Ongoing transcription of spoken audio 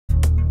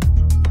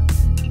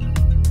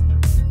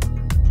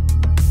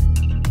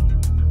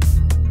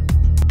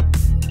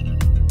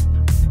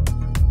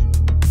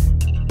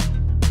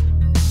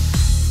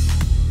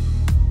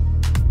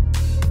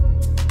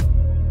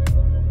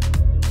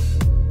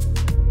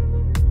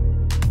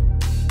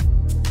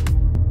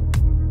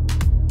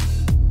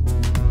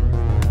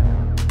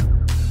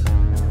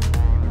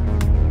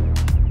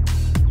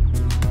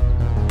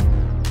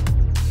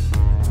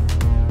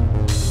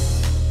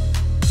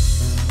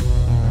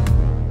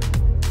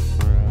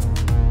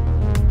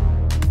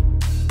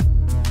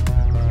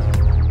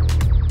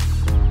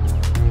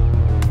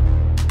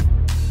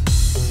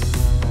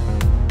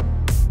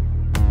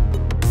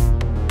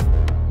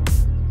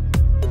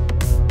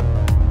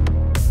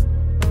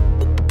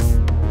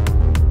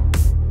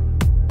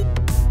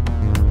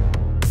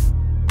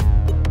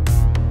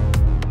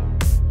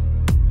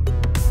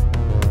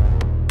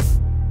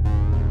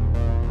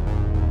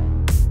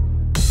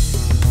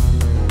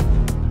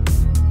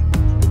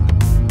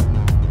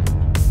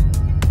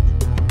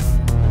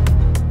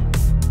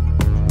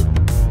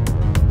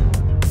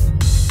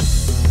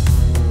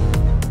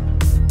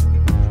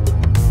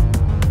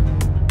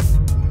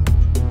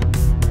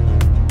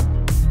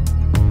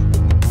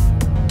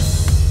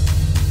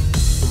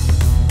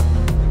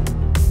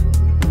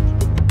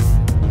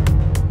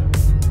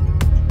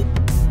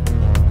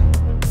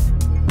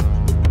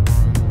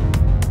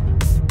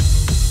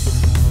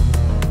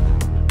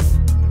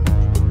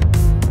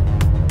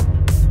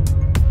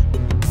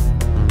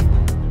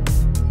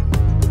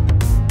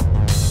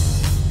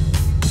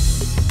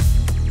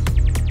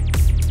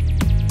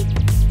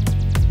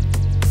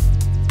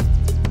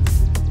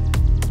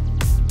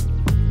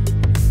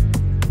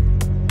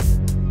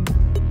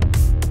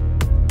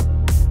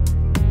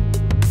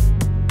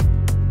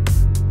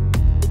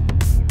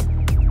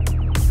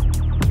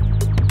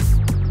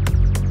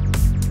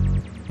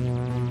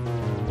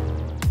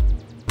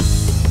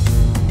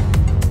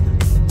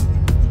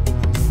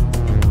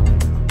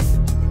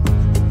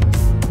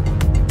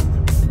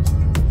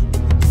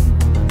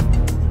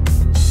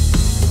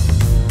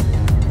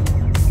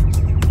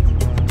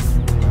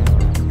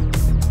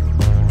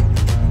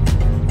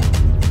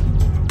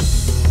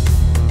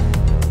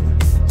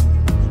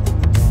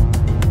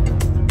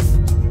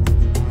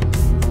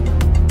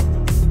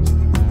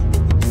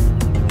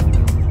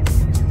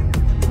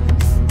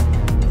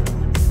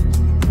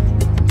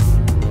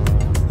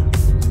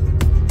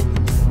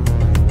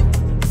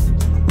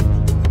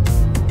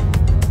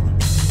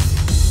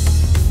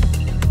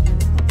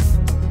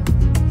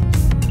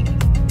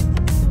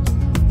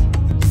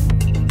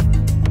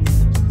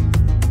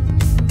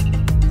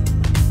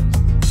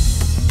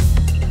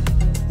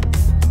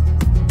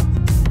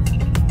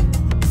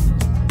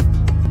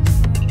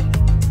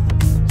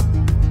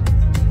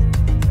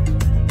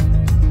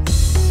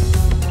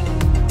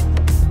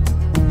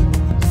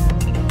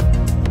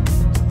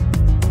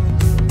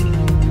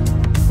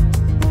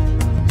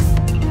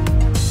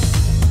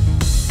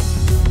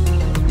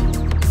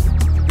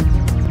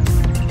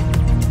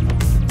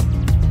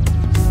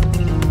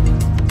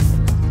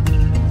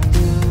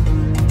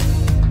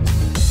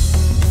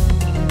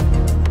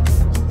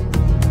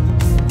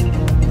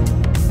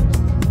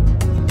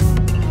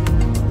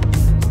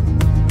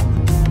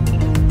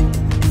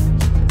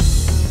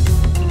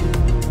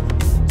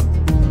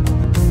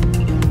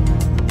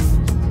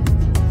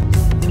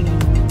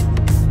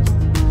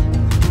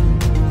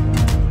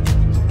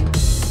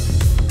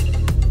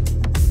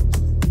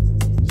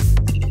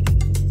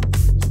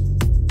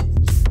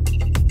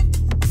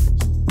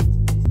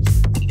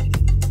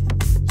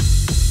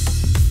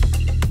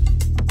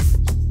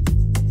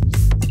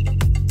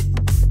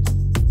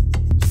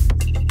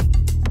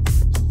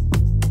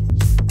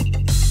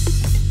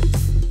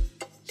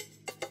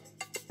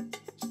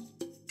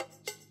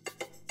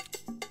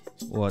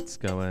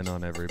going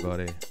on,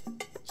 everybody?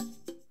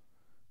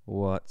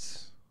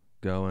 What's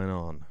going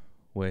on?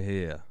 We're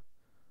here.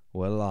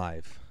 We're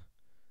live.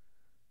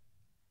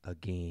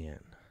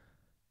 Again.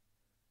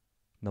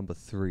 Number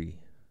 3.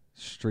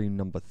 Stream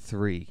number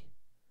 3.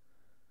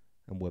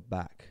 And we're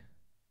back.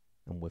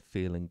 And we're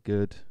feeling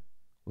good.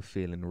 We're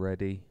feeling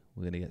ready.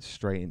 We're going to get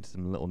straight into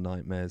some little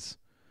nightmares.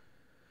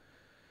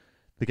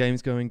 The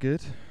game's going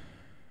good.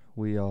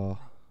 We are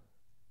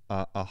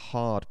a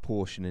hard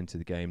portion into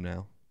the game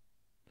now.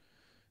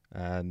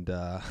 And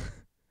I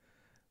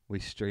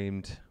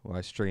streamed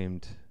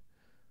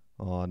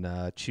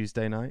on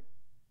Tuesday night,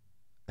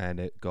 and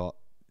it got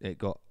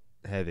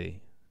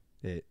heavy.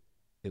 It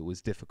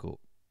was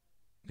difficult.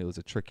 It was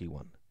a tricky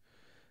one.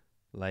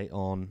 Late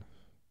on,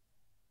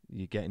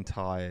 you're getting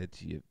tired.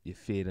 You're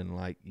feeling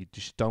like you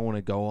just don't want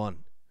to go on.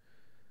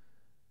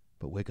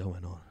 But we're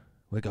going on.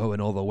 We're going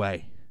all the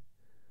way.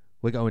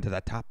 We're going to the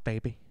top,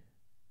 baby.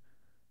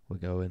 We're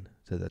going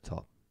to the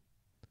top.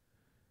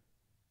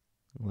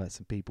 Let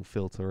some people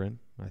filter in,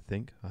 I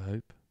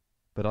hope.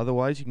 But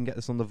otherwise, you can get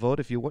this on the VOD.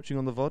 If you're watching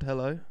on the VOD,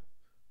 hello.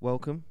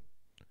 Welcome.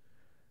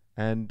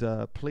 And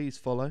please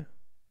follow.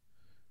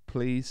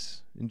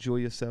 Please enjoy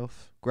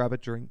yourself. Grab a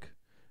drink.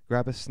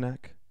 Grab a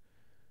snack.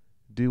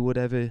 Do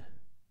whatever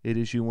it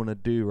is you want to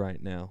do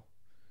right now.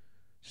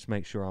 Just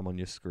make sure I'm on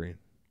your screen,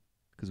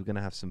 because we're going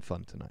to have some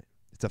fun tonight.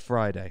 It's a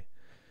Friday,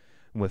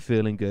 and we're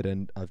feeling good,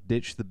 and I've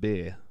ditched the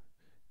beer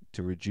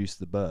to reduce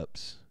the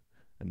burps,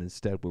 and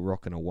instead we're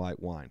rocking a white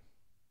wine.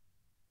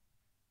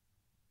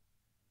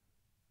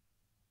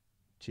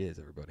 Cheers,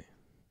 everybody.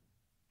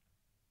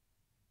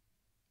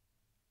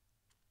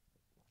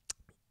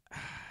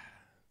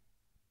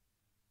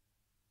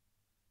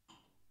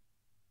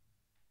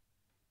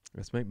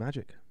 Let's make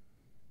magic.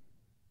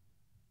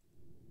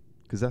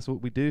 Because that's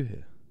what we do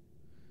here.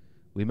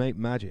 We make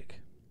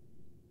magic.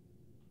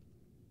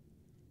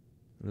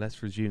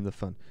 Let's resume the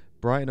fun.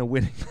 Brighton are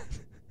winning.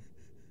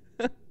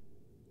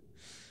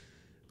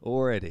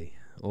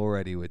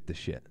 Already with the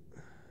shit.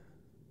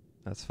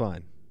 That's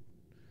fine.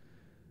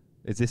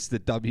 Is this the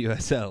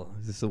WSL?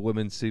 Is this the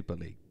Women's Super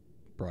League?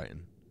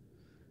 Brighton.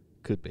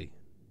 Could be.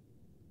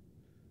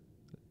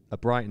 A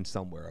Brighton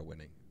somewhere are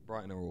winning.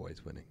 Brighton are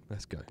always winning.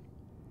 Let's go.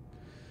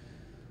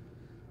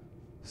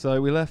 So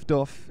we left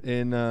off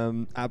in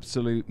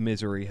absolute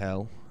misery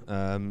hell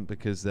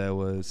because there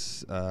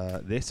was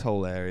this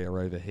whole area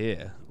over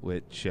here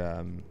which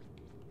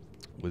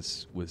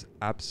was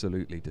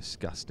absolutely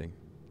disgusting.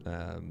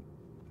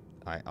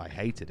 I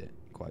hated it,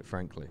 quite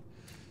frankly.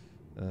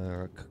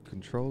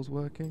 Controls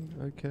working?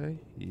 Okay.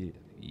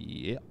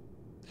 Yeah.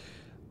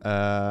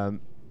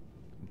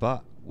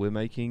 But we're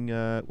making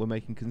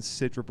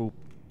considerable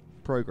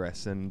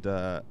progress, and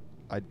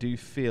I do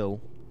feel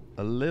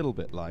a little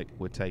bit like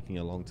we're taking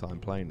a long time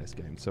playing this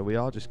game. So we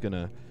are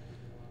gonna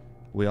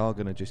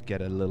just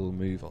get a little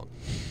move on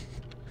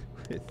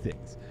with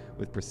things,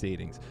 with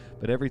proceedings.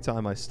 But every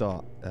time I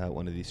start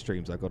one of these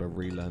streams, I've got to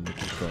relearn the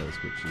controls,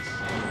 which is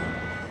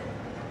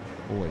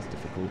always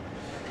difficult.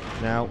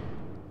 Now,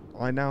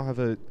 I now have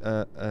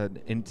an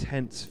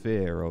intense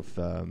fear of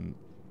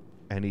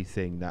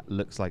anything that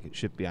looks like it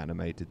should be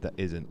animated that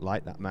isn't,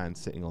 like that man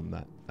sitting on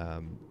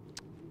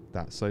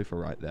that sofa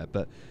right there.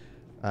 But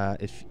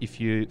if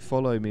you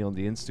follow me on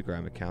the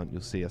Instagram account,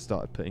 you'll see I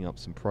started putting up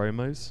some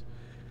promos,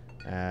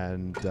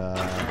 and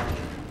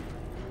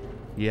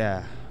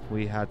yeah,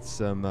 we had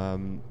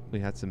some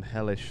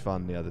hellish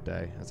fun the other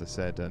day, as I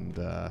said, and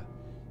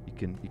you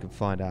can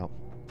find out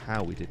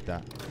how we did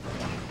that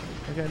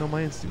again on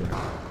my Instagram.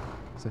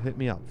 So hit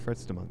me up,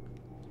 Fredstamonk.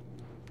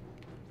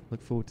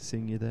 Look forward to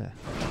seeing you there.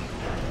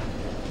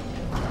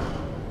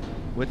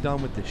 We're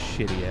done with this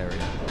shitty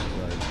area.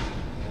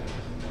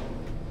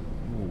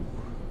 Ooh.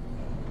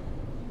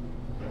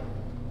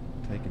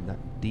 Taking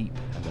that deep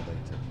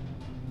elevator.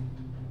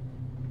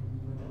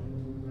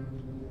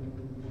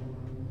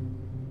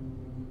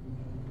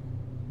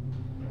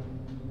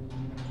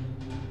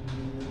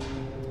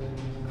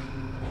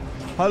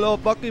 Hello,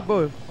 Bucky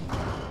Boo.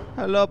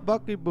 Hello,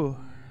 Bucky Boo.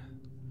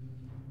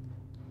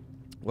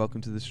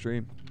 Welcome to the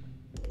stream.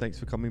 Thanks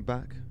for coming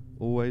back.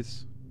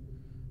 Always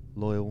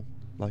loyal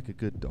like a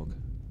good dog.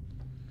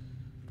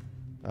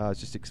 I was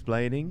just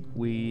explaining,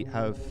 we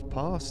have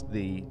passed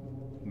the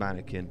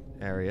mannequin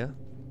area,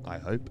 I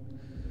hope.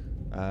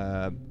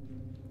 And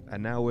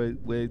now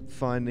we're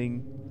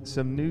finding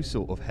some new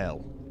sort of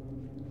hell.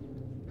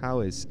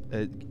 How is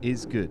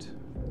good.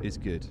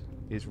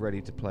 Is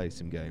ready to play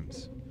some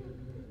games.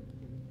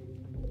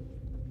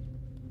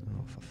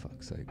 Oh, for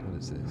fuck's sake, what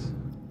is this?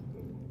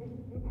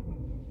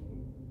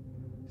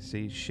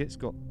 See, shit's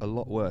got a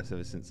lot worse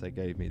ever since they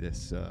gave me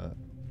this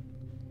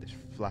this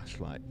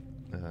flashlight.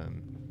 Oh,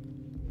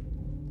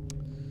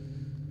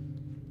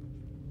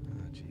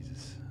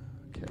 Jesus.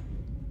 Okay.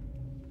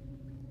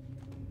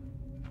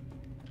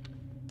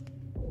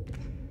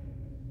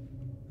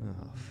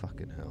 Oh,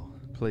 fucking hell.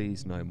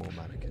 Please, no more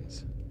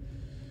mannequins.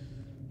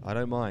 I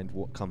don't mind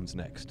what comes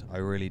next. I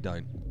really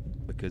don't.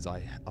 Because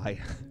I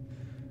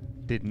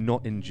did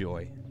not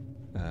enjoy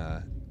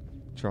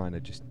trying to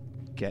just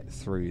get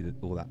through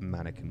all that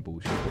mannequin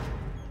bullshit.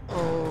 But,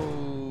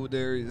 oh,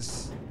 there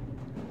is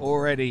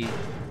already...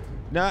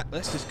 Nah,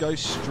 let's just go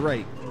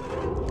straight.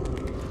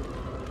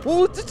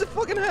 Oh, it's a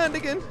fucking hand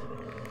again.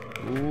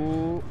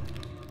 Ooh.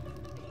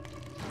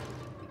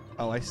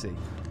 Oh, I see.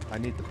 I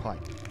need the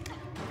pipe.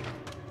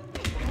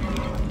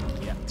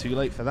 Yeah, too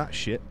late for that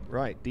shit.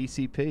 Right,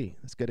 DCP.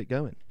 Let's get it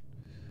going.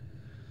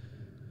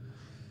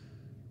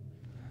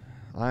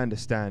 I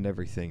understand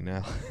everything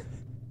now.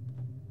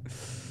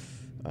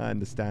 I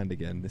understand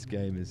again. This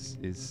game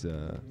is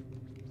a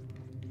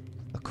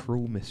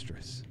cruel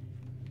mistress.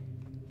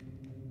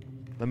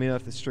 Let me know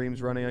if the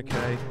stream's running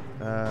okay.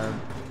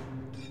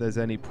 If there's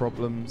any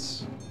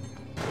problems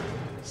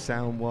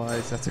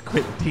sound-wise. That's a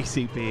quick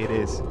DCP. It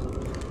is.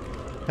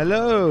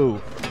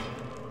 Hello.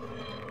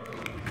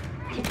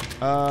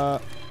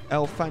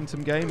 L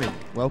Phantom Gaming,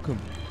 welcome.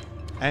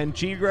 And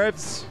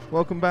G-Revs,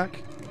 welcome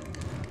back.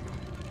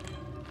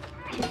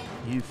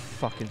 You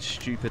fucking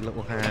stupid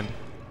little hand.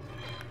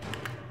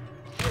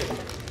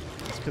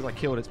 It's because I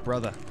killed its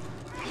brother.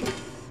 I'm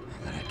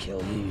gonna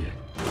kill you.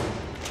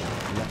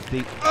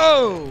 Lefty.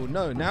 Oh,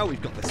 no, now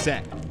we've got the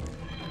set.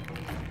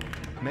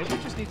 Maybe we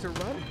just need to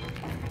run.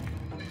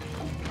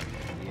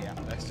 Yeah,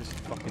 let's just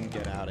fucking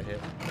get out of here.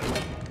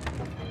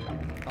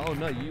 Oh,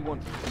 no, you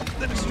want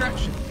the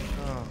distraction.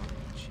 Oh,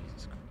 Jesus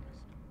Christ. Okay.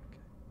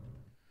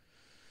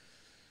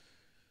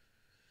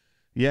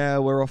 Yeah,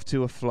 we're off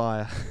to a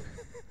flyer.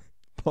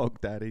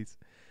 Bog daddies.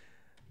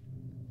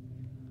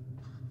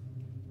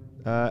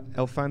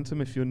 El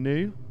Phantom, if you're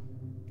new,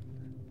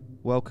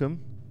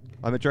 welcome.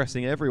 I'm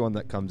addressing everyone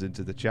that comes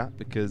into the chat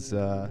because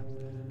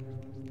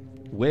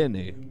we're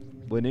new.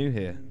 We're new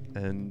here,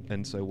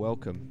 and so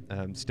welcome.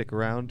 Stick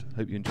around.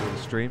 Hope you enjoy the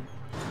stream.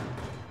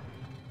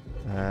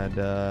 And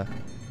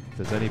if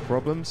there's any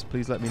problems,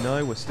 please let me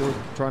know. We're still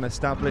trying to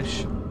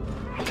establish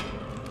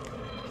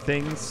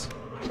things.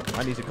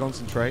 I need to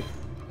concentrate.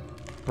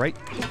 Break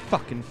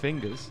fucking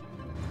fingers.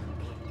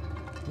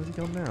 Where's he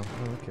gone now?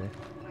 Oh, okay.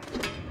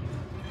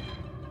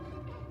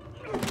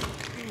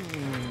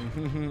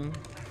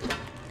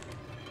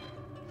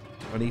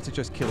 I need to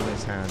just kill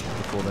this hand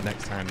before the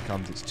next hand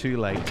comes. It's too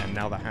late, and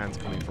now the hand's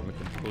coming from a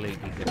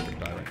completely different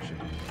direction.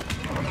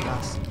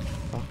 That's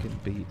fucking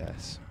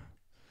BS.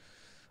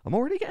 I'm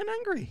already getting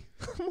angry.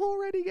 I'm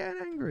already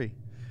getting angry.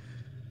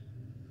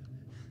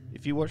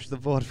 If you watched the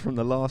VOD from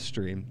the last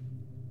stream,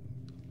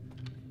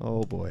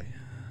 oh boy.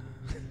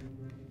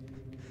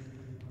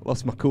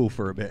 Lost my cool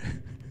for a bit.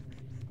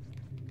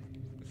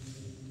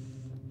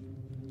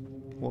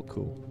 What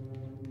cool?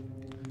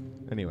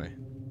 Anyway.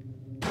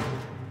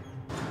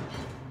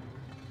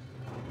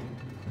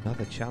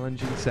 Another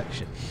challenging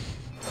section.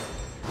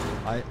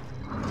 I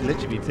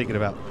literally been thinking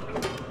about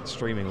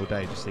streaming all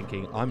day, just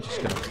thinking, I'm just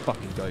going to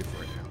fucking go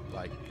for it now.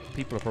 Like,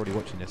 people are probably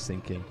watching this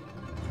thinking,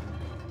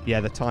 yeah,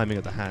 the timing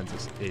of the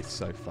hands is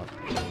so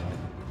fucking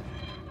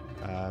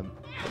right.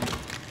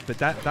 But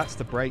that's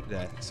the break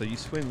there. So you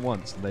swing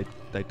once and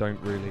they don't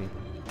really...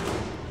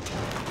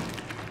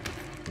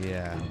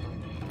 Yeah.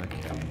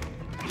 Okay.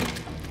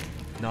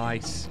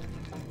 Nice.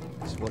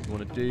 That's what you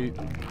want to do.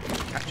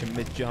 Catch a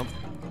mid-jump.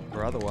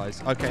 Or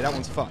otherwise... Okay, that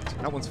one's fucked.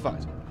 That one's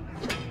fucked.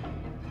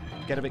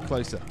 Get a bit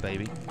closer,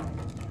 baby.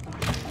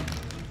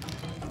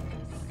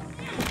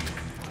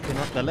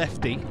 Not the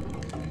lefty.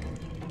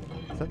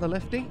 Is that the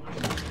lefty?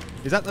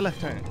 Is that the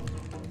left hand?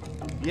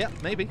 Yeah,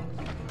 maybe.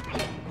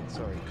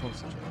 Sorry,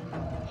 concentrate.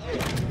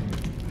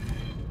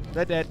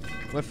 They're dead.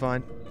 We're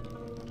fine.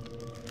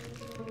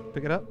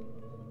 Pick it up.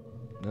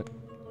 Nope.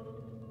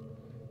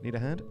 Need a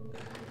hand?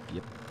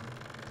 Yep.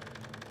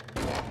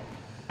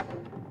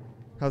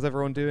 How's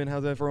everyone doing?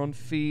 How's everyone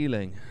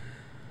feeling?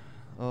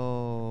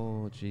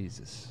 Oh,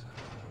 Jesus.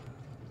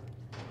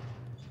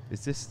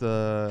 Is this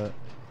the...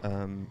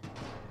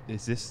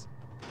 is this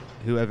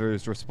whoever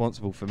is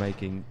responsible for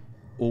making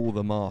all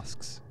the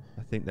masks?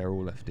 I think they're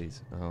all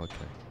lefties. Oh,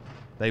 okay.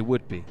 They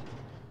would be.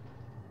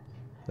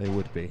 They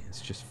would be.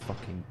 It's just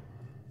fucking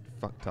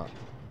fucked up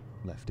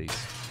lefties.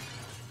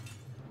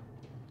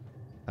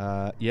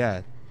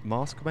 Yeah.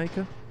 Mask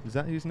maker? Is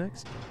that who's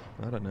next?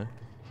 I don't know.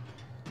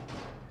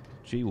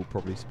 G will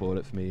probably spoil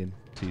it for me in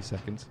 2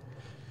 seconds.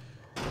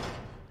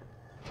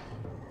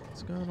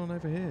 What's going on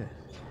over here?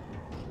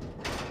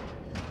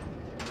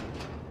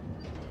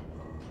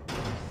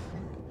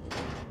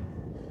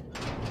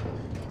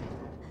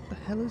 What the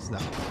hell is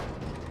that?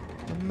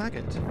 A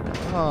maggot.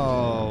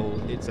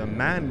 Oh, it's a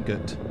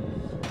mangut.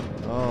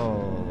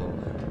 Oh.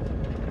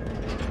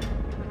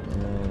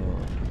 Oh.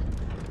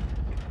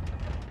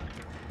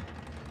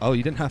 Oh,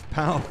 you didn't have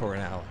power for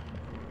an hour.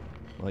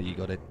 Well, you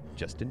got it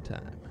just in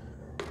time.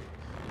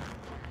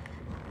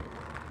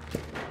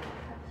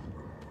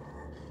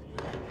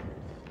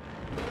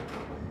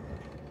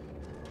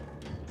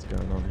 What's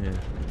going on here?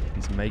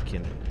 He's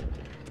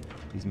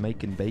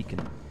making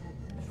bacon.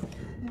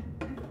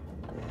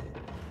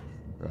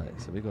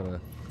 Right, so we gotta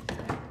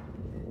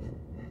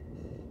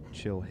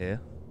chill here.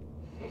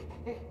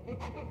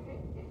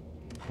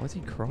 Why is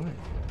he crying?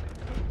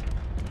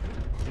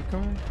 Is he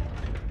crying?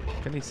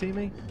 Can he see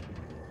me?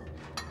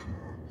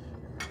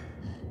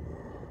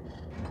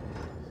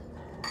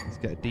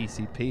 Get a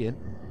DCP in.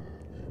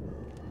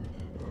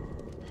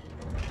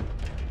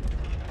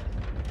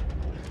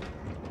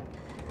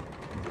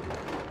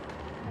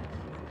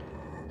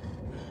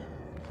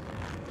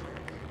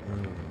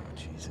 Oh,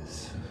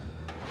 Jesus.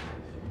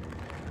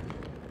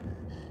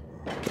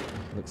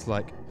 Looks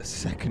like a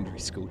secondary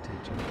school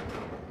teacher.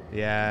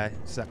 Yeah,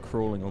 it's that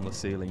crawling on the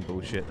ceiling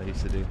bullshit they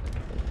used to do.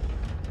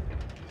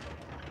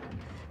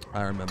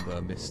 I remember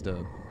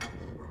Mr.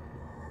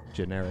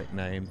 Generic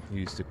name who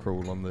used to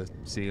crawl on the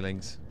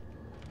ceilings.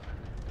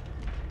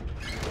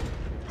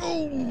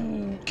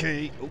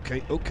 Okay.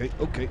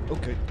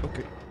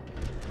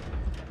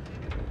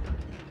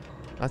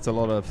 That's a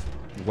lot of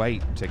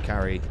weight to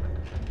carry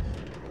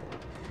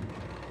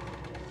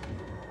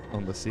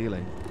on the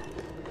ceiling.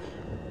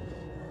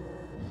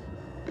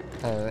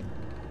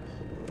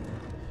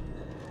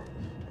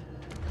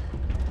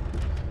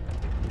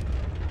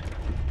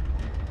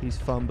 He's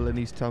fumbling,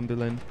 he's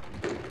tumbling.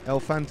 El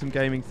Phantom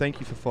Gaming, thank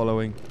you for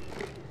following.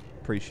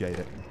 Appreciate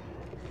it.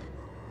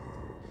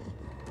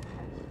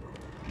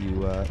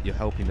 You're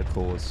helping the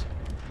cause,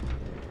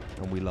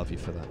 and we love you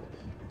for that.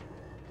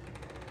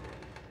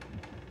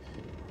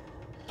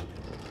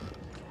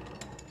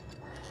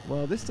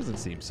 Well, this doesn't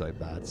seem so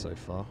bad so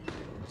far.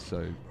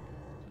 So,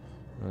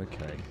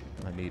 okay,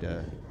 I need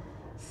a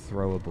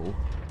throwable.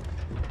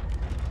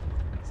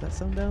 Is that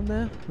some down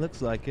there?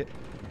 Looks like it.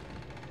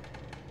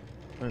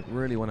 I don't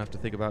really want to have to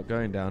think about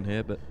going down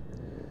here, but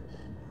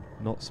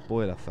not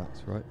spoiler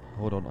facts, right?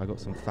 Hold on, I got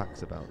some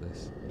facts about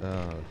this.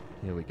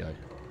 Here we go.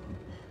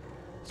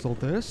 So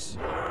this.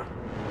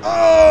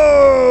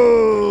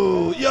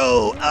 Oh!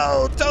 Yo!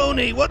 Oh,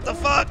 Tony! What the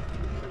fuck?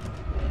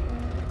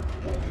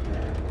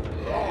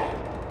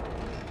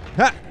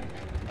 Ha!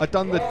 I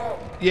done the.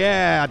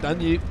 Yeah, I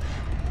done you.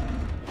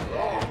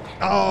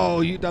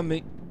 Oh, you done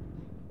me.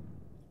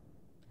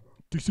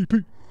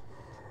 DCP.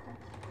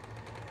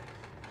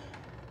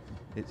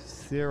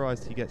 It's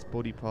theorized he gets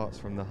body parts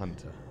from the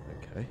hunter.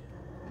 Okay.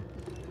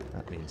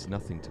 That means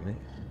nothing to me.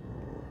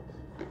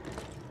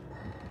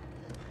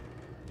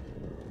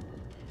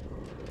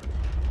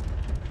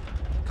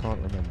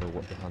 Can't remember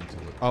what the hunter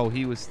was. Oh,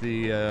 he was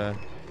the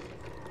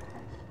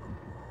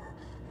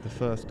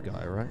first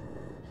guy, right?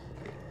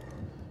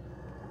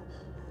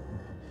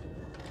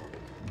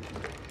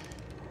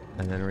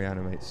 And then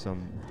reanimate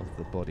some of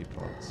the body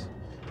parts.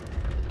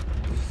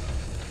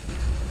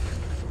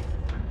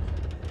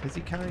 Is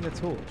he carrying a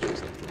torch or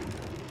something?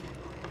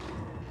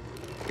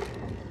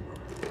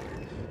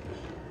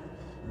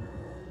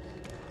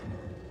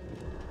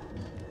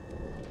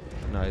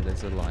 No,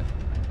 there's a light.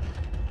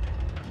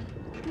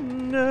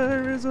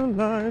 There is a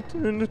light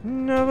and it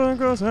never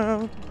goes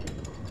out.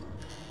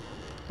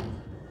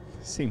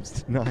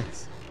 Seems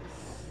nice.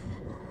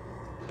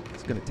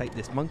 It's gonna take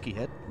this monkey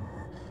head.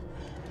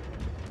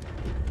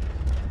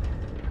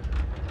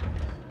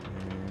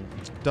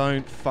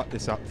 Don't fuck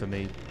this up for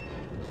me,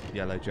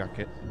 Yellow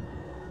Jacket.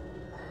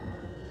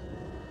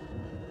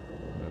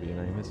 Whatever your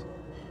name is.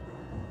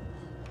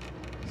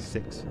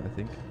 6, I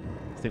think.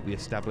 I think we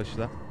established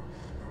that.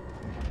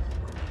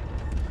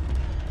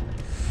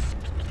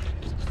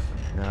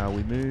 Now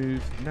we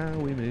move.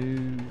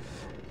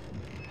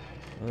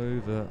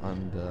 Over,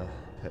 under,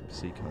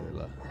 Pepsi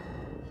Cola.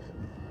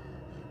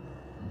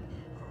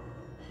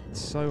 It's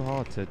so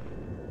hard to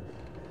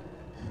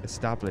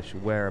establish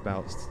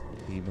whereabouts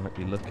he might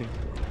be looking.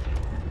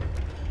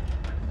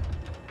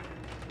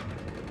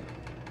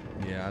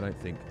 Yeah, I don't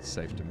think it's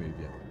safe to move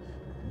yet.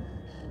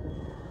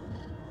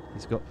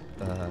 He's got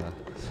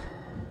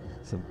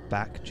some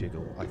back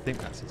jiggle. I think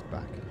that's his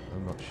back.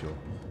 I'm not sure.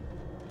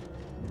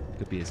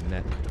 Could be his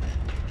neck.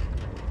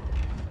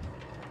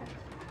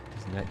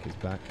 His neck is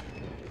back.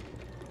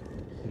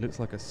 He looks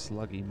like a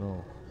sluggy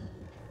mole.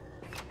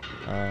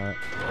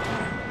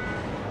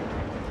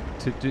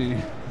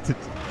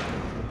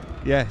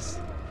 Yes.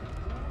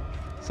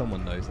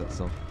 Someone knows that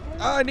song.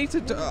 I need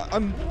to.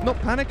 I'm not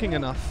panicking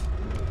enough.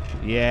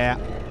 Yeah,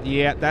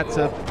 that's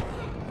a.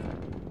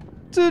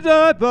 To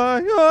die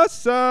by your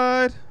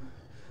side,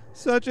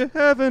 such a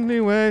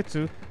heavenly way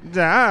to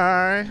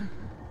die.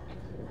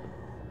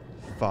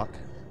 Fuck.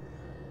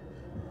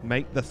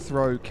 Make the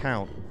throw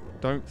count.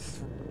 Don't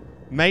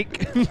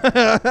make.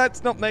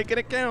 That's not making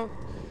it count.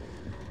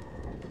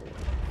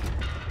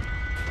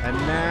 And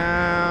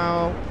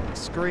now,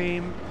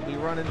 scream. We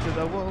run into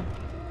the wall.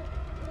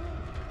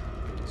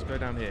 Let's go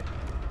down here.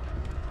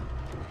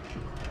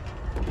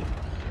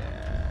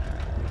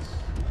 Yes.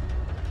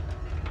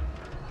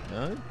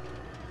 No?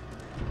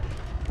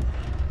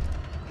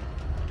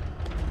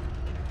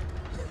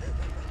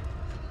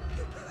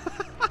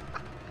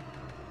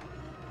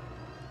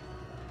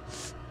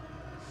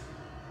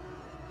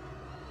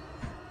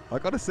 I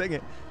gotta sing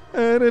it.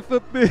 And if a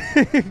big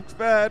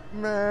fat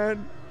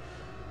man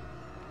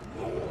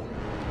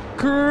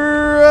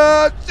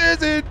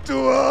crashes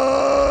into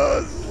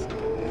us,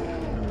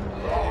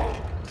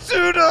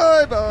 to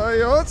die by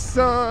your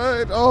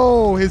side.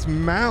 Oh, his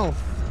mouth.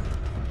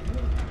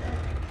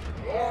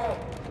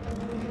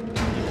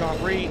 You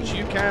can't reach,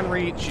 you can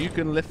reach, you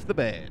can lift the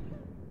bed.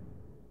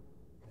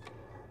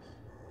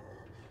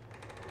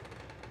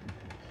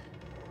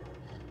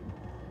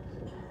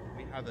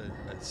 have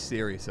a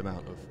serious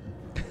amount of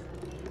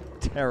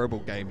terrible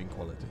gaming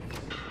quality.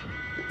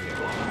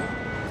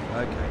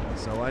 Okay,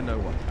 so I know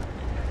what's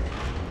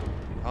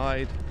happening. We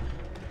hide.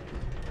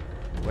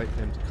 We wait for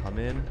him to come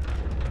in.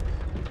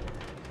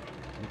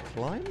 We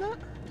climb that?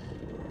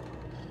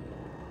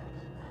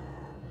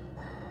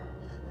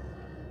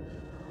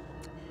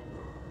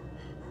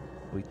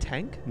 We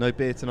tank? No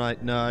beer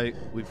tonight. No,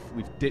 we've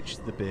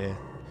ditched the beer.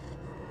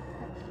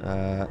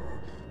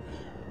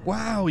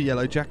 Wow,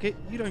 Yellow Jacket,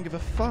 you don't give a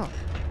fuck.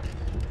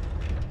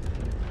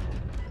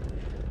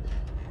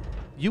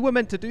 You were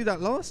meant to do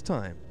that last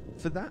time.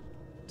 For that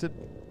to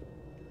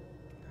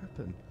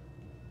happen.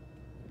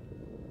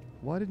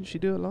 Why didn't you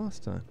do it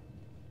last time?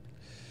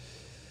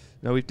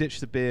 No, we've ditched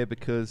the beer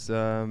because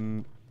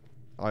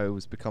I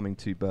was becoming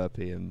too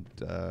burpy and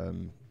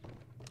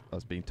I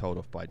was being told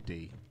off by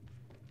D.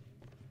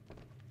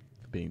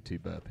 Being too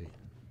burpy.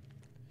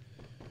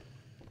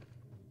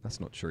 That's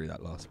not true,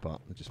 that last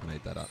part. I just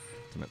made that up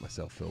to make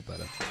myself feel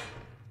better.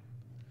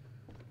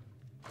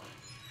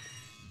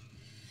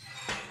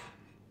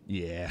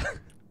 Yeah.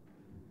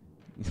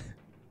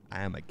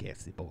 I am a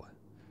gassy boy.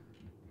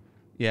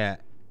 Yeah.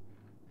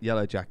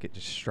 Yellow Jacket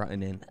just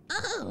strutting in.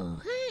 Oh,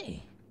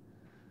 hey.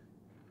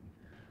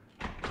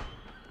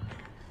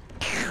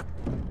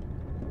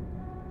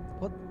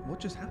 What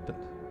just happened?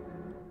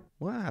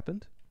 What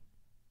happened?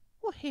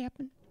 What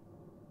happened?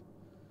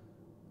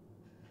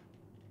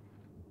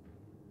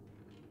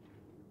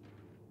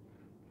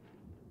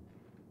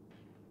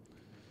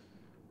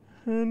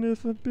 And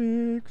if a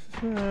big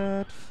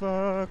fat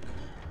fuck.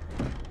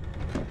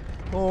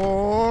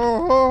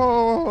 Oh.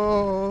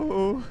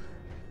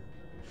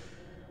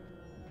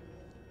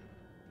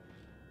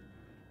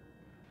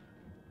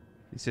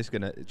 He's just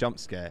gonna jump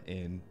scare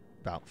in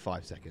about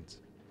 5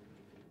 seconds.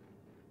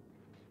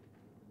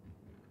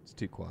 It's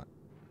too quiet.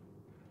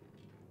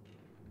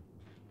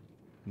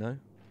 No?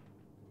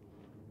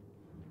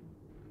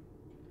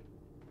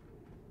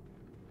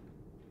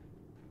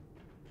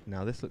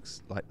 Now this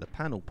looks like the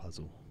panel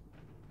puzzle.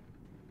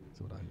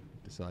 That's what I'm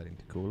deciding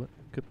to call it.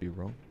 Could be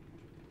wrong.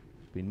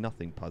 Be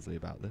nothing puzzly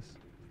about this.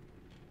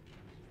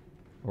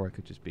 Or I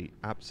could just be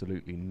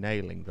absolutely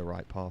nailing the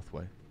right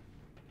pathway.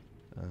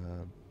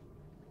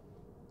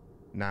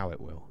 Now it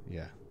will,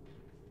 yeah.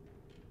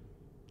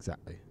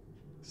 Exactly.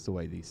 It's the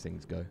way these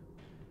things go.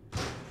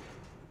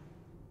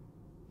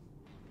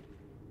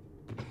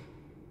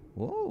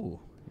 Whoa,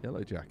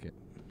 Yellow Jacket.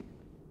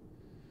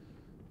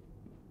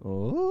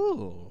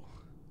 Oh.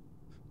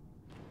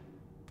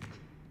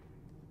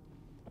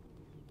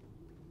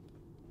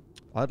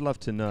 I'd love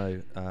to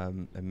know,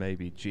 and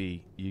maybe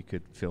G, you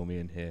could fill me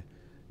in here.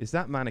 Is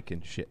that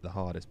mannequin shit the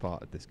hardest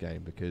part of this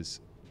game? Because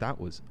that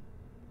was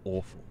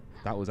awful.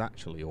 That was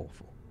actually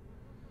awful.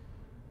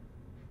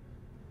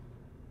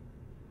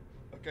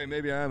 Okay,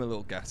 maybe I am a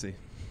little gassy.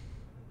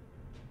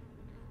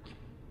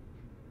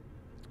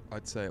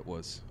 I'd say it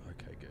was.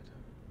 Okay, good.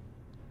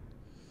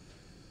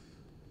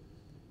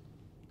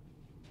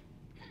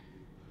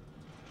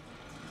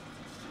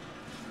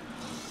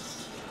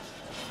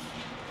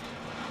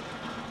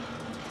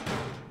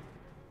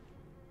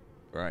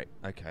 Right,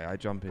 okay, I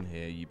jump in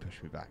here, you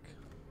push me back.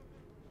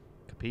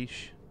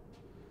 Capiche?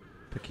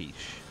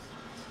 Paquiche.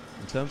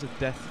 In terms of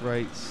death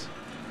rates,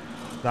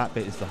 that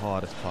bit is the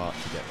hardest part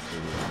to get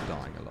through without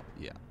dying a lot.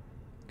 Yeah,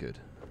 good.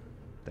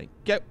 Thank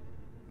you.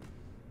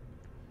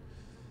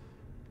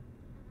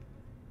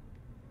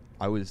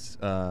 I was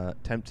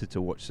tempted to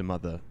watch some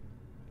other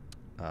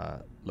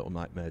Little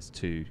Nightmares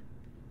 2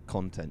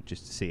 content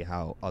just to see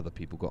how other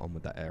people got on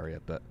with that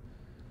area, but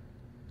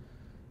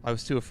I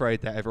was too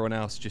afraid that everyone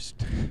else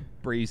just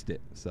breezed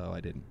it, so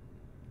I didn't.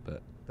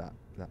 But that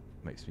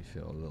makes me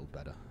feel a little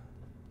better.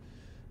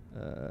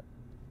 A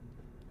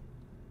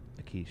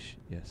quiche,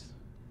 yes.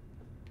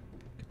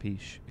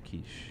 Capiche, a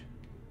quiche.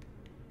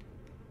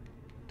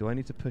 Do I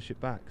need to push it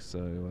back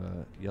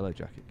so Yellow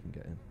Jacket can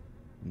get in?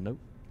 Nope.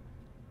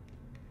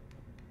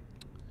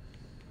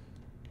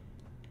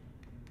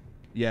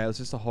 Yeah, it was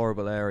just a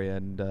horrible area,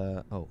 and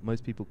oh,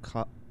 most people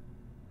cut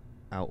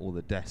out all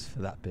the deaths for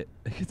that bit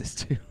because it's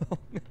too long.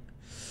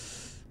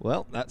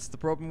 Well, that's the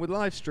problem with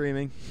live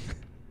streaming.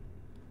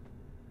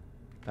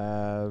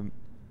 Oh,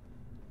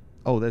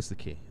 there's the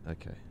key.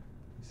 Okay,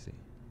 let's see.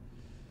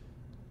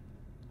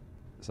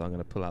 So I'm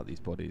going to pull out these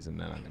bodies, and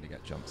then I'm going to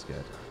get jump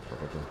scared,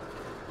 probably.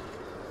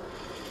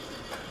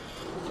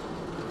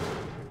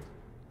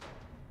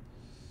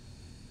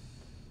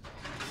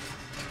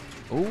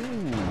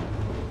 Ooh,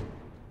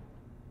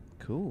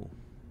 cool.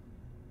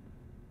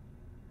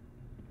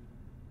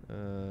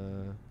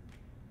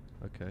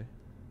 Okay.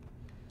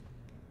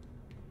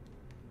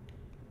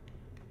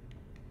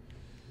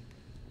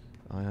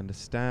 I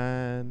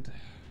understand.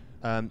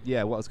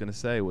 Yeah, what I was going to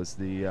say was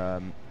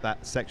the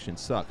that section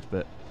sucked,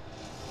 but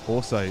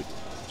also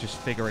just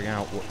figuring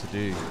out what to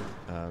do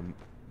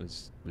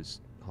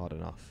was hard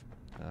enough.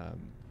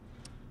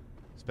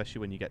 Especially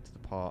when you get to the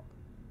part.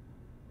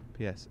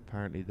 P.S.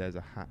 Apparently there's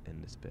a hat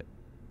in this bit.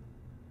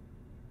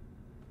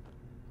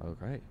 Oh,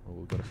 great. Well,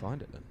 we've got to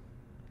find it then.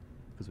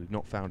 because we've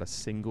not found a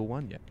single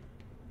one yet.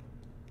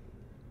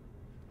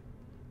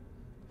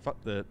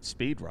 Fuck the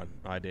speedrun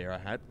idea I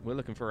had. We're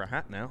looking for a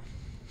hat now.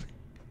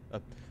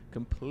 A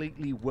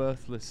completely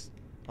worthless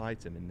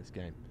item in this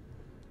game.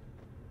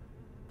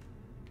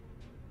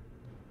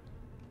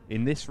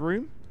 In this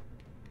room?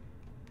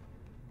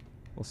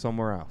 Or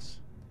somewhere else?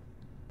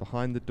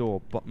 Behind the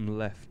door, bottom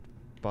left,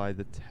 by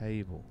the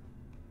table.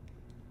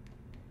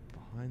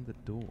 Behind the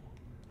door.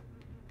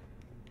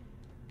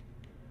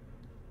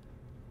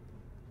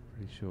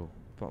 Pretty sure.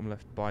 Bottom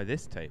left, by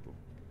this table.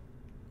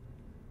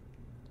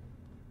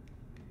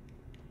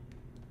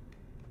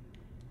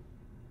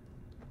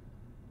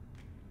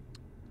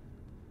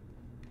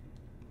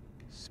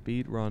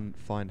 Speed run,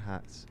 find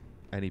hats,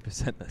 any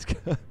percent. Let's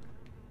go.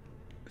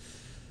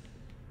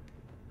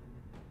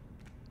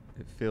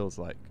 It feels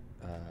like,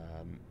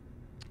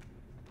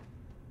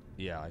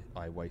 yeah,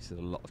 I wasted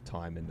a lot of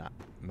time in that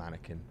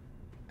mannequin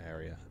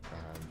area.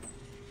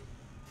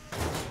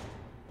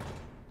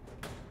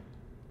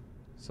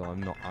 So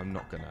I'm not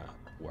gonna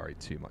worry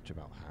too much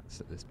about hats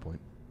at this point.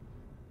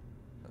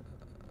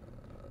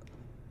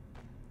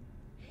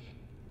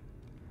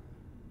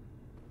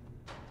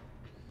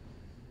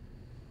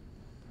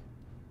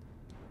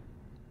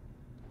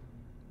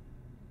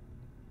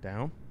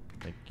 Down.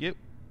 Thank you.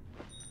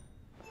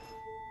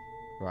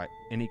 Right,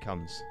 in he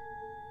comes.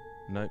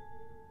 Nope.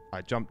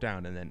 I jump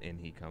down and then in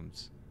he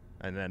comes.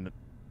 And then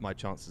my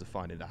chances of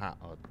finding the hat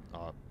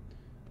are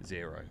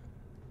 0.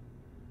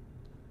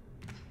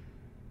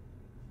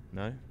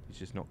 No? He's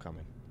just not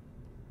coming.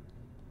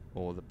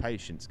 Or the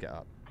patients get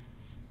up.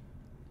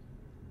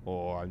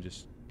 Or I'm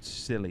just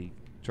silly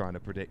trying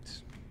to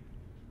predict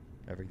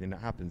everything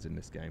that happens in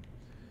this game.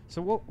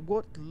 So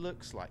what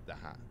looks like the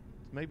hat?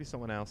 Maybe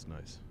someone else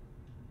knows.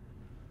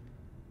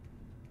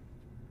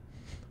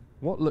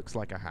 What looks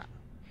like a hat?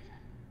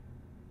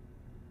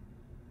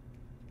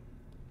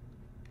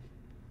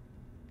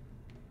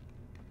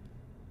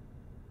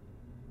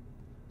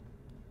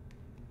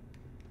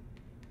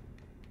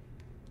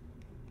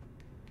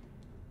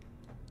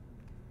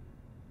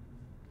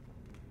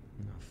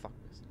 No, fuck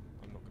this.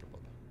 I'm not gonna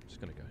bother. I'm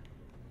just gonna go.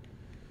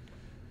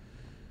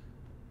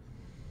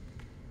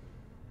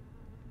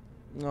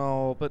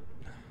 Oh, but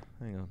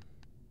hang on.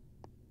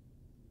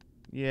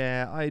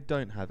 Yeah, I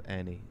don't have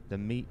any. The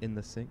meat in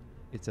the sink.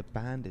 It's a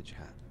bandage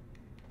hat.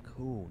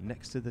 Cool.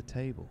 Next to the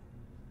table.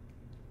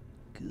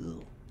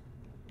 Cool.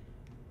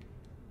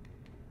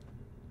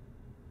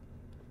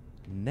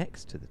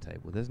 Next to the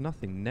table? There's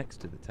nothing next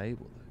to the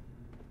table, though.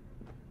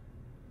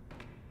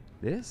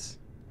 This?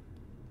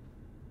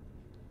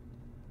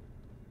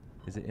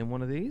 Is it in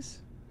one of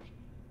these?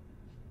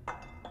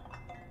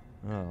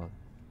 Oh.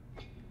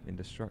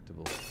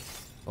 Indestructible.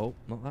 Oh,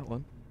 not that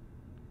one.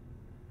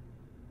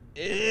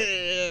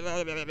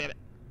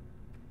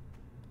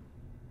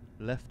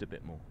 Left a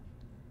bit more.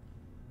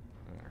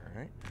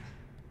 Alright.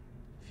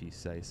 If you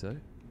say so.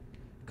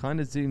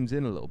 Kind of zooms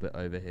in a little bit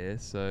over here,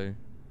 so...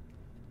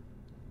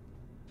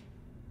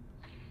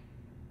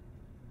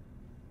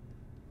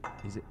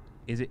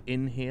 Is it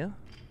in here?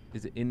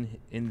 Is it in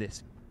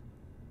this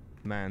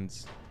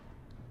man's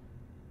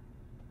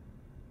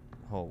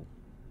hole?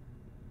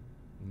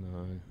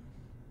 No.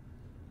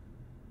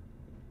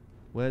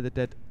 Where the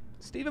dead...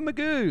 Stephen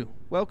Magoo!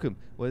 Welcome.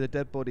 Where the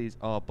dead bodies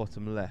are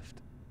bottom left.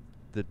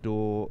 The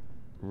door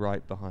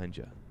right behind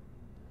you.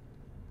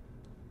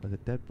 Where the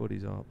dead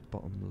bodies are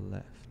bottom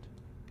left.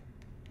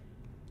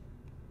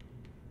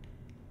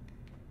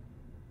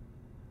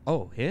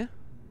 Oh, here?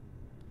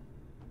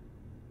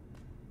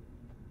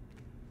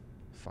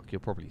 Fuck, you're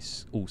probably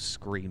all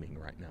screaming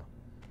right now.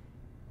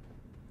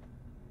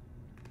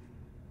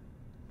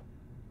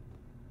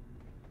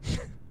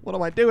 What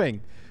am I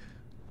doing?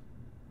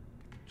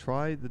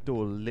 Try the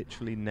door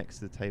literally next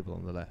to the table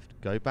on the left.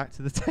 Go back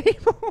to the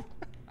table.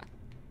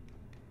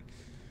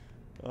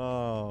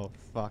 Oh,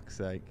 fuck's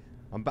sake.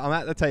 I'm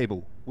at the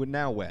table. We're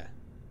now where?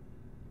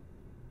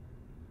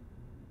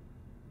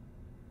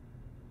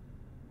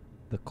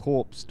 The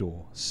corpse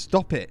door.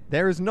 Stop it.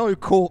 There is no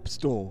corpse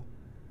door.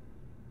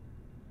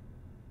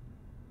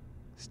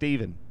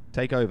 Stephen,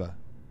 take over.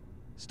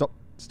 Stop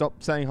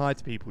saying hi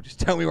to people. Just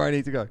tell me where I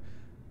need to go.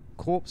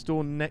 Corpse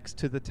door next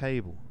to the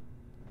table.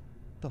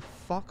 The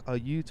fuck are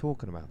you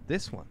talking about?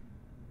 This one?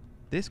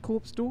 This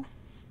corpse door?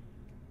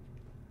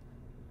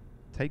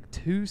 Take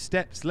 2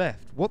 steps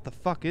left. What the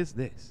fuck is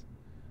this?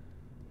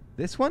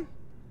 This one?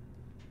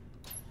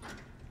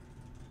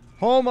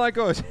 Oh my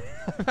god.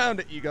 I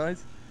found it, you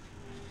guys.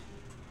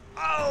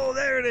 Oh,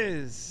 there it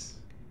is.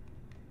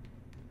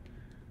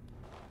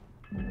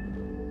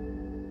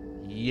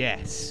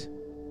 Yes.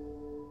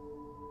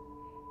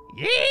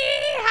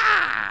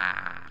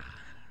 Yeehaw!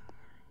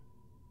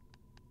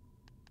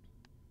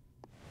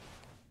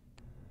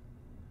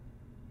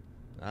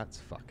 That's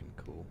fucking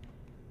cool.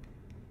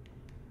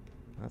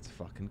 That's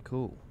fucking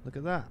cool. Look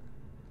at that.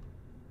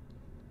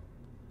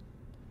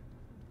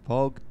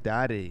 Pog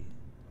Daddy.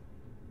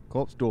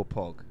 Corpse door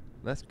Pog.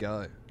 Let's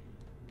go.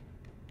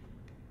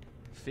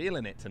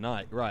 Feeling it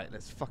tonight. Right,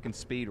 let's fucking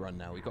speed run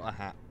now. We got a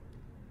hat.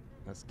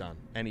 That's done.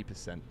 Any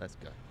percent. Let's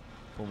go.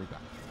 Pull me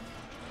back.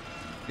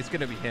 It's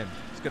going to be him.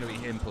 It's going to be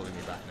him pulling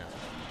me back now.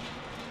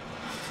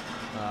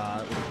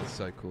 That would have been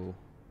so cool.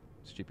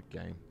 Stupid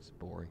game. It's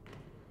boring.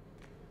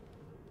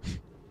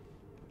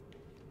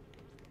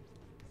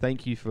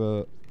 Thank you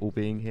for all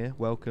being here.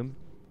 Welcome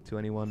to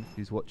anyone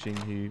who's watching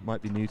who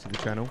might be new to the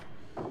channel.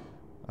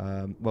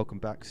 Welcome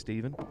back,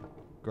 Stephen.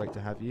 Great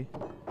to have you.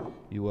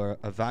 You were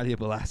a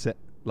valuable asset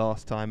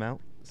last time out,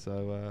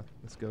 so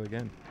let's go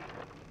again.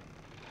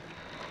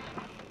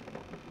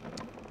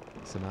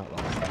 Some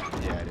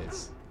Outlast. Yeah, it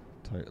is.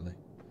 Totally.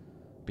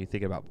 Been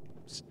thinking about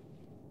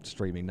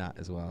streaming that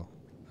as well.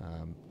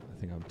 I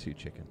think I'm too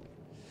chicken.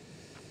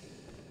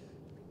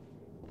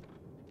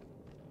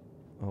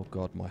 Oh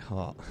God, my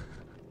heart.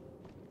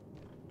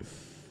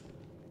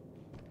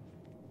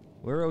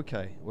 We're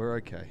okay. We're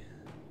okay.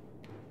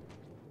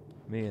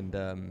 Me and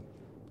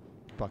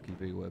Bucky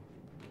Boo were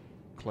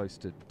close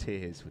to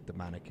tears with the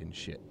mannequin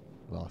shit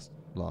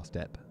last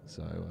ep.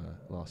 So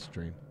last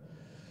stream.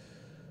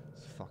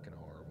 It's fucking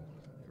horrible.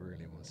 It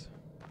really was.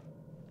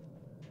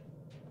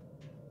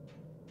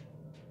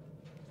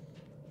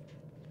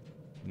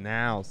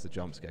 Now's the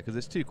jump scare because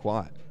it's too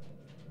quiet.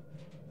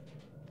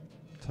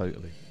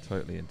 Totally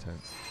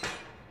intense.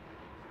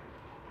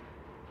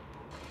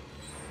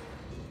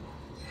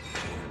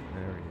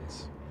 There he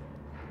is.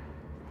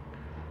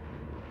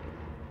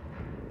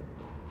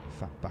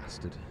 Fat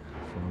bastard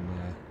from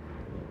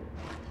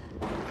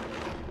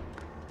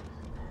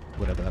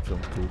whatever that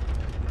film's called.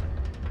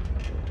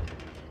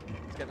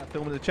 Let's get that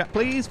film in the chat,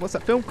 please. What's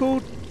that film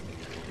called?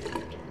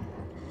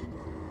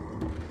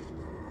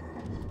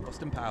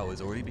 Austin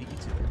Powers already beat you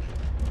to it.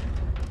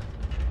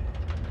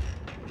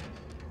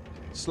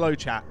 Slow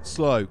chat,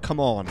 slow. Come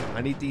on.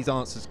 I need these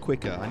answers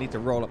quicker. I need to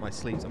roll up my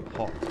sleeves. I'm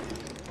hot.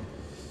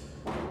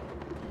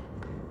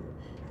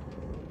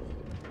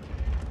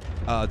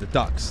 The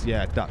ducks.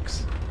 Yeah,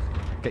 ducks.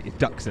 Get your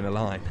ducks in a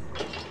line.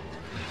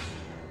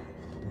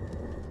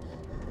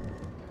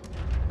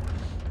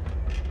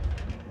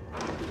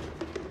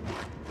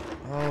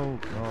 Oh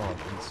God,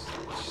 this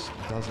just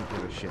doesn't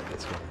give a shit.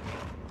 Let's go.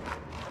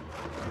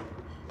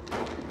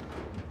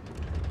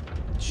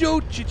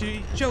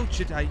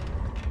 Jochity.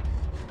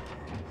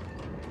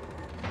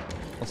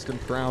 Austin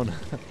Brown.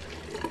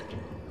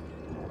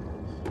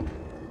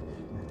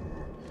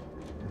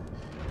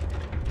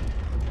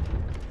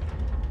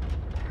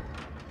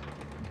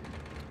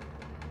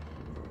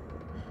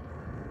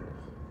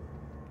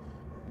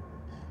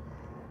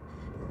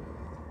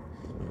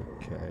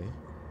 Okay.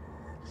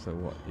 So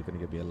what? You're going to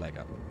give me a leg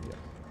up? Yeah.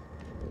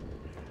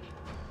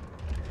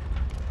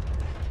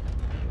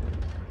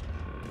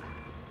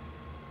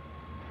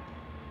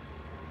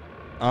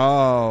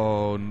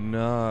 Oh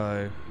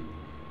no.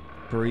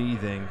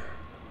 Breathing.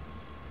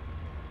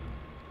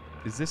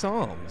 Is this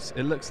arms?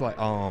 It looks like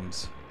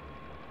arms.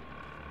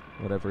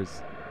 Whatever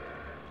is.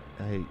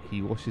 Hey,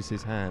 he washes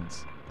his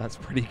hands. That's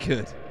pretty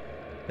good.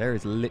 There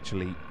is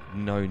literally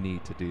no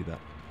need to do that.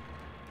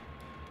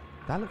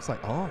 That looks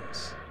like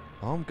arms.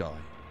 Arm guy.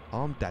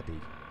 Arm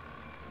daddy.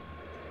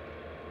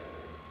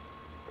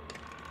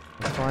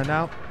 Let's find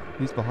out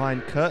who's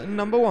behind curtain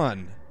number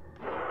 1.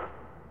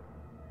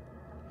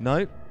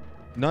 No.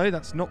 No,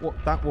 that's not what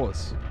that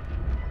was.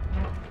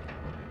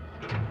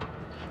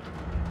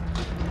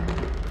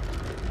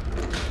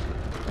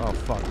 Oh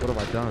fuck, what have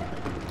I done?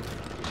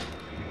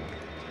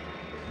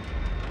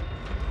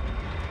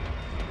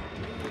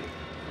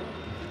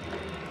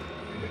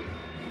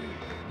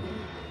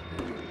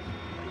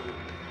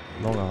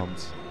 Long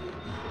arms.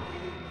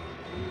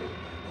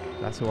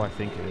 That's who I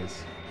think it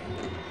is.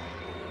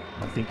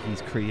 I think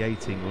he's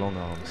creating long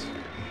arms.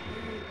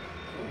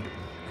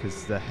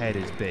 Because the head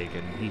is big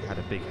and he had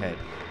a big head.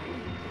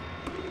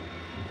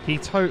 He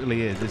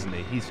totally is, isn't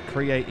he? He's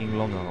creating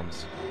long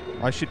arms.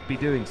 I should be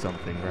doing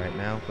something right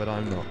now, but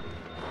I'm not.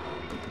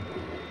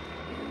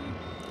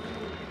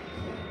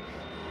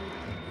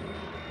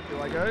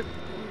 Do I go?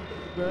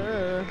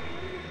 There.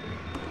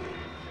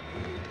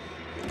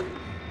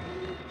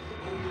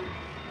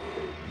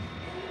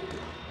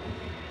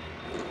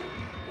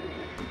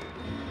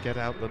 Get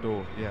out the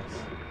door, yes.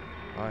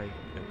 I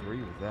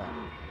agree with that.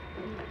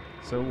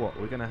 So what?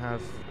 We're going to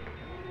have...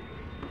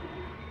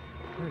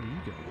 Where are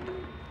you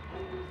going?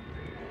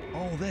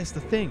 Oh, there's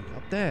the thing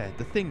up there.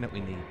 The thing that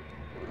we need.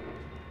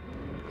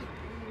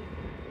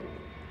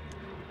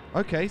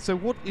 Okay, so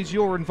what is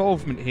your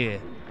involvement here,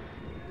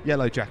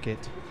 Yellow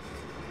Jacket?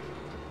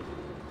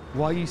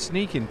 Why are you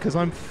sneaking? Because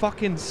I'm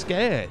fucking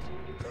scared.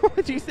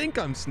 Why do you think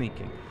I'm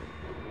sneaking?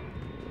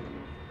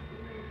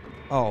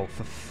 Oh,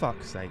 for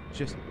fuck's sake.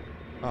 Just...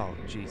 Oh,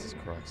 Jesus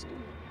Christ.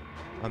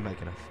 I'm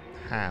making a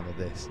ham of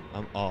this.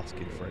 I'm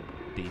asking for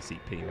a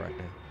DCP right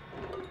now.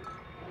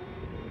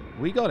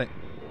 We got it.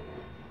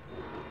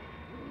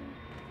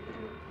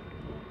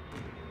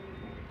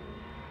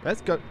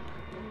 Let's go.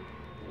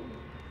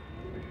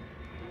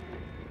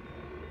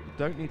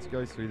 Don't need to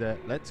go through there.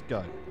 Let's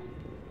go.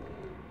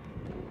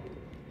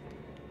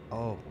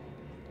 Oh.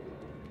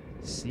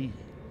 See.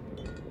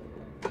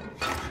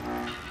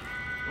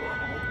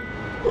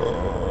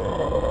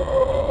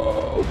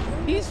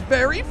 He's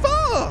very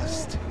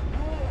fast!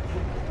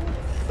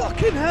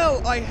 Fucking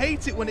hell, I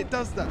hate it when it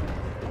does that.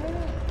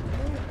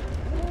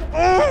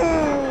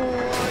 Oh!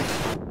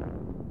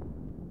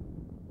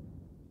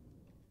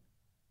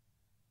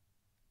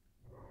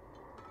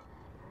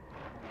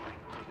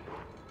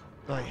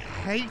 I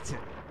hate it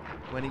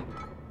when he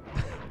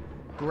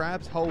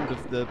grabs hold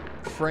of the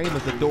frame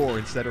of the door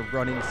instead of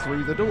running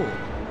through the door.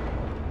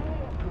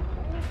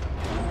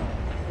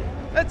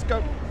 Let's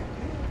go.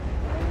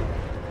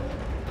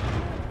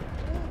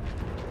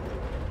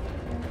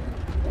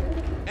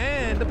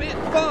 And a bit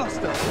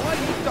faster. Why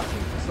are you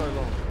ducking for so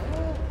long?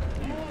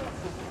 You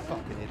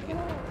fucking idiot.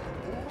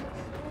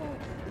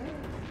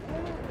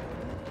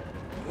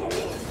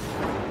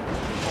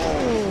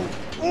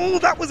 Oh,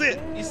 that was it.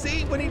 You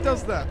see when he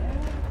does that?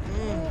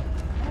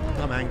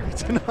 I'm angry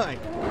tonight.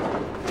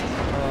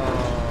 Oh,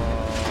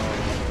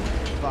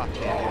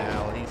 fucking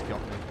hell. He's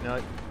got me.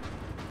 No.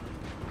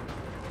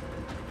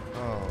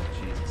 Oh,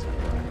 Jesus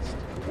Christ.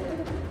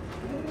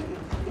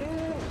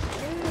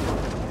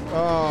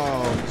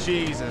 Oh,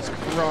 Jesus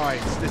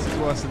Christ. This is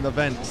worse than the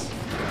vents.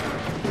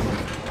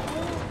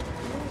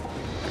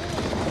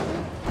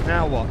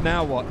 Now what?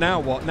 Now what? Now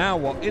what? Now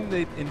what? In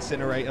the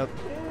incinerator.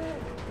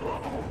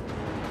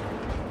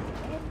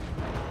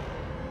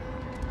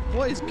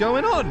 What is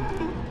going on?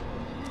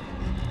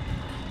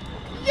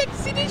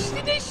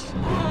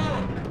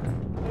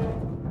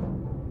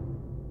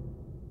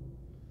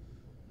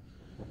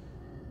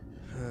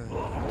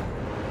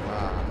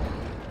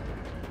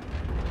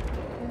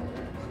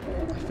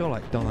 I feel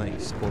like dying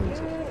spoils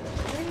it.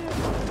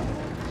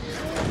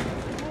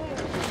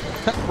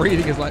 That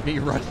breathing is like me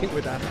running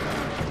with that.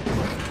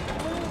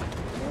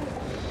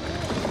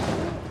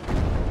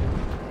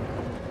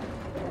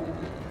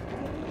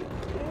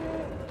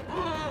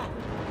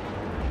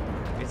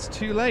 It's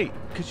too late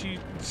because you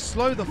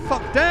slow the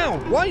fuck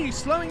down. Why are you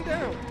slowing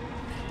down?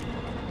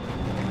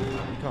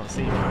 You can't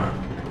see me.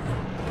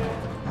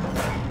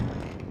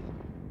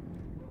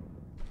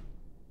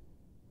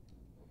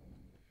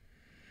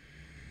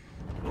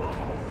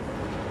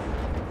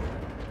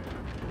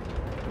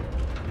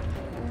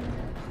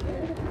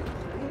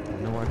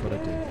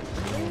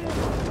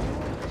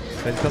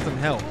 But it doesn't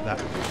help that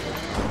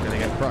I'm going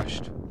to get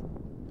crushed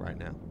right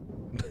now.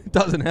 It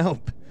doesn't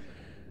help.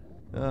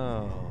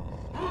 Oh.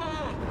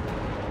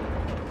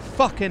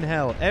 Fucking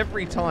hell.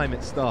 Every time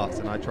it starts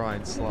and I try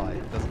and slide,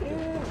 it doesn't do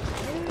it.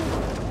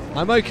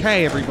 I'm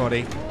okay,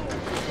 everybody.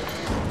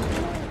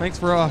 Thanks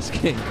for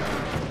asking.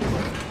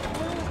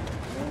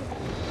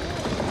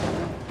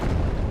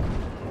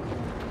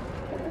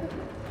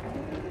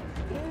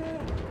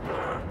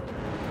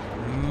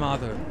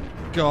 Mother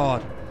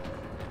God.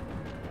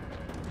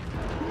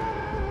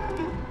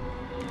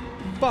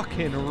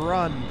 Fucking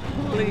run,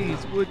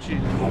 please, would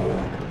you?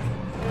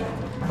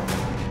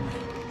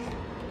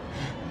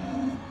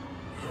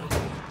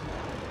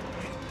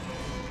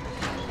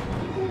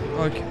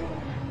 Okay.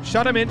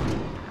 Shut him in.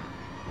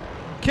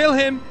 Kill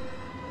him.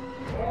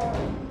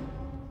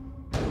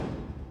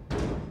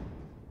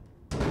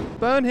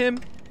 Burn him.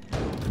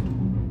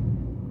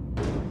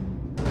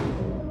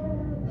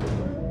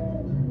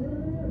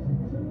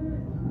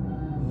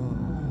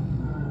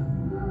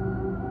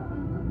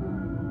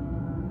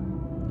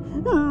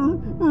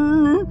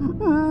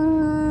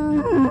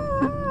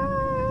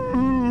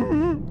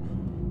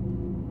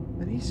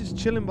 And he's just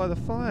chilling by the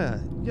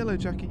fire. Yellow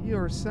Jacket,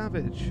 you're a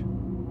savage. I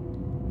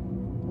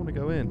want to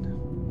go in.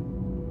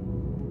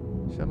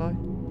 Shall I?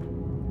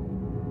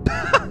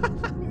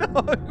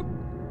 No!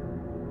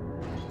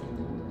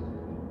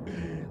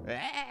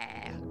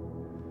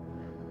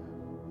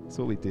 That's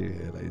what we do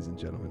here, ladies and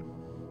gentlemen.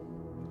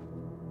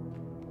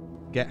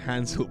 Get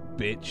Hansel,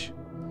 bitch.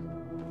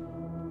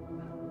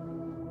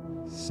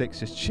 6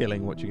 just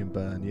chilling, watching him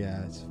burn.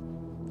 Yeah, it's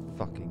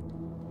fucking...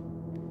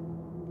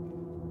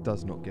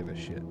 does not give a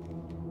shit.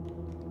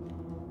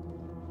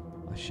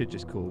 I should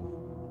just call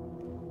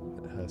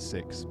her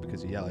 6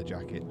 because a Yellow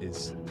Jacket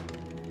is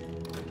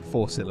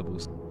 4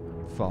 syllables.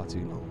 Far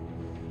too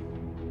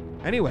long.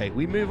 Anyway,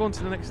 we move on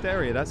to the next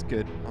area. That's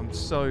good. I'm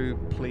so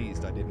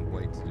pleased I didn't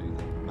wait to do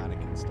the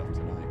mannequin stuff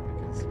tonight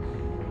because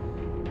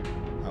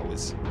that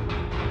was...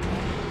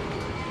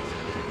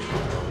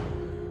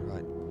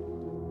 Right.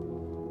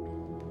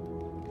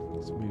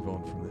 Let's move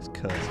on from this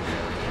cursor.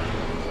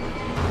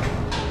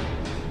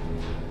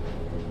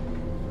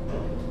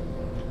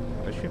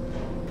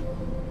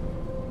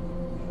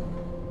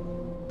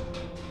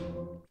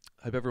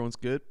 Hope everyone's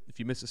good. If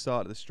you missed the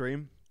start of the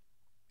stream,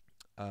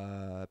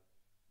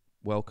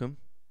 welcome,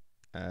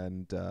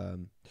 and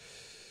you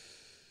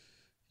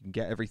can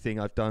get everything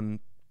I've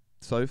done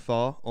so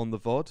far on the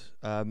VOD.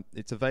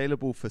 It's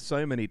available for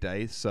so many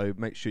days, so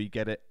make sure you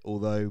get it,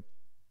 although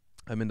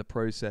I'm in the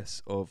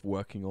process of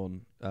working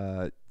on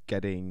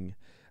getting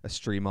a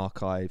stream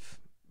archive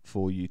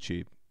for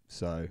YouTube,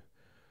 so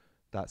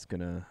that's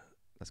gonna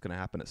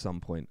happen at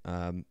some point.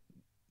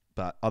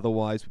 But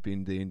otherwise, we've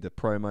been doing the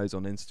promos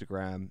on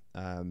Instagram,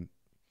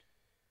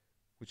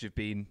 which have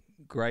been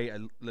great,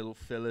 little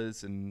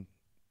fillers and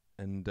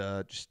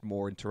just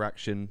more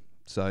interaction.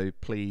 So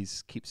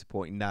please keep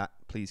supporting that.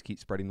 Please keep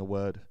spreading the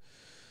word.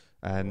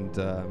 And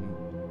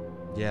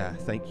yeah,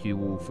 thank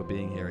you all for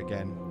being here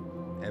again.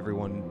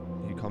 Everyone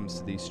who comes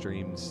to these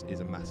streams is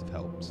a massive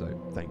help. So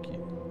thank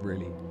you.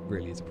 Really,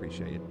 really is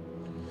appreciated.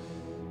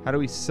 How do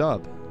we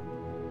sub?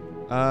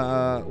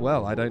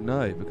 Well, I don't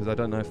know, because I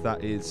don't know if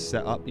that is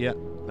set up yet.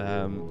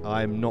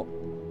 I'm not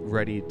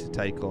ready to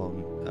take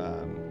on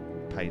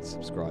paid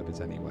subscribers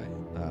anyway,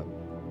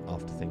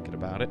 after thinking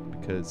about it,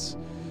 because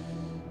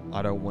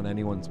I don't want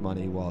anyone's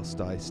money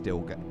whilst I still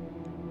get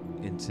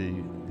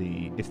into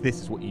the... If this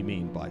is what you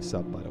mean by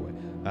sub, by the way,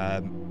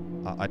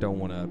 I don't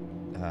want to,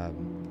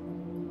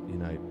 you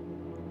know,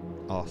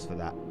 ask for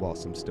that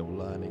whilst I'm still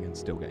learning and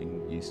still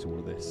getting used to all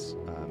of this,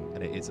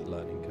 and it is a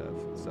learning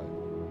curve. So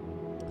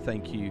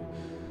thank you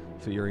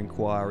for your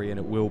inquiry, and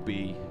it will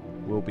be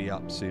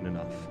up soon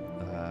enough.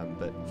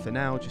 But for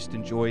now, just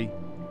enjoy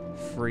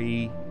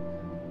free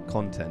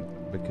content,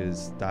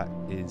 because that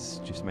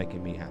is just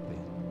making me happy.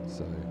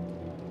 So,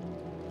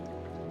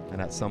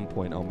 and at some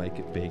point I'll make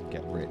it big,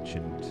 get rich,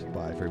 and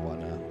buy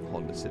everyone a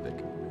Honda Civic.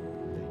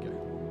 There you go.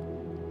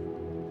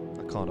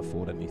 I can't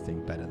afford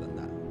anything better than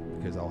that,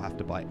 because I'll have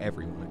to buy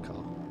everyone a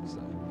car. So,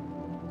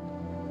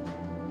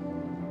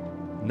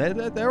 and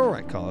they're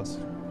alright cars.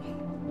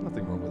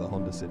 Nothing wrong with a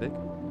Honda Civic.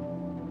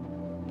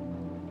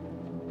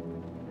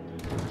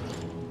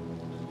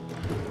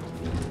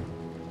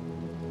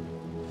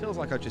 Feels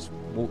like I just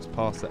walked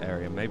past the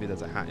area. Maybe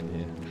there's a hat in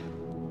here.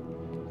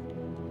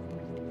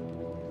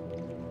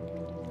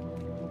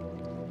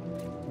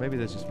 Maybe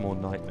there's just more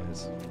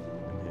nightmares in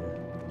here.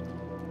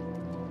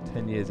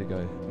 10 years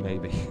ago,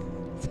 maybe.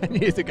 10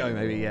 years ago,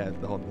 maybe, yeah,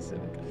 the Honda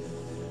Civic.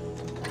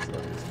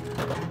 Sorry, just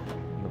knock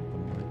the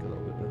mic a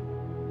little bit there.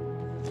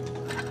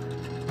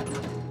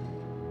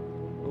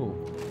 Oh,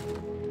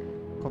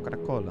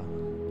 Coca-Cola.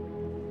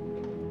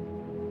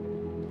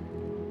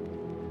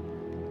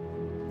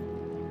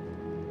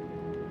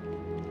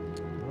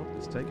 Well,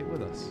 let's take it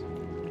with us.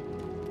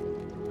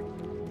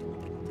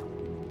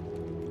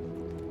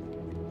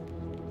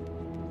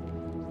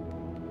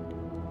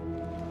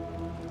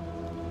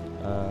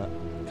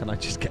 Can I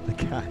just get the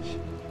cash?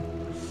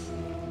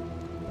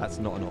 That's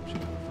not an option,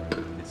 I'm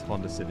afraid. It's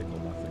Honda Civic or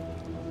nothing.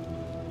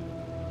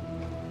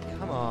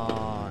 Come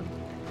on!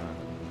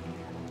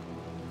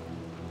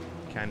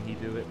 Can he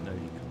do it? No, he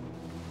can't.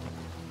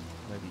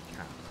 No, he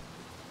can't.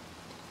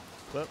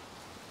 But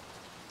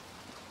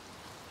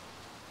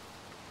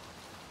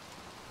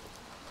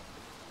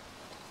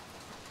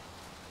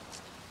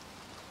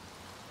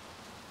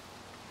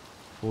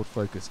Ford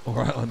Focus.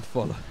 Alright,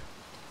 unfollow.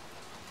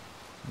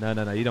 No,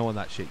 you don't want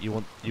that shit. You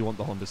want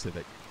the Honda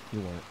Civic.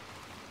 You want it.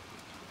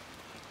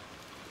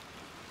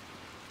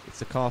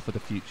 It's a car for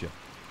the future.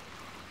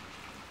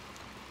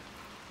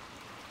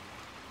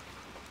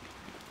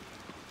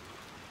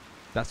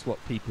 That's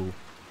what people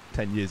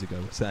 10 years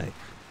ago were saying.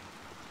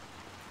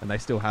 And they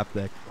still have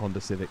their Honda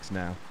Civics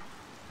now.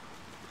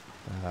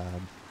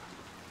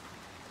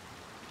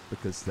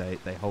 Because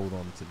they hold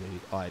on to the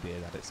idea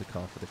that it's a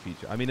car for the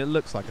future. I mean, it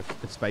looks like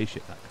a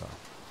spaceship, that car.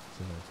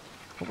 So,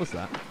 what was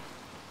that?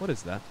 What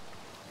is that?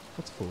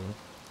 What's for?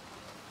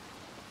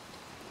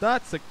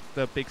 That's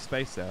the big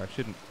space there. I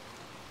shouldn't.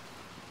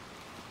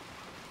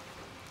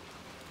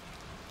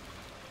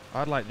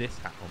 I'd like this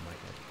hat on my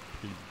head,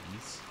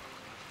 please.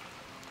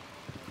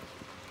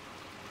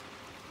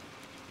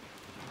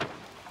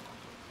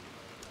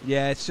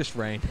 Yeah, it's just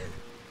rain.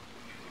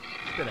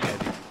 It's a bit of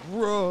heavy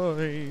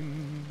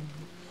rain.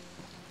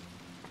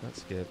 That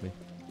scared me.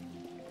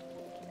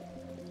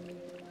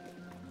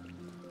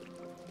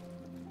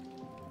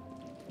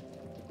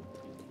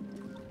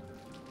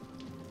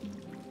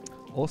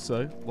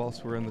 Also,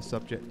 whilst we're on the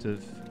subject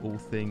of all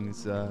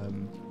things,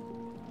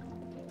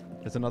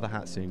 there's another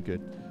hat soon,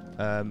 good.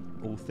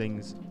 All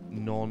things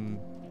non-game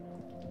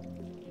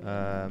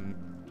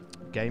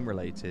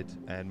related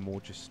and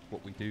more just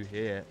what we do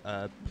here.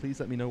 Please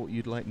let me know what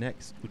you'd like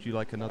next. Would you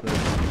like another...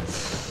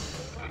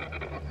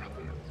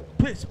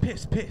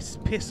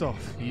 Piss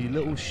off, you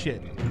little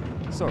shit.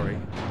 Sorry.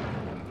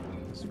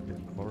 That's a bit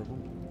horrible.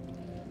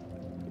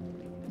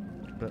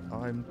 But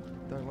I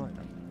don't like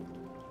that.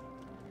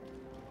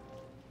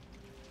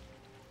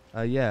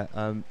 Yeah,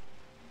 I'm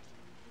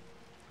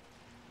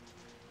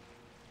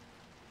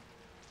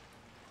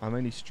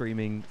only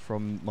streaming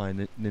from my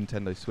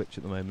Nintendo Switch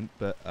at the moment,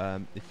 but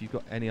if you've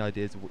got any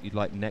ideas of what you'd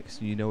like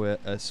next, you know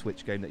a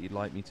Switch game that you'd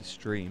like me to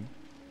stream,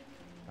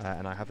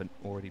 and I haven't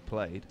already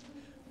played.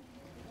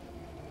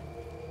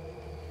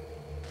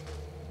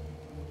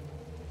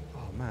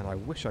 Oh man, I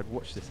wish I'd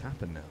watched this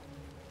happen now.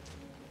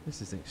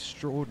 This is an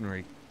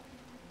extraordinary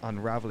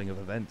unraveling of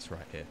events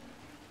right here.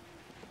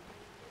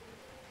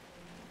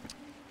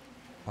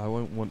 I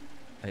won't want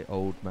an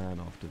old man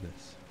after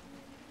this.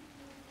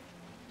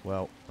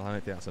 Well, I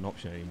don't think that's an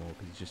option anymore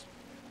because he's just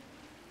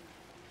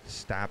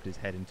stabbed his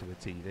head into a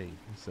TV.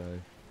 So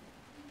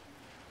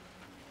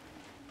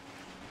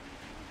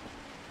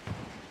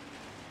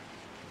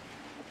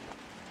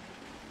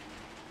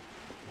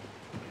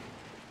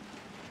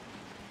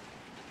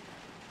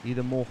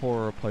Either more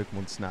horror or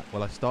Pokemon Snap.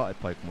 Well, I started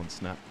Pokemon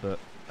Snap, but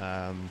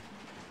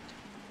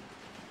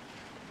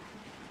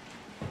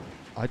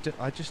I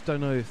just don't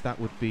know if that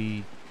would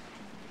be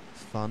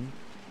fun.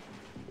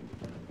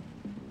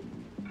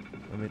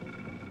 I mean,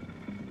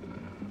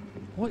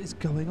 what is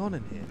going on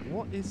in here?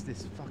 What is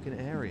this fucking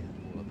area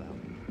all about?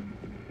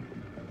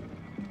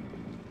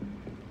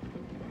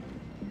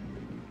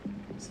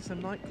 Is this a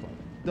nightclub?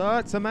 Oh,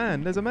 it's a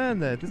man. There's a man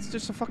there. There's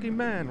just a fucking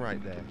man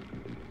right there.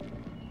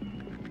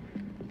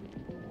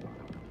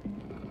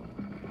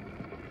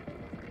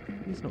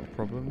 He's not a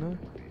problem, no.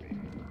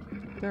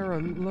 There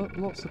are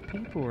lots of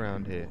people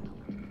around here.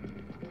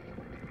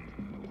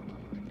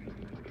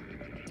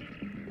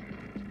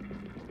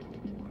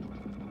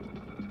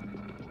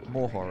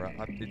 More horror.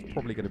 It's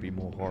probably going to be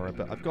more horror,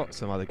 but I've got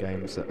some other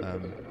games that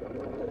I'm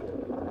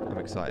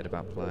excited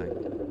about playing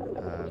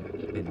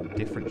in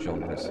different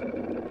genres.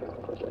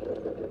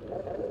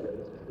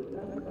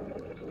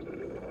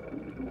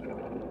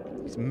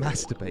 He's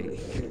masturbating.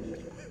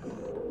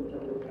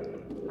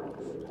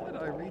 Why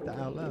did I read that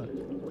out loud?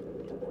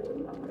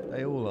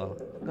 They all are.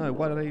 No,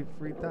 why did I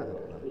read that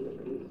out loud?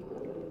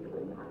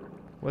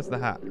 Where's the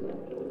hat? Turn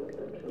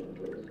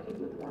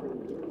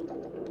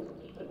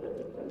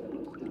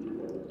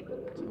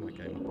my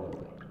game up a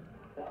little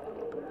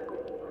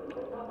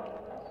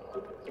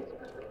bit.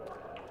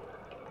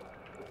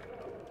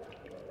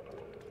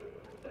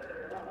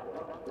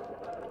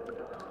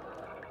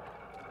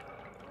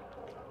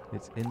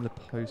 It's in the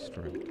post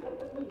room.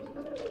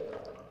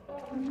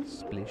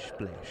 Splish,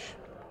 splish.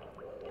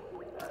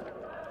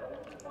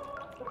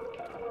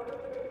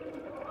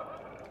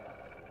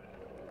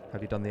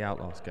 Have you done the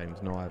Outlast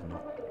games? No, I have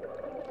not.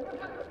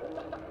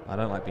 I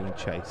don't like being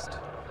chased,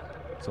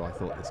 so I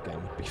thought this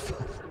game would be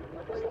fun.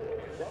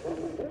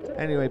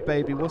 Anyway,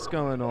 baby, what's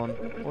going on?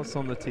 What's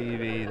on the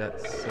TV?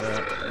 That's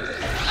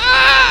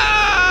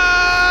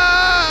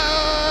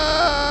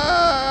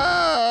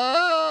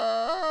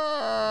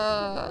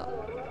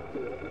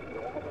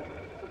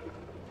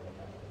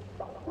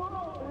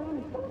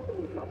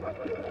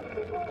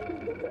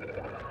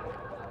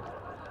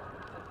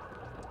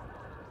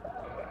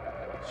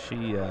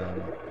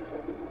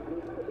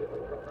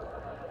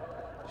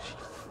she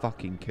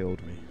fucking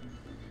killed me.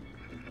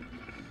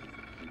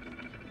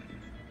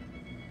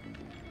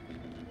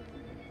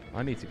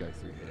 I need to go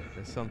through here.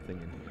 There's something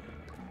in here.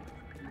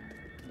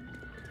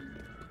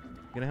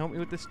 You gonna help me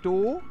with this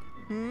door?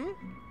 Hmm?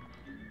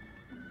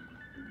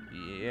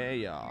 Yeah,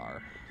 you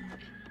are.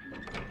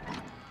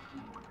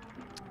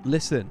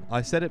 Listen,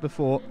 I said it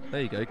before.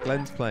 There you go.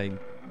 Glenn's playing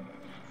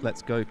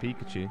Let's Go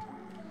Pikachu.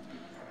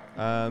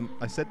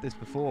 I said this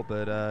before,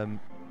 but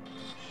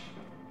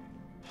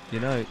you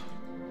know,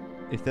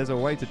 if there's a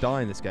way to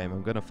die in this game,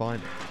 I'm gonna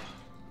find it.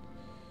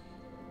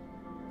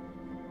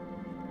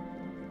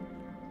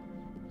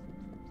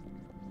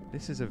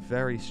 This is a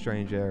very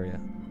strange area.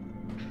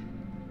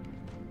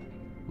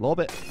 Lob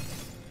it.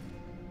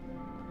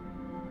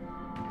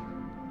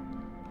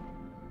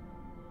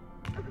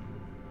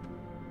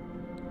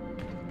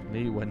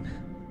 Me when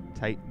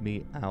Take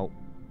Me Out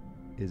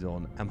is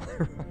on. Am I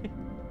right?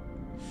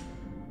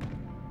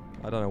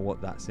 I don't know what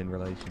that's in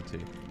relation to.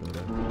 But,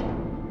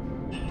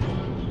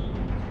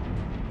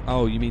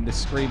 oh, you mean the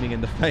screaming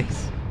in the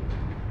face?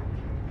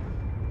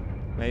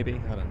 Maybe?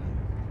 I don't know.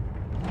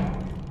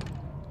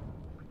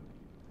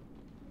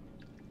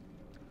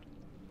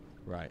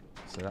 Right,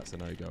 so that's a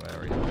no-go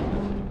area.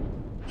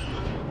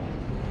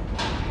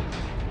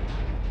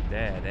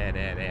 There.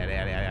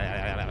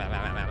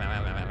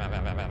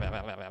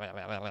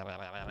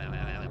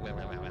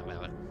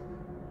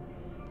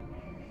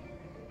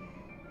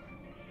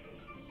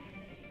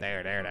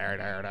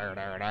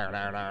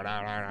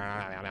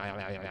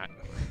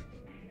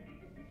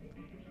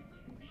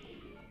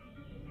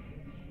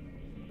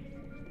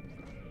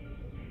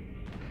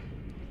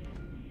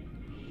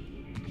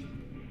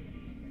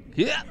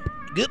 Yep,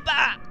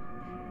 goodbye.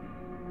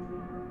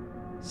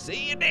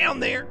 See you down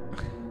there.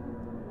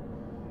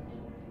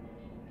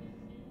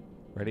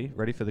 Ready?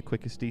 Ready for the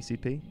quickest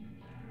DCP?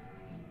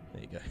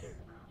 There you go.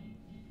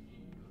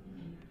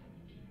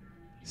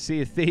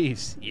 Sea of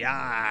Thieves.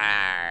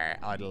 Yeah,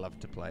 I'd love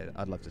to play it.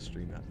 I'd love to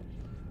stream that.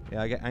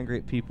 Yeah, I get angry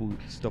at people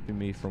stopping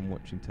me from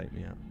watching Take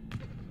Me Out.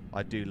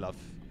 I do love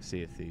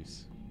Sea of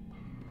Thieves.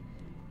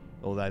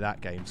 Although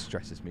that game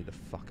stresses me the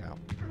fuck out.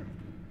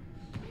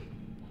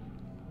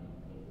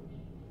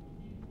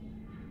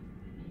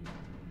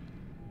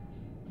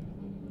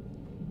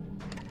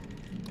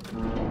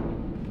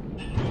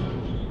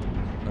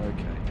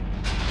 Okay.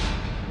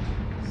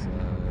 So...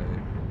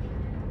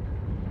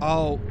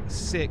 Oh,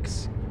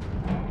 6.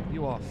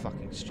 You are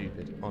fucking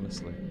stupid,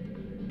 honestly.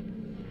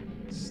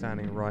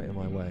 Standing right in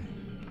my way.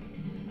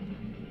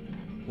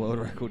 World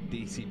record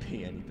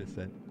DCP any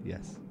percent.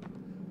 Yes.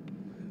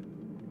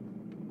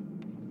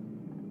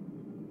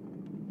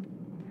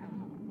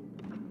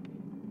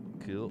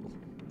 Cool.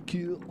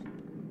 Cool.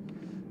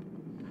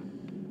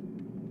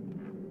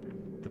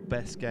 The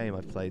best game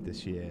I've played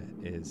this year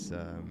is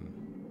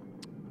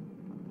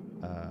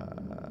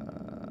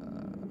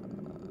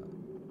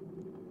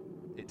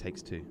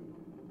Takes Two.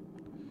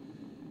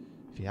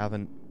 If you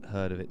haven't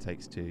heard of It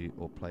Takes Two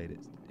or played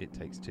It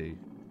Takes Two,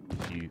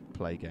 if you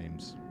play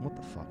games, what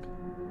the fuck?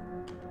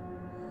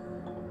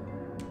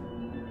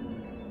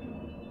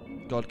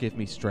 God give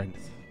me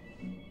strength.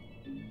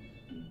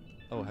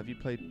 Oh, have you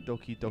played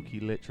Doki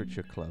Doki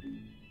Literature Club?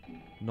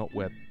 Not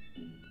web,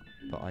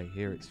 but I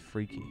hear it's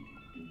freaky.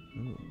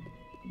 Ooh.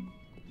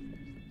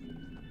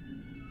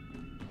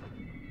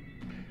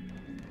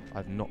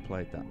 I've not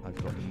played that.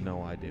 I've got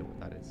no idea what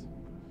that is.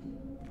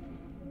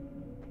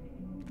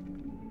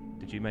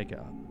 Did you make it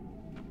up?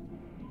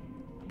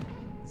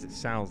 Because it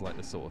sounds like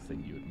the sort of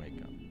thing you would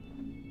make up.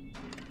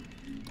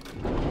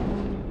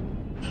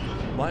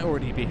 Might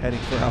already be heading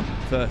for our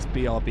first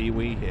BRB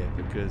Wii here,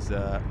 because you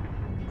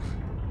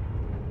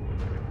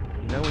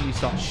know when you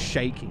start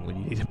shaking when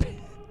you need a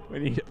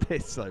when you need a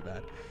piss so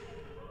bad.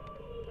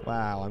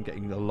 Wow, I'm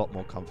getting a lot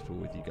more comfortable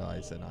with you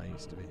guys than I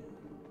used to be.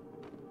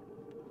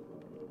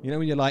 You know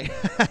when you're like,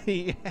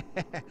 yeah.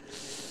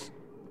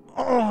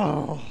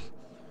 Oh,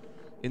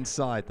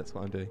 inside, that's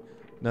what I'm doing.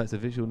 No, it's a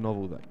visual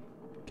novel that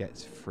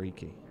gets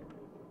freaky.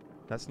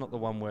 That's not the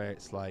one where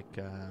it's like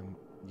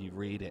you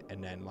read it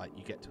and then like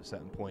you get to a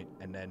certain point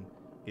and then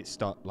it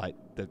like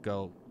the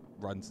girl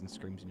runs and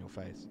screams in your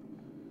face.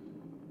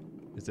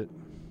 Is it?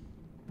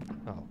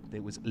 Oh,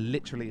 it was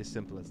literally as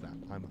simple as that.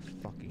 I'm a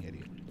fucking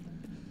idiot.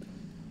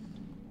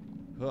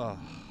 Oh.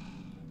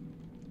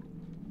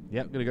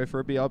 Yep, gonna go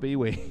for a BRB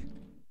Wii.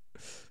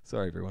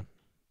 Sorry, everyone.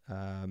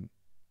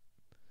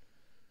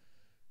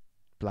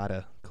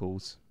 Bladder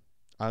calls.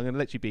 I'm going to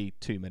let you be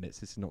 2 minutes.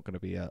 This is not going to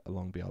be a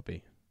long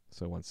BRB.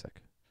 So 1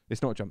 sec.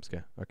 It's not a jump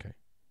scare. Okay.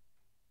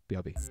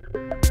 BRB.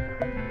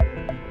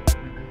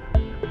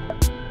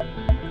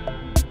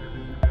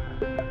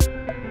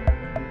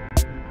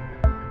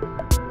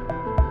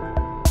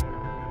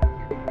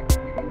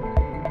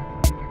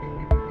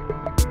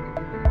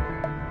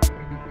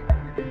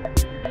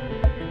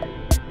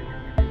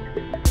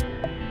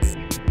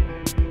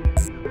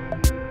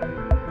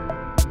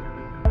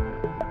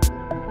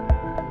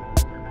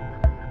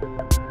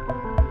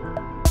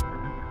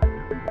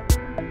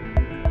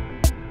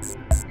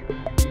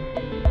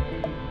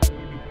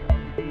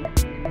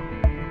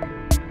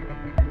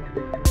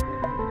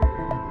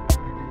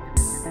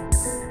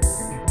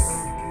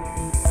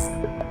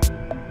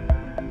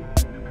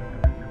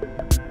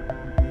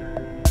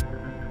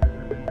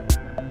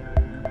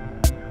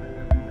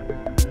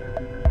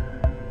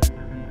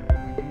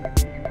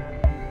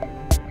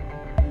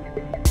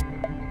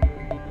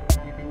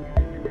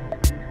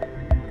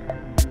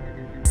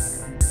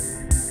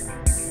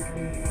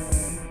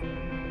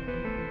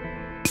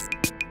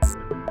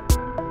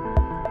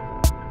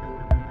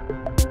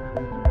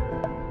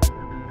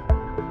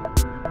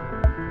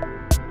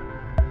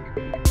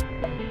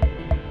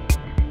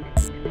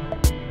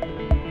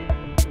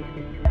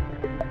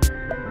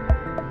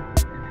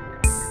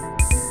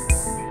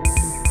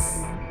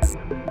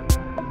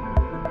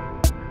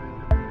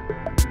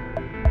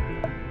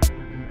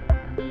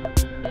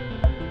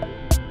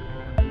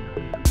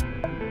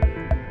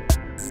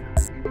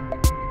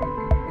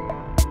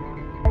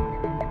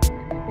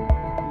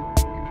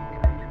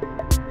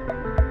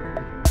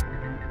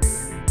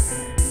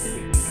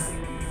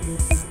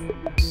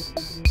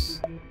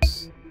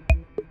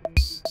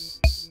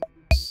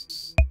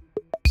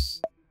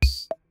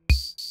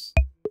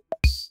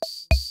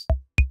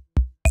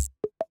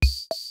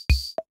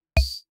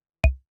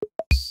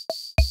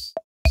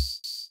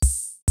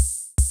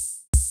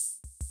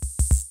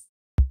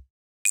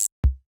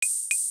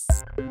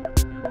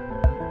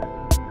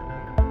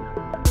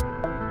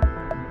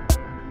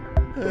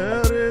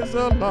 There is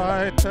a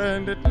light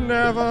and it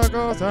never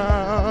goes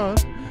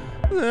out.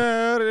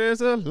 There is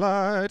a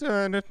light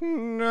and it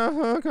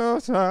never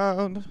goes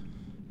out.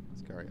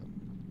 Let's carry on.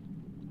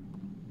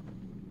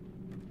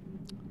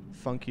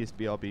 Funkiest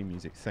BRB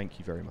music, thank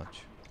you very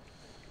much.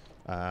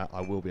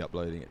 I will be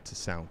uploading it to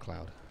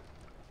SoundCloud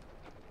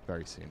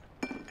very soon.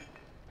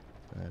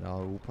 And I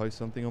will post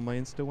something on my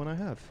Insta when I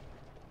have.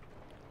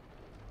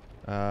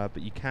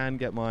 But you can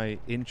get my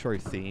intro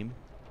theme,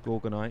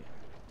 Gorgonite,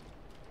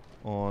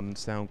 on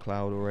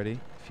SoundCloud already,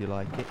 if you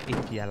like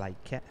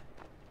it.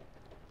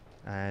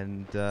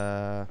 And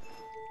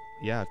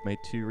yeah, I've made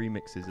 2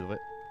 remixes of it,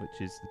 which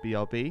is the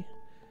BRB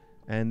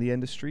and the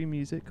end of stream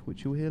music,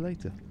 which you'll hear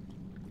later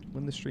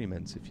when the stream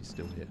ends, if you're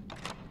still here.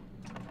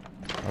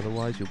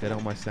 Otherwise, you'll get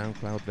on my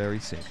SoundCloud very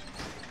soon.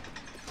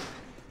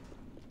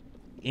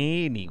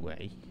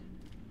 Anyway,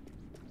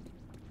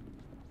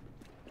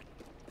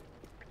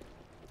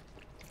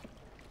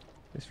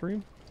 this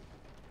room?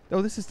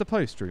 Oh, this is the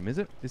post room, is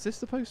it? Is this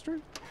the post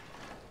room?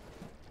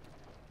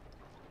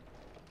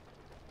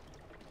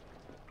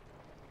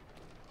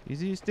 Is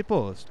this the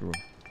post room?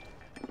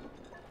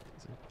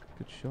 It's a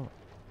good shot.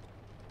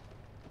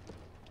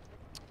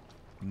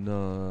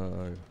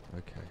 No.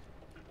 Okay.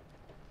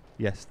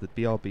 Yes, the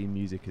BRB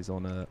music is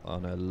on a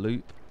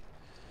loop.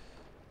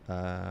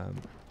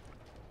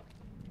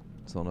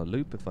 It's on a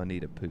loop if I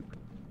need a poop.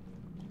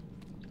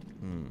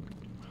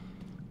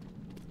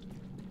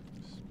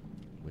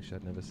 Wish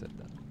I'd never said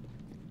that.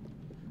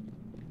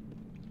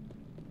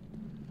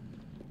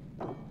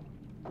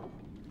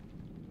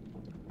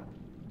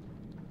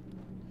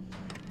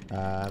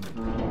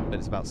 But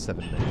it's about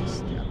 7 minutes,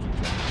 the actual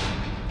jump.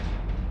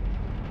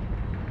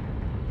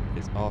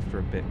 It's after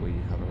a bit where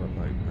you have a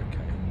remote.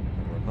 Okay,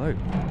 a remote.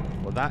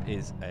 Well, that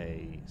is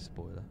a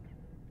spoiler.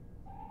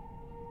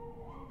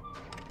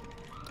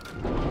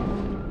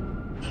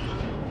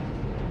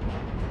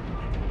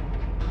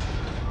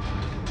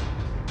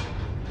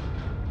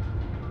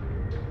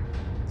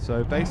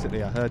 So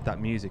basically I heard that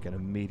music and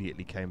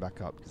immediately came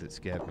back up because it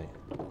scared me.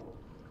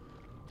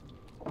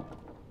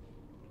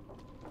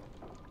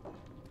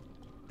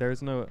 There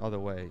is no other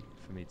way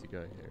for me to go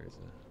here, is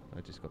there?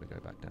 I just got to go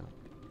back down.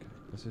 Okay,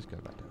 let's just go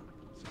back down.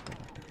 Let's just go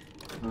back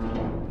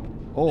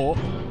down. Or,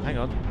 hang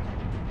on.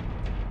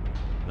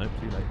 Nope,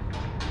 too late.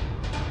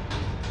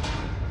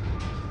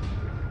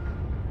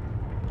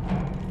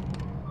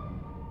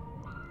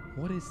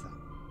 What is that?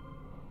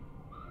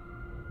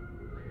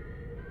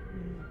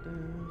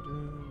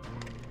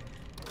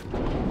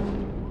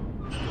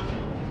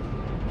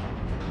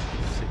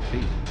 Sick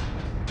beat.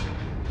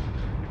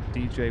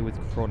 DJ with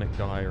chronic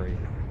diarrhea.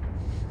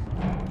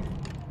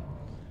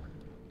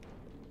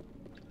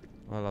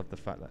 I love the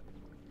fact that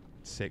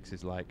 6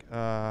 is like,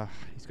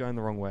 he's going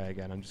the wrong way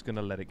again. I'm just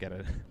gonna let him get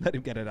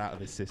it out of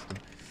his system.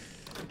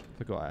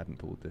 Forgot I hadn't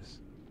pulled this.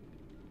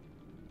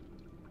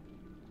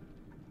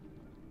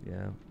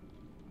 Yeah.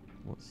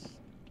 What's...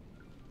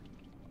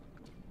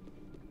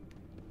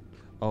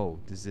 Oh,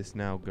 does this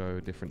now go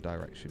a different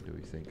direction, do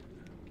we think?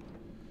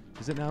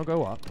 Does it now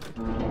go up?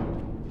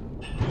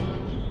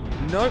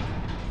 Nope.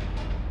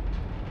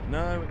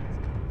 No.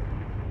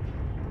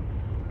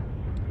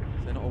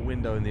 Is there not a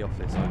window in the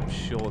office? I'm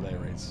sure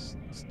there is,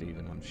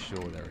 Stephen. I'm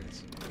sure there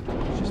is.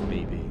 It's just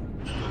me being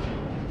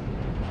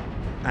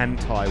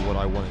anti what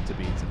I want it to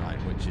be tonight,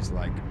 which is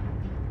like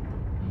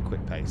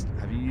quick paced.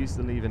 Have you used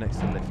the lever next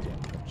to the lift yet?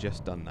 I've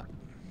just done that.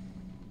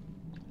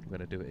 I'm going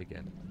to do it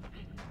again.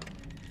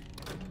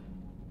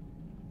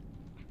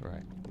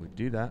 Right, we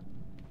do that.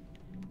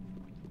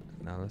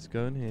 Now let's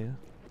go in here.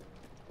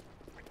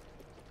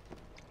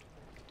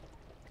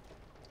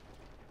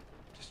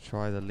 Just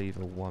try the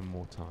lever one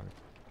more time.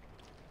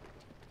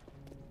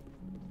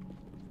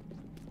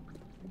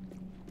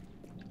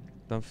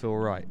 Don't feel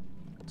right.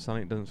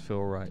 Something doesn't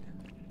feel right.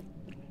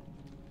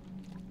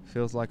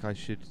 Feels like I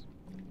should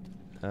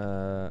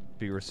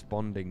be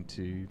responding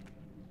to...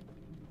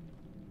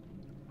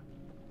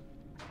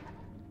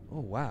 Oh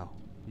wow,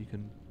 you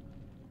can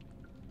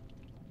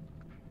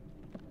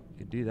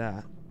do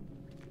that.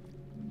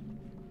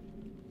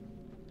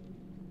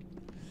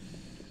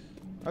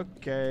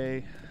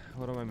 Okay,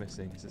 what am I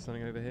missing? Is there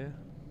something over here?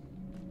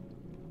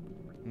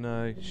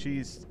 No,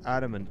 she's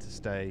adamant to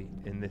stay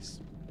in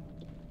this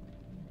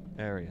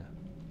area.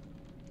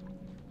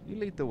 You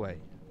lead the way.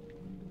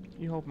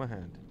 You hold my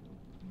hand.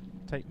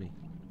 Take me.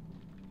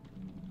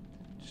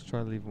 Just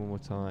try to leave one more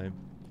time.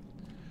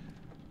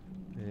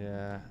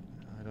 Yeah,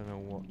 I don't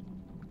know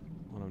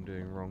what I'm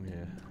doing wrong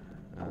here.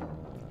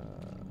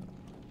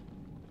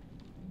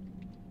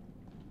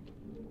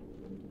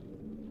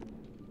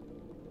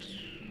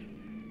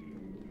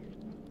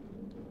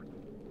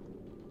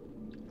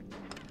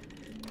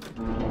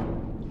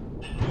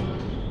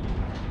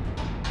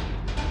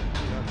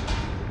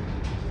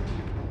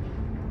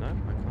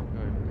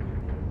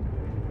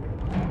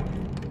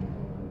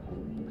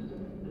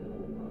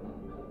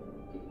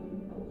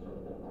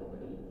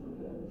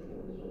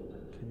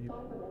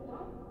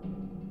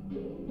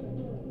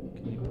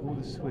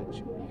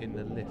 Switch in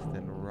the lift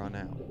and run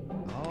out.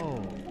 Oh,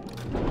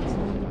 that's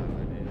not a bad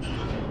idea.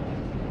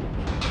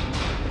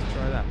 Let's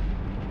try that.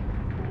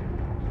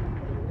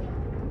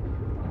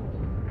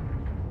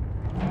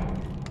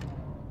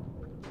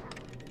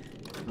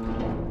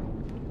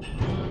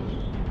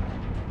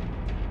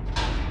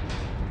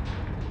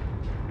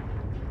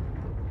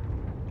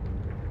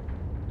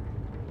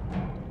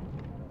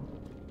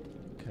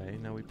 Okay,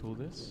 now we pull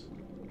this.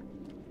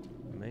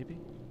 Maybe.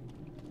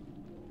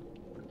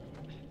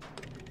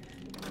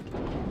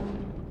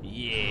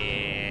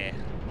 Yeah.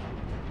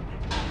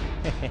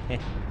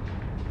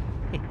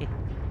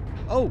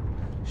 Oh,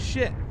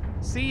 shit.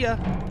 See ya.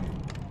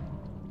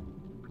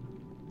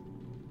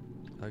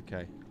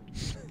 Okay.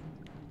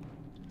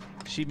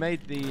 She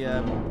made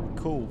the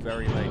call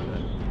very late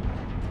then.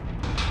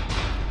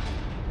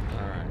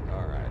 Alright.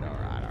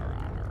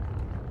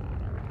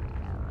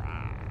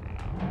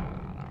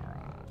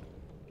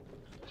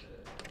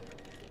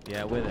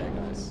 Yeah, we're there,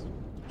 guys.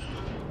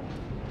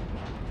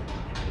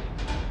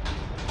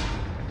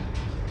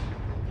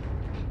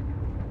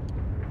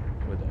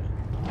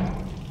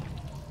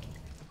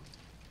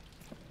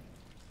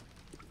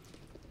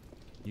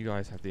 You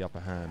guys have the upper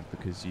hand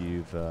because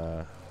you've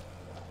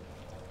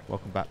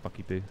welcome back,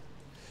 Bucky Boo,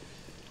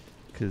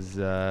 because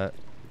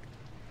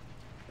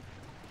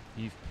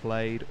you've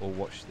played or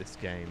watched this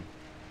game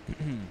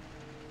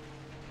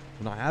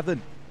and I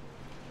haven't,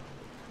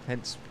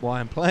 hence why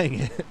I'm playing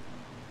it.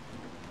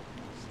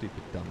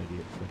 Stupid dumb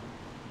idiot thing.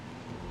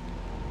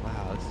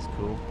 Wow, this is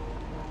cool.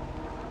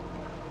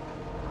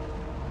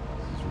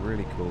 This is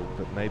really cool,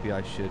 but maybe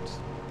I should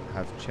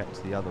have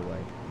checked the other way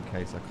in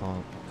case I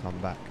can't come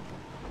back.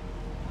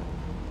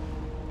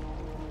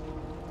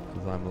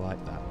 Because I'm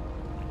like that.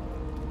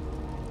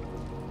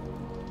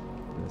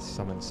 Let's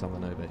summon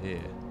someone over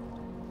here.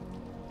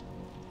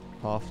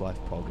 Half-Life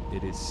Pog.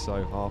 It is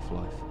so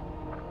Half-Life.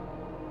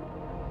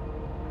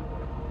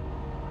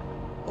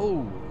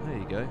 Oh, there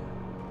you go.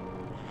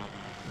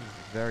 This is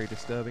a very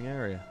disturbing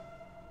area.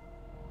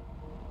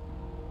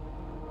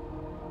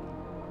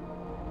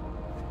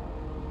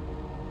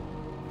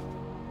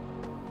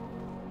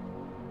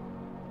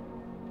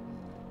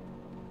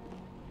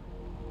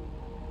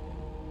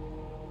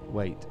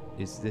 Wait,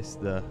 is this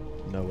the...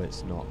 No,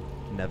 it's not.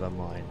 Never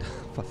mind.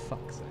 For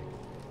fuck's sake.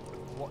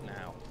 What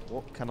now?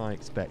 What can I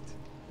expect?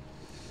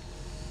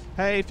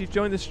 Hey, if you've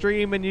joined the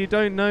stream and you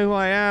don't know who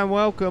I am,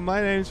 welcome.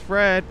 My name's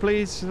Fred.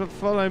 Please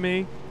follow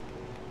me.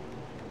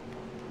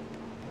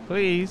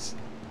 Please.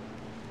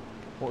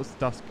 What was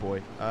Dust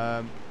Boy?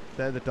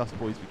 They're the Dust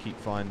Boys we keep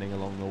finding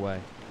along the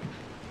way.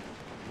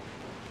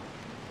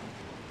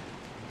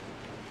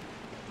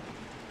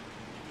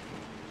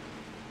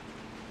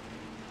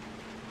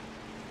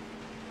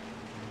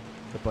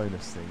 The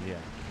bonus thing, yeah.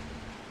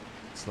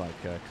 It's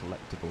like a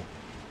collectible.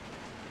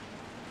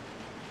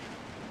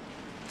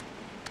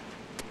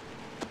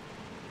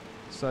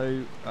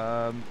 So,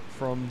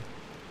 from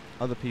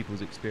other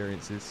people's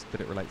experiences,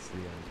 but it relates to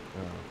the end.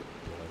 Oh,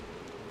 boy.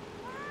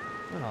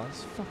 Oh,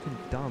 that's fucking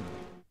dumb.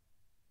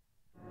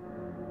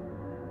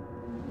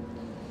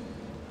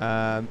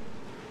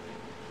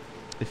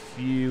 If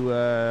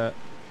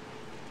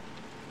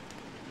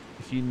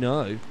you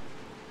know,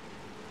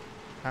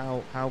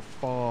 how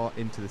far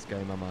into this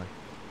game am I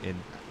in?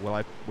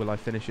 Will I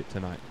finish it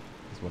tonight?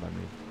 Is what I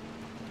mean.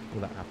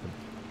 Will that happen?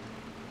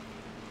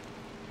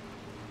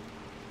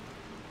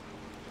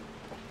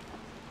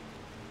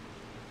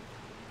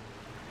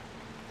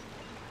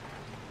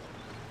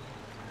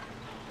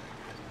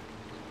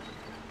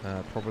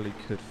 Probably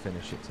could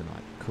finish it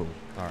tonight. Cool.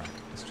 Alright,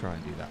 let's try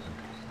and do that then.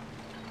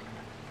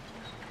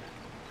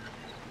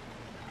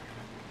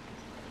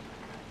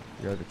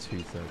 You're over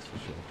 2/3 for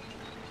sure.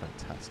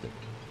 Fantastic.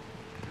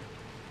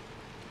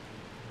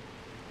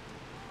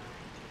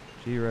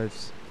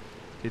 G-Revs,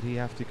 did he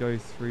have to go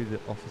through the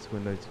office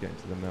window to get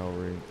into the mail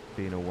room?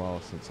 Been a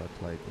while since I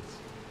played this.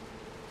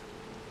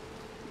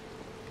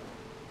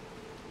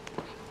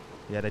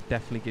 Yeah, they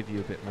definitely give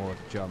you a bit more of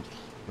a jump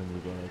when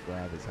you're going to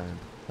grab his hand,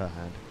 her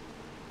hand.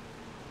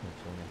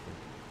 Nothing.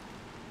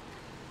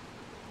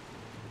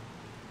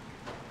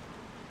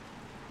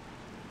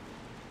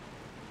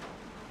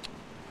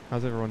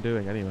 How's everyone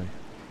doing anyway?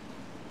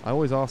 I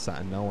always ask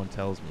that and no one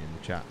tells me in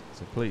the chat.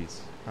 So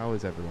please, how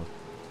is everyone?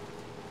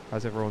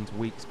 How's everyone's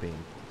weeks been?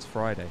 It's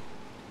Friday.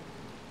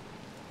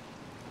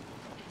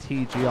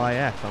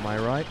 TGIF, am I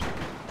right?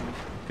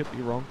 Could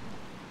be wrong.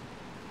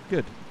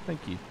 Good,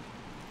 thank you.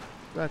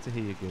 Glad to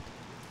hear you're good.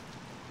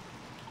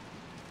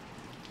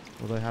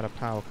 Although I had a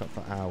power cut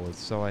for hours,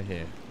 so I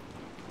hear.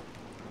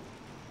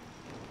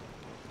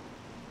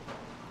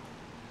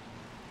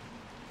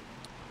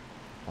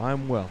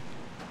 I'm well,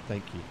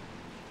 thank you.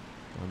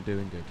 I'm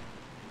doing good.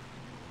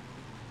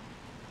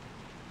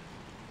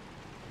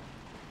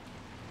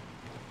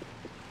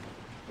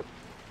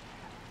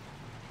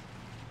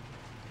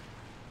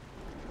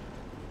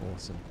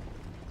 Awesome.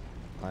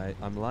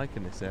 I'm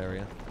liking this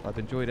area. I've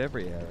enjoyed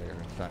every area,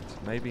 in fact.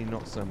 Maybe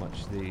not so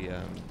much the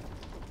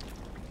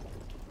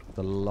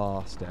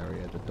last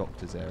area, the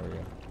doctor's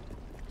area,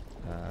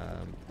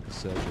 the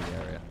surgery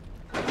area.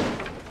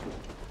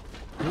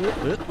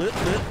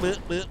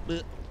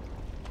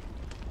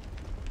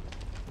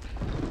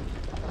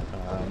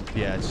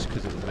 Yeah, just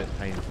because it was a bit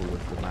painful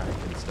with the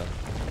mannequin stuff.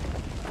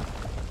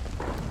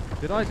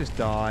 Did I just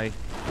die?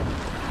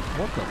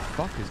 What the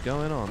fuck is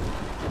going on?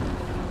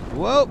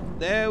 Whoa,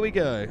 there we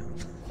go.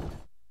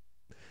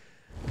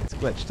 It's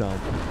glitch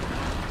time.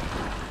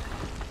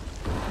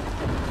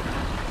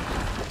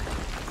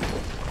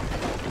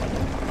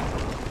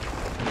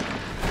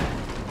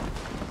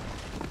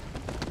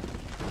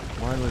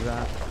 Mine was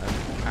at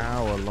an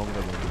hour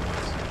longer than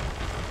yours.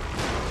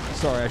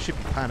 Sorry, I should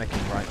be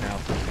panicking right now.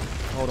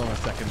 Hold on a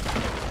second.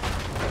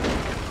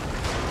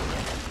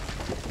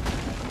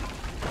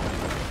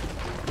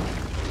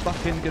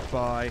 Fucking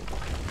goodbye.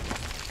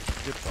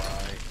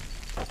 Goodbye.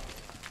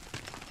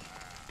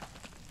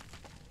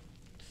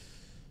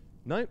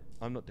 No,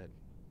 I'm not dead.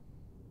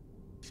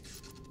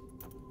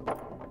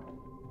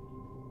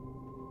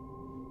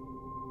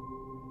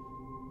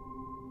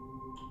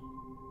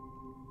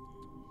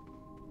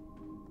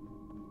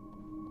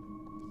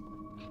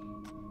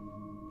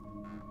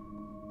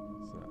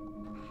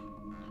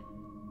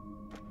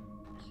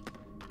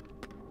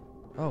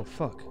 Oh,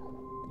 fuck.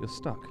 You're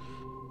stuck.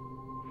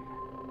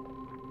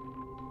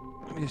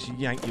 Let me just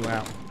yank you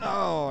out.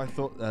 Oh, I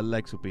thought their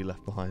legs would be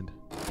left behind.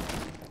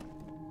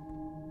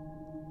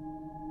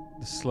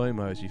 The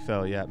slow-mo as you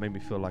fell, yeah, it made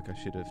me feel like I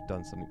should have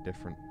done something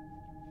different.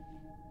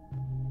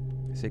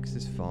 6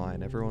 is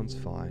fine. Everyone's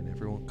fine.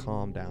 Everyone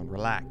calm down.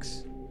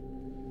 Relax.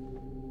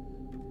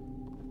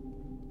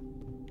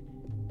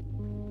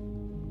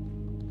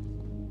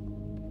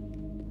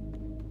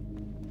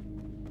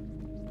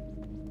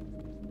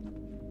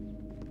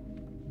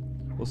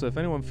 Also, if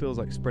anyone feels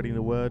like spreading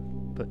the word,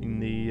 putting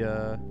the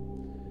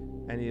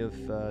any of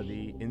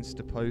the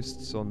Insta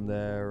posts on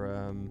their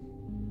own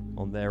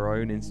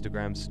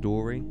Instagram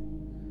story,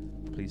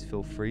 please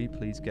feel free.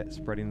 Please get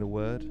spreading the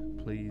word.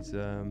 Please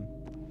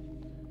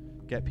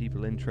get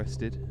people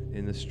interested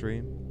in the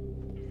stream.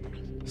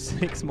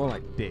 6 more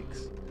like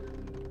dicks.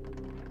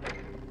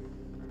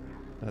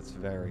 That's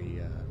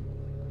very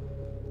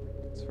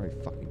it's very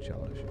fucking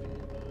childish of you.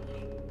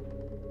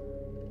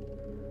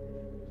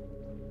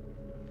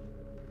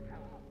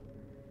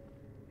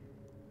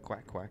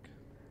 Quack quack.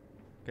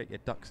 Get your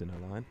ducks in a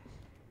line.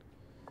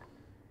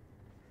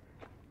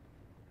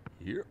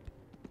 Yep.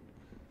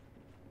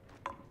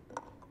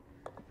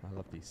 I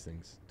love these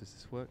things. Does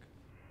this work?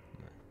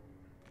 No.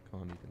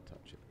 Can't even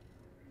touch it.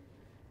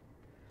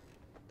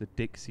 The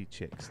Dixie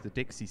Chicks. The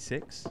Dixie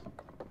Six?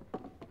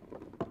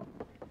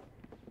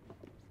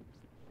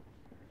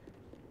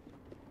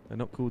 They're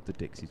not called the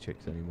Dixie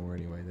Chicks anymore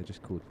anyway. They're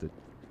just called the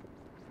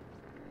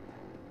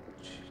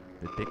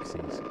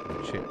Dixies.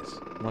 The Chicks.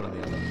 One of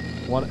the other.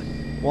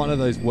 One of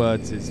those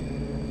words is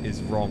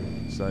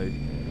wrong, so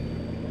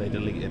they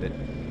deleted it.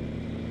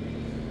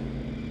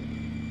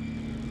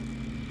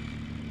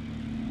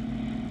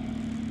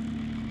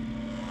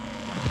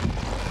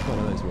 One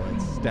of those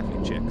words. It's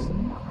definitely Chicks.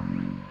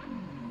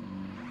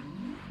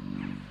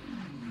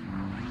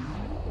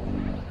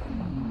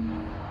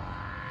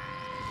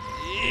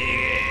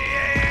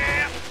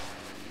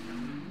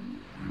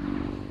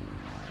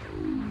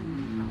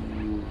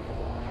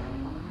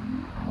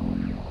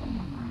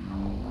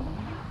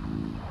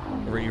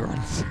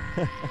 Reruns.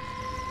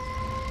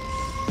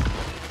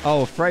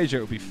 Oh,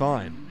 Frasier would be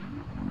fine.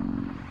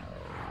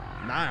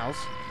 Niles.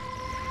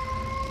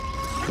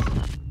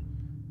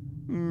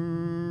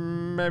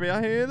 Maybe I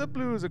hear the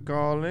blues are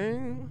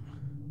calling.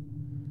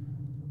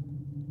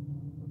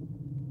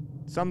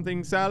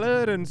 Something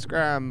salad and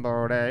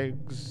scrambled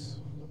eggs.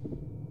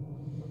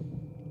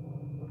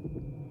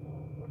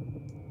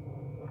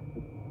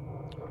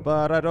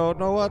 But I don't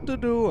know what to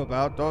do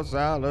about those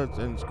salads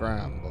and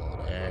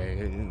scrambled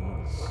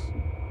eggs.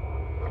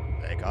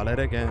 They call it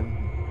again.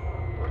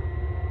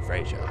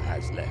 Frasier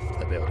has left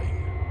the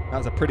building. That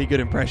was a pretty good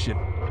impression.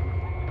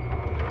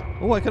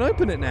 Oh, I can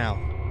open it now.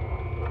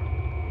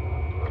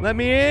 Let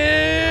me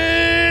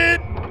in!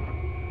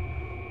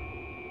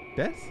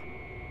 Death?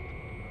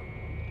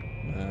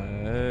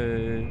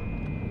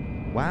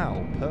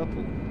 Wow,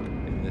 purple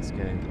in this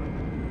game.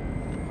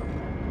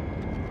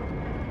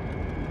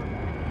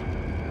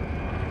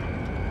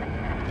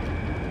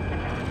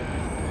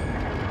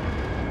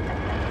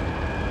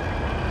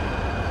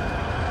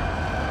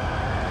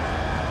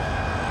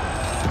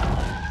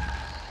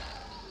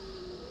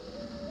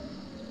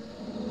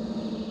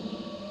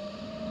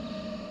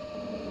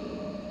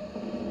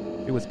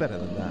 It was better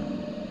than that.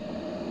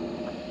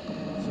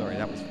 Sorry,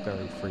 that was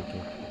very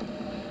freaky.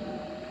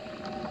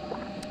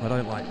 I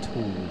don't like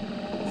tall,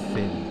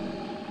 thin.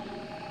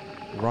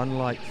 Run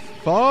like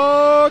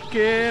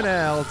fucking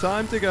hell.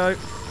 Time to go.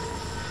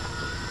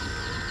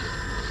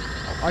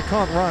 I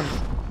can't run.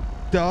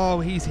 Oh,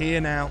 he's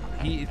here now.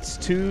 It's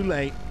too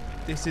late.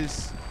 This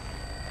is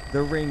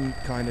the ring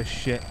kind of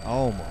shit.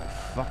 Oh my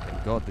fucking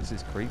god, this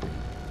is creepy.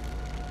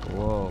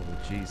 Whoa,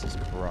 Jesus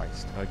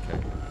Christ. Okay.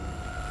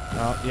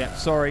 Yeah,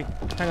 sorry.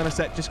 Hang on a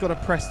sec. Just got to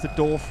press the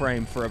door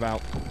frame for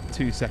about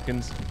 2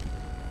 seconds.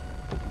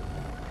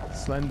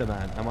 Slender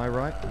Man, am I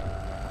right?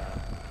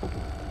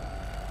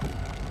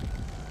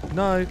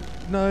 No,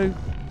 no.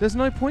 There's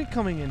no point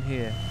coming in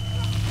here.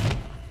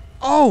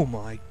 Oh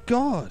my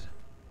god.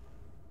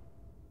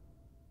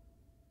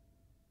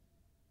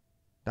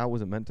 That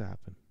wasn't meant to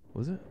happen,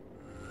 was it?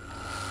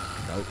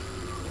 Nope.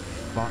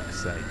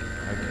 Fuck's sake.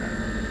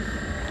 Okay.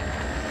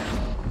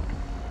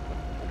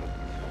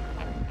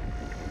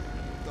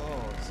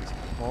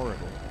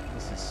 Horrible.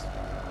 This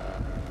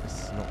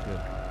is not good.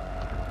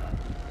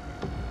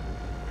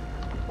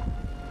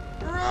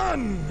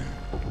 Run!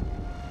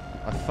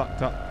 I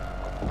fucked up.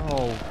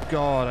 Oh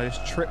god, I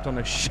just tripped on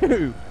a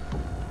shoe.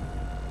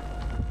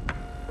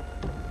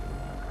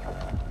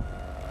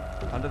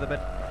 Under the bed.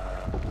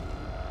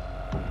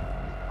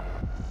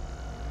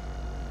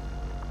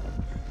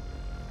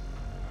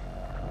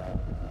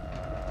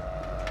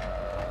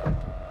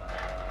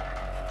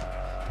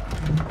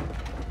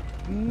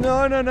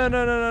 No, no, no,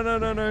 no, no, no, no,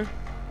 no, no.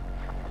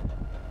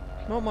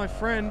 Not my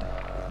friend.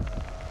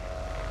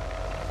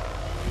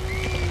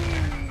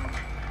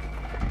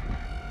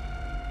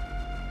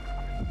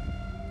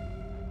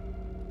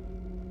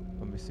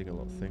 I'm missing a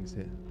lot of things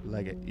here.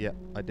 Leg it. Yep,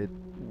 I did.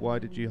 Why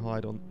did you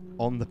hide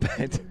on the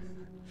bed?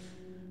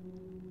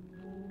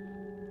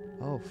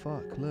 Oh,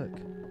 fuck, look.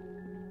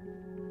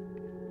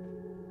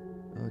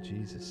 Oh,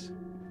 Jesus.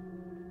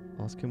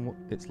 Ask him what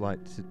it's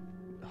like to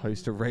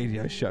host a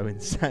radio show in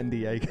San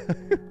Diego.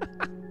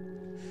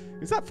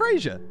 Is that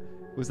Frasier?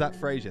 Was that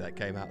Frasier that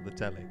came out of the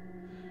telly?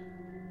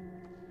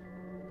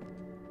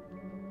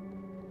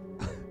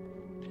 Ask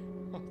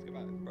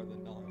about his brother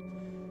Niall.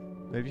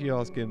 Maybe if you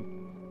ask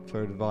him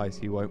for advice,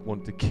 he won't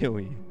want to kill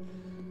you.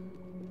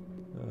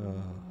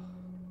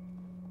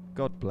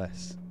 God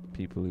bless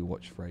people who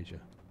watch Frasier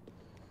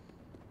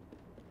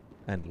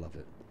and love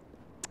it.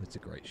 It's a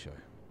great show.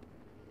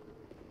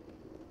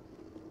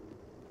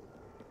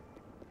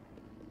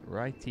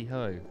 Righty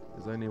ho.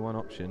 There's only one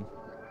option.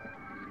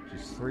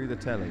 Just through the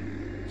telly.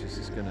 Just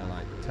is gonna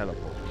like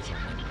teleport me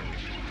somewhere.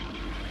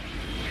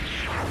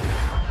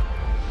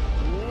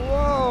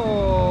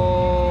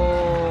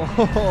 Whoa!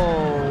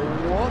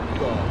 What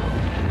the?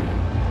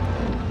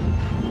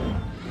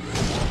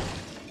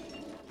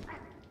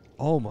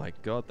 Oh my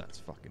god, that's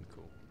fucking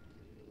cool.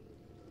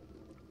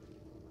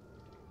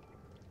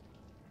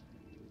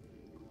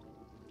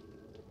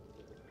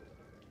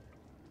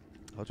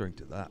 I'll drink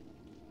to that.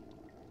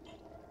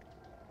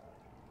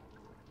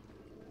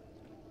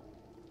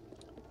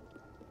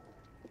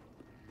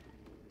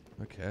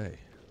 Okay.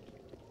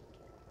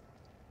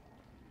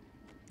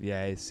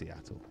 Yeah, it's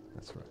Seattle.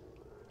 That's right.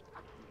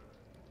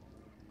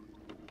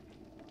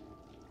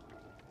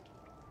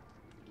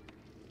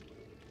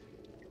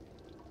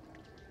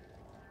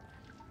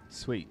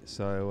 Sweet.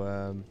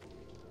 So,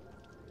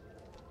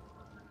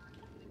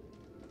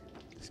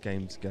 this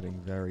game's getting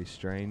very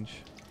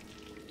strange.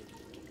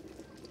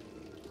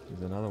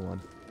 There's another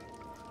one.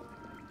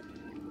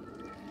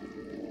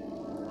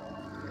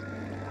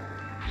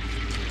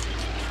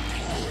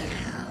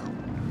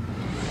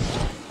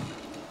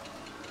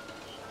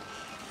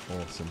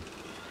 Awesome.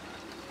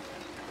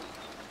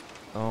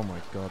 Oh my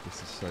god,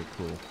 this is so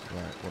cool.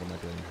 Right, what am I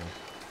doing here?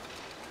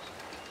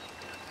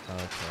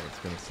 Okay, it's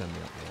going to send me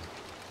up there.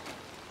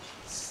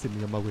 Send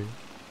me on my way.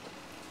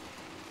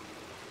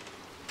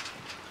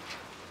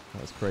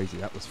 That was crazy.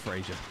 That was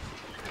Frasier.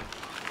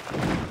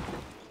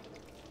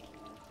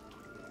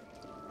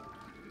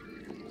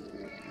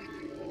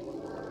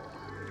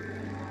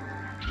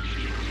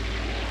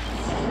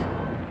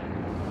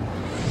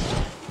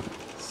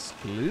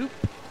 Sploop.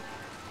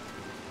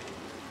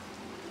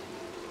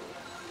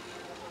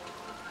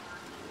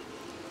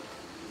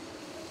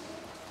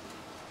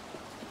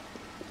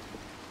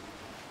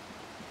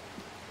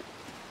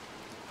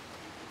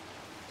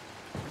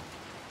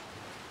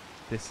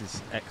 This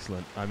is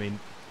excellent. I mean,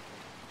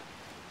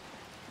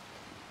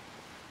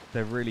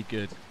 they're really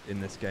good in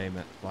this game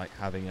at like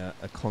having a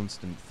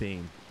constant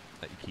theme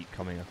that you keep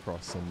coming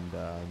across, and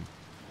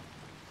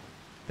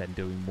then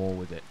doing more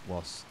with it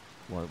whilst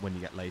when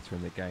you get later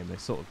in the game. They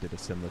sort of did a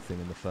similar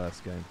thing in the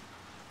first game.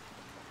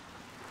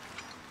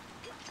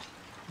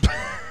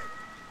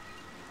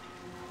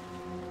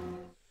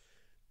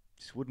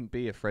 This wouldn't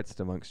be a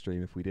Fredstamonk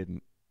stream if we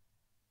didn't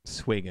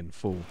swing and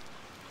fall.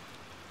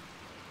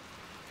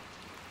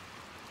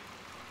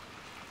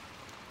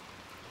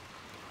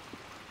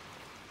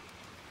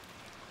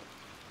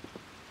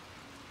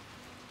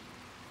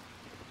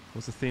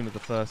 What's the theme of the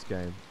first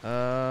game?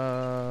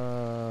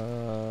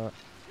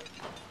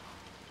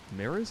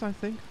 Mirrors, I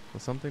think, or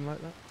something like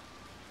that.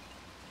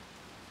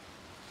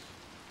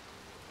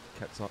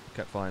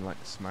 Kept finding like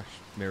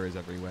smashed mirrors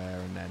everywhere,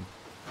 and then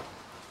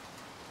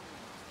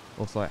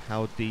also like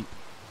how deep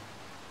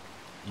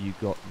you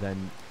got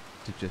then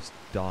to just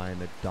die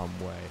in a dumb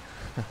way.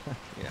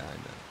 Yeah, I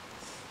know.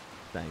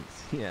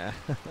 Thanks. Yeah.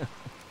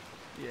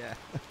 Yeah.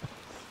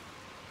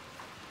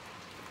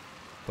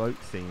 Boat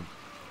theme.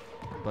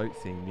 Boat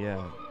theme,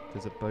 yeah.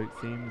 There's a boat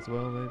theme as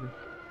well, maybe?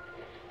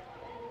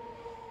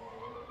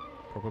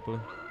 Probably.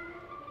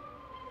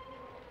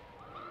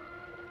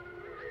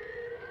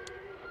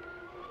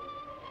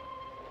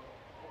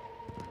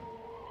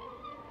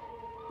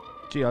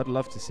 Gee, I'd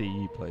love to see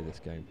you play this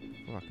game.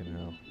 Fucking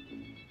hell.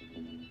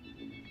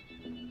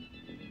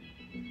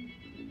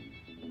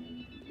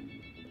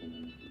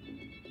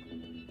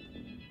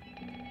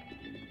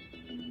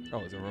 Oh,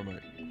 there's a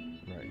remote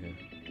right here.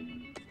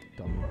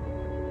 Dummy.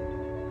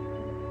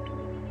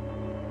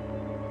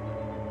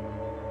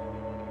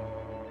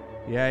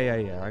 Yeah,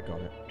 I got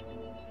it.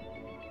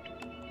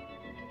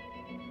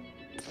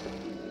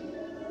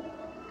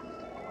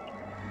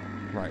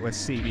 Right, where's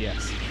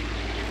CBS?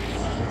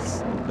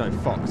 No,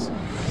 Fox.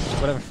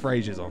 Whatever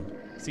Frasier's on.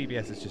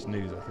 CBS is just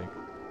news, I think.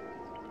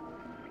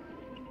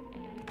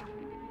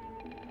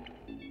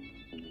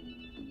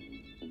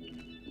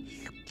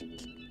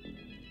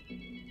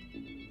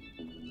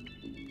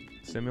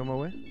 Send me on my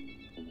way?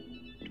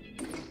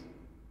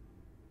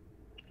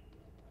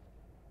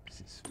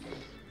 This is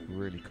a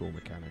really cool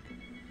mechanic.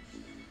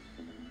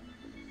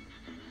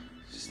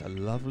 It's just a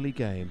lovely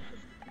game.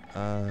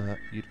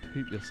 You'd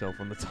poop yourself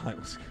on the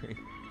title screen.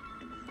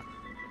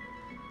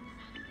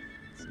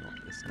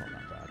 It's not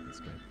that bad, this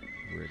game.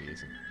 It really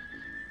isn't.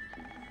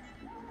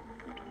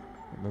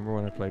 Remember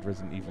when I played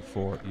Resident Evil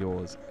 4 at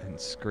yours and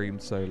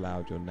screamed so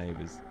loud your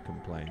neighbours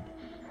complained?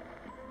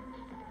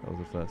 That was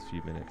the first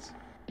few minutes.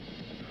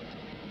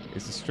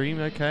 Is the stream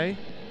okay?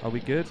 Are we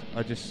good?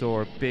 I just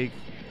saw a big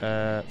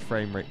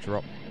frame rate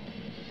drop.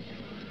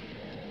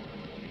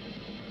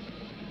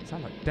 It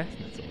sounds like death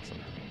metal or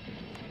something.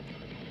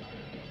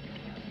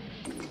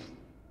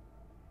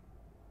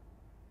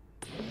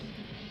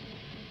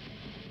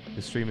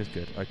 The stream is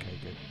good. Okay,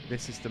 good.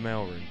 This is the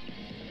mail room.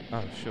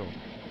 Oh, sure.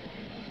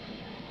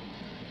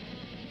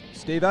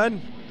 Stephen?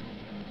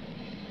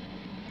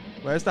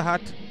 Where's the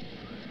hat?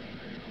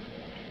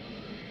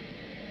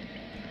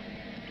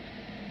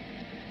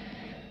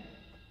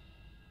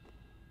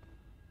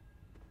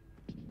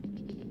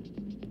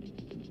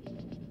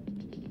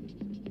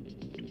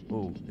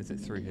 Oh, is it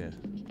through here?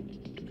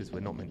 Because we're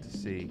not meant to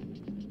see.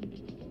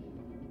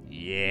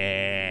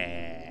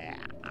 Yeah.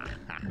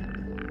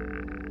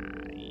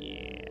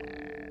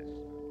 Yes.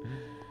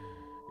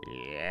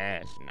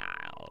 Yes,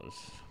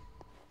 Niles.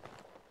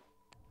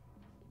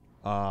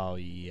 Oh,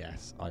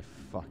 yes. I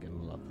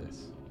fucking love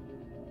this.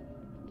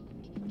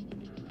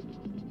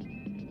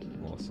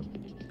 Awesome.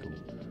 Cool.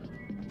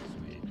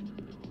 Sweet.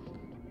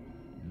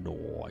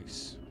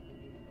 Nice.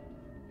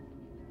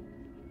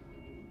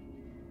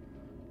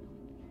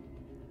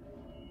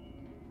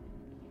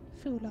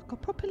 Feel like a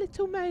proper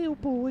little mail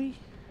boy.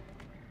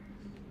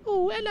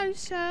 Oh, hello,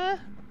 sir.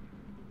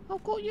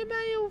 I've got your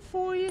mail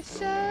for you,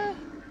 sir.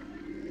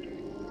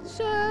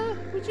 Sir,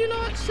 would you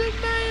like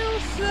some mail,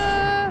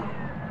 sir?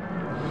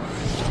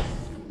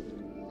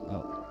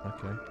 Oh,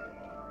 okay.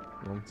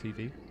 Wrong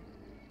TV.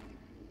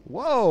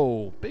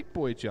 Whoa! Big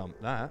boy jump,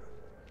 that.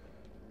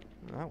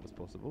 That was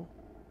possible.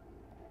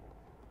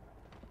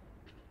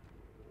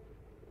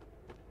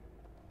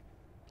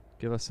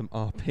 Give us some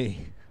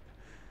RP.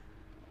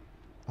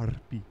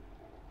 RP.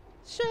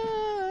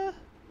 Sir,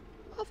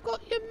 I've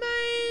got your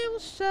mail,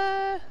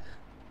 sir.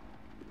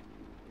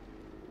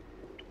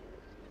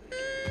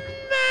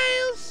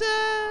 Mail,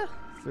 sir.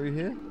 Through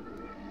here?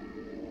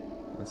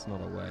 That's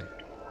not a way.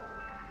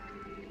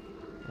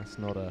 That's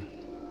not a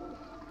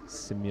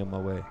Simeon my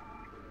way.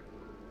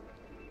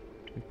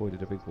 Big boy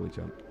did a big boy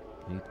jump.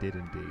 He did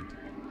indeed.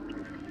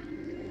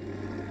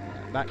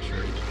 Back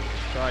tree.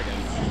 Try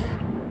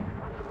again.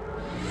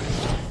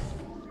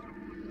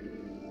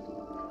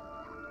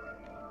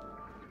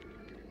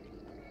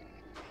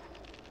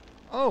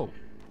 Oh!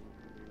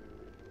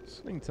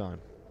 Swing time.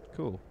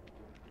 Cool.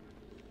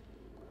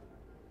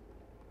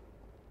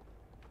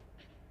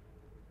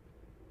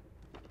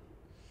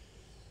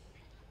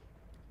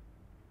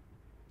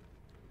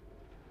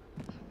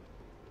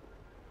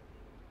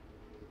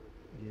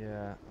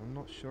 Yeah, I'm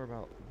not sure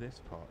about this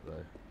part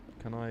though.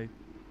 Can I...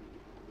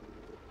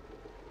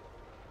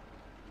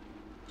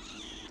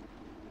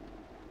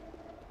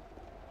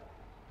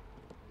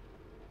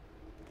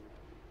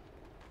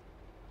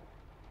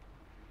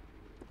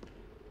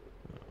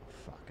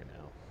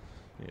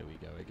 Here we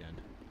go again.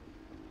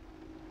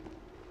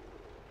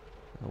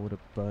 I would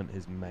have burnt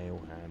his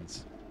male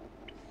hands.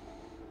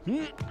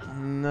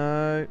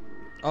 No.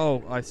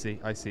 Oh, I see.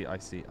 I'm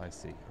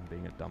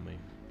being a dummy.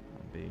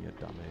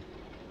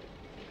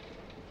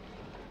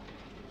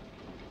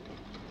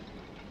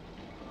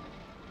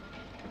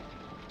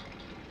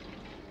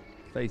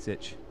 Face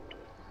itch.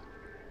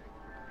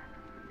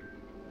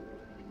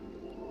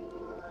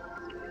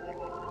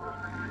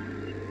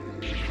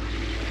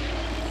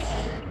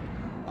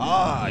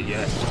 Ah,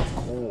 yes, of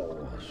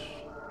course.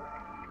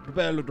 The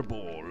bell of the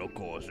ball, of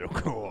course.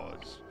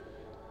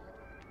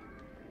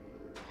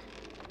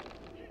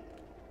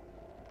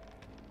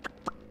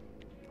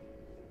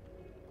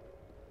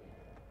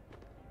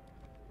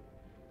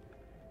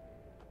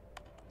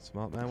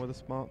 Smart man with a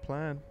smart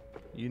plan.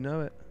 You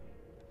know it.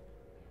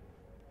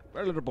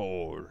 Bell of the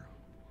ball.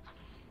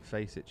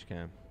 Face itch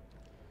cam.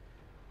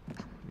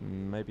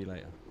 Maybe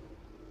later.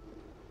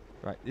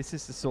 Right, this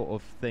is the sort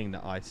of thing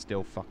that I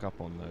still fuck up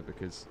on though,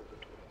 because...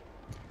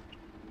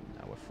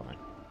 No, we're fine.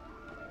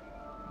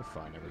 We're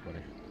fine, everybody.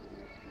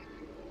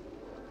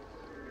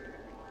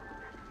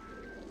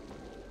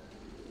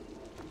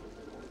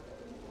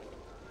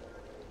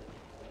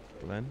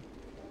 Glenn.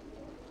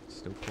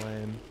 Still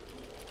playing.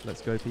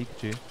 Let's go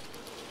Pikachu.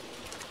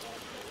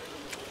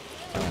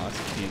 Oh, that's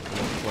a cute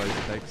little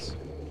clothes pegs.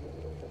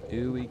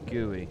 Ooey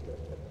gooey.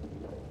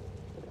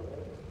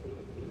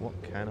 What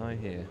can I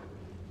hear?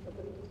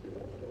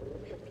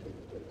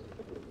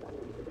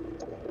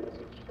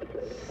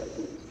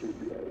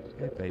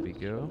 Hey, baby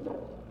girl.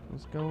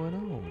 What's going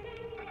on?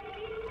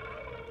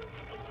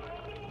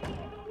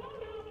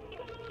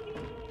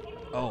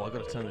 Oh, I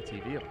gotta turn the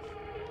TV off.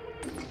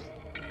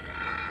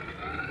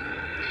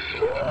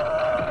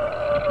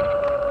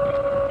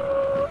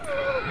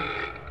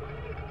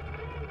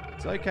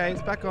 It's okay,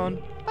 it's back on.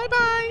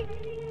 Bye-bye!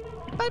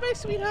 Bye-bye,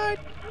 sweetheart!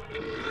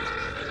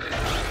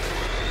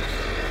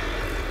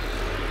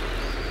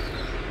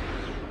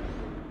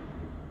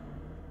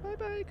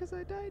 Bye-bye, because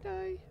I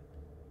die.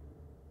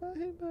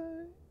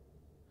 Bye-bye.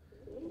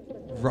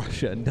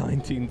 Russia,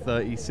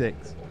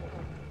 1936.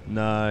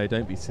 No,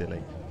 don't be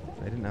silly.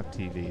 They didn't have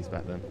TVs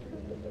back then.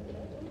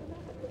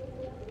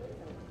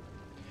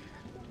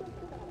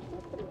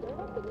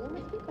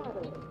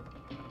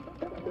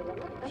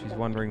 She's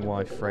wondering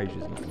why Frasier's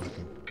not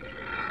working.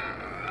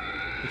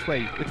 Which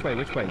way? This way?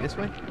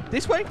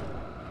 This way?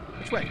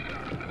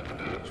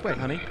 Which way,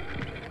 honey?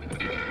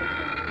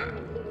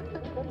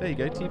 There you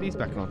go, TV's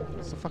back on.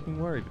 What's the fucking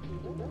worry?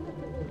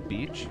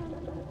 Bitch.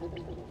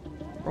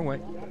 Wrong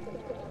way.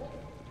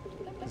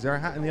 Is there a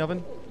hat in the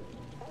oven?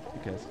 Who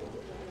cares?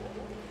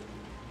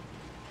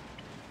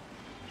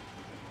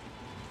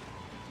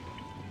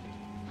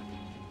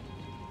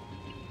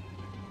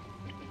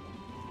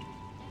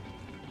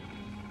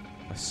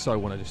 so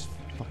want to just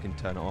fucking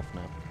turn it off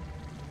now.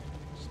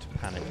 Just to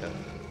panic her.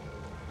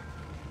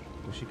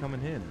 Was she coming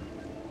here now?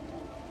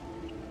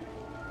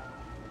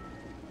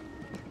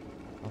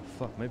 Oh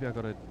fuck, maybe I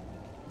gotta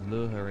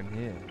lure her in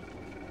here.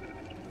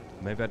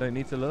 Maybe I don't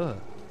need to lure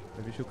her.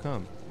 Maybe she'll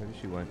come. Maybe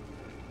she won't.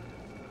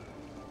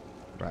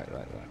 Right.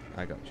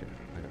 I got you.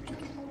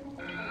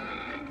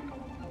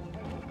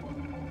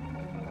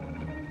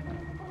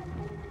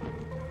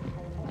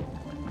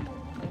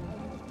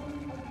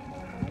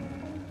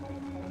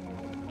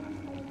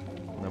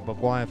 No, but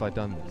why have I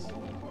done this?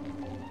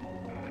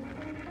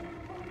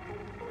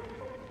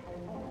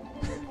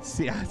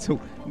 Seattle,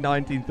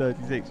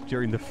 1936,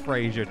 during the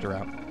Fraser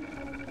drought.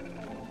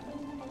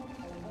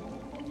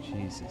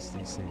 Jesus,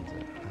 these things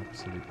are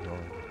absolutely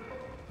horrible.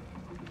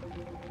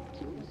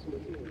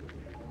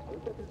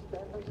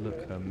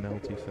 Look, her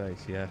melty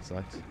face. Yes,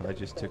 I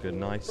just took a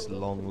nice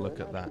long look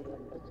at that.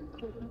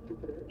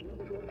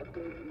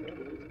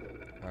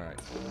 Alright.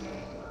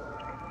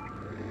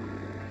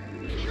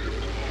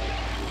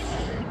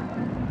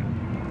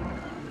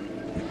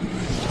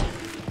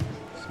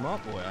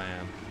 Smart boy I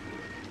am.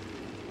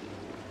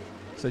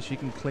 So she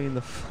can clean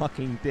the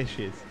fucking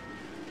dishes.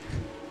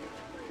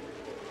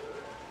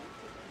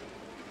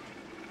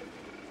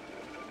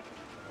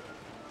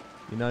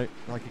 You know,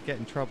 I could get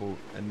in trouble,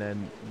 and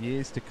then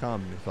years to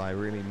come, if I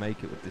really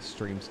make it with this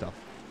stream stuff,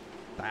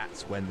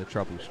 that's when the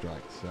trouble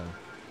strikes, so.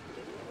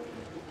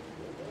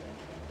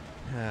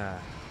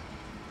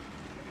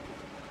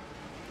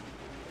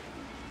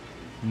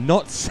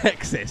 Not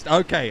sexist.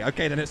 Okay,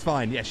 then it's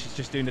fine. Yes, she's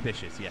just doing the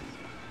dishes, yes.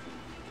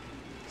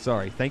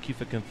 Sorry, thank you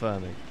for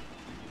confirming.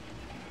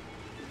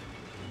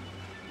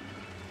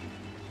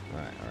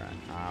 Alright.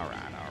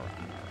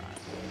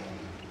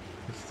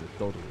 This is a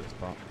doddle, this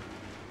part.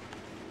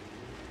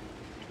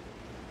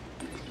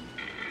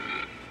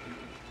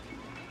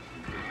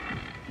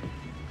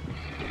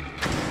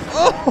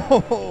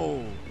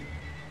 Oh!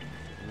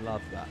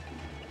 Love that.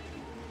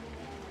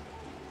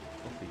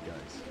 Off he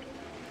goes.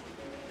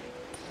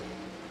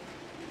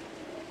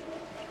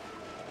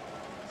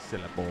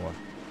 Silly boy.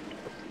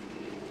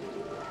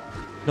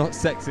 Not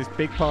sexist,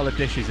 big pile of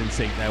dishes in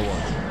sink there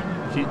was.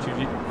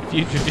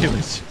 Future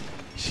viewers,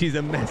 she's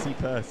a messy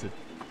person.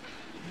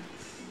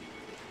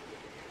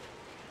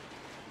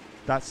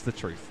 That's the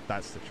truth.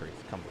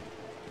 Come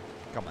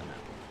on. Come on now.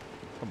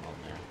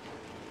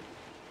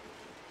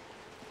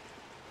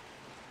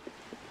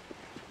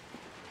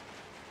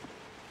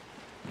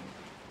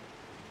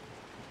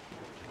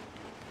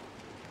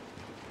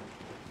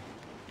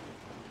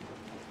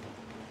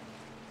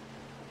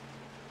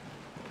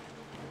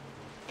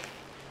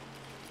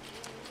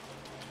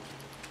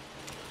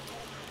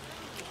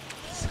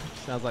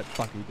 Sounds like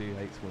fucking dude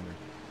hates women.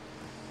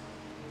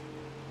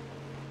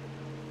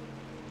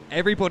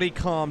 Everybody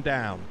calm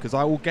down, because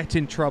I will get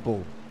in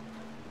trouble.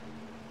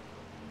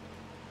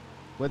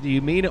 Whether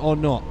you mean it or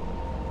not.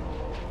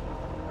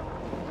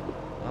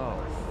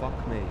 Oh,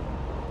 fuck me.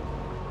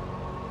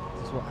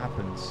 This is what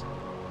happens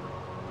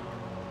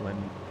when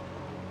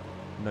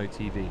no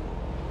TV.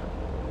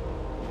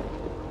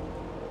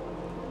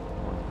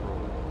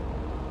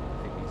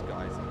 I think these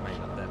guys have made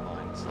up their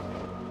minds.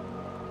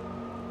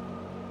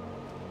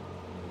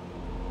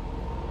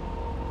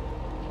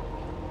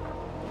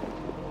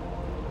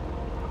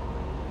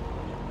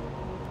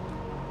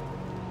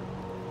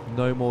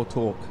 No more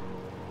talk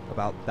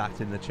about that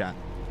in the chat.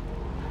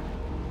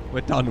 We're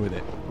done with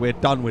it.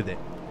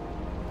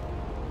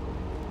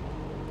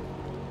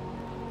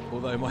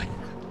 Although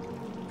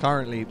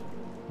currently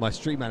my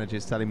stream manager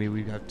is telling me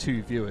we have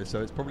 2 viewers,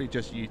 so it's probably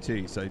just you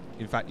 2. So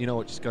in fact, you know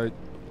what? Just go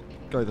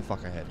the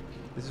fuck ahead.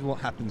 This is what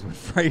happens when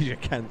Frasier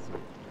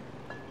cancels.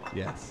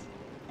 Yes.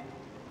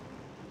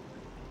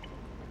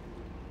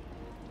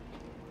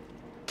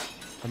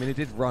 I mean, it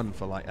did run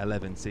for like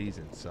 11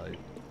 seasons, so.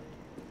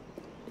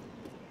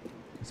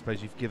 I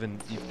suppose you've given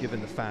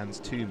the fans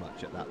too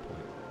much at that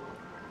point.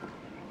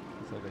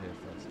 It's over here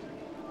first.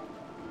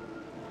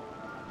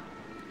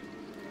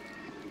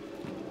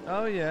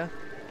 Oh yeah.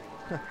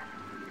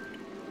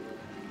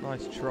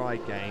 Nice try,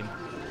 game.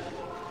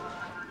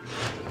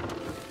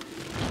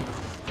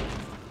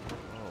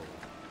 Oh,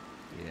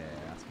 yeah,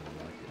 that's more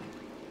like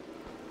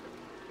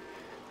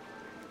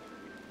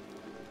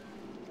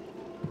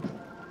it.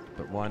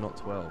 But why not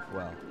 12?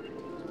 Well,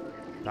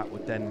 that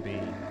would then be.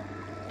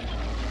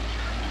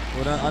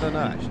 Well, no, I don't know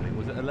actually.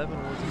 Was it 11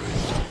 or was it?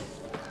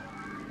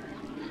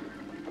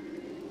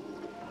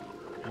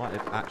 Might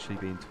have actually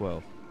been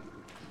 12.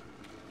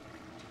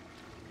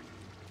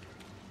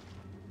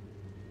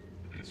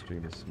 The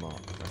stream is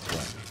smart. That's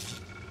right.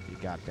 You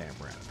goddamn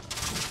right.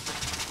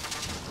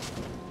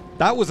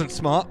 That wasn't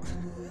smart.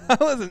 That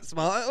wasn't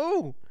smart at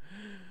all.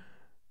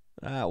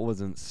 That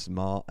wasn't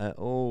smart at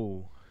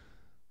all.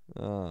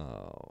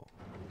 Oh.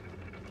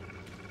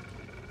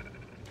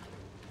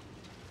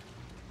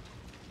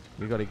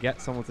 We got to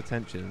get someone's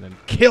attention and then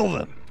kill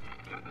them.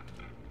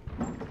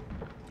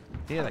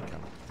 Here they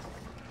come.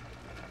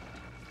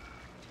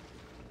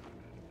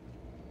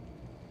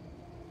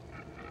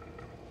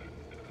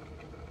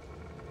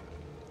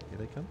 Here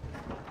they come?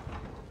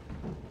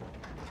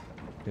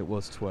 It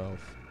was 12.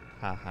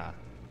 Haha.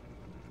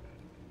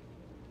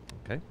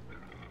 Okay.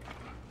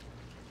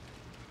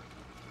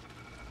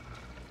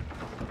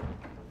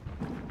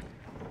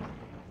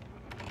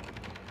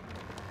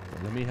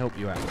 Well, let me help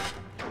you out.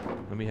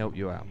 Let me help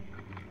you out.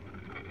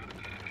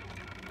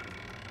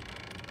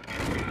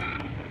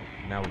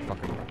 Now we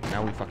fucking run.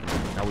 Now we fucking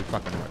run. Now we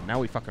fucking run. Now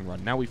we fucking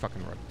run. Now we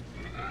fucking run.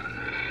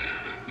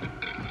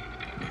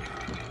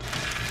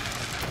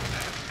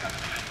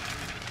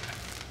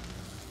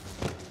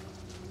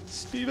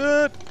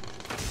 Steven!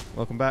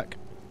 Welcome back.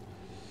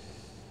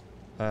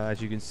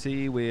 As you can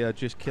see, we are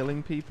just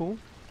killing people.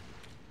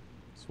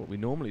 That's what we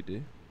normally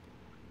do.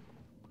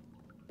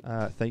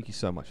 Thank you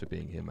so much for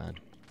being here, man.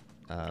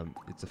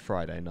 It's a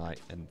Friday night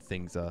and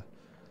things are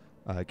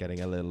getting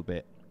a little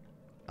bit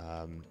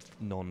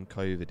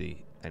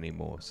non-COVID-y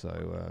anymore,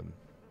 so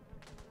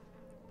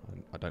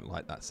I don't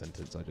like that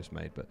sentence I just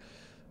made, but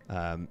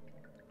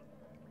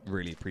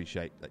really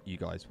appreciate that you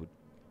guys would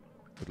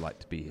like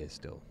to be here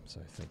still, so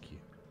thank you.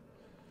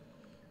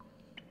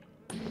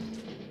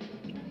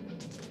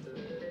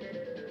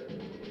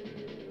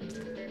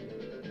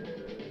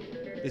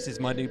 This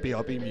is my new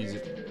BRB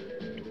music.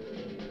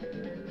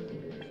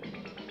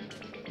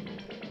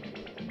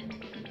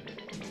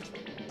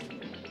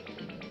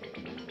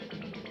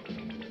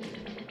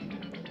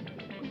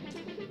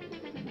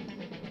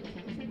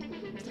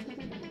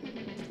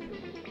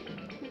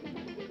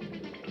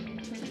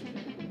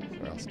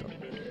 I'll stop.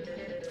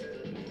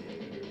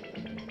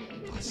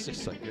 Oh, it's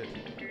just so good.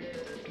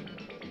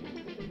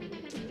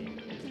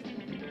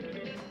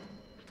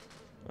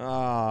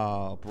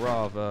 Ah,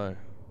 bravo.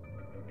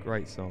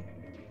 Great song.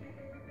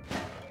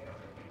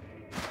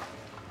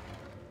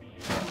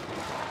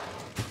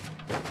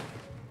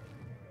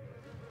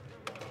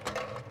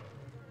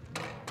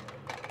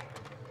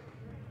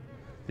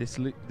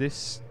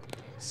 This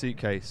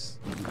suitcase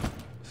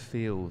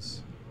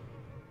feels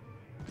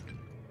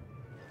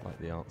like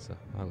the answer.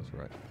 I was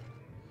right.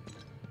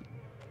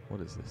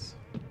 What is this?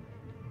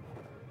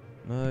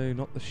 No,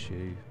 not the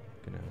shoe.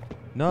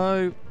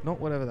 No, not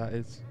whatever that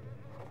is.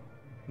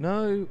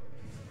 No,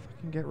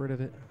 fucking get rid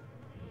of it.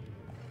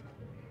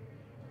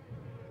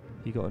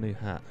 You got a new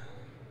hat.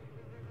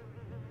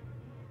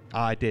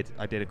 Ah, I did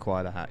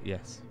acquire the hat.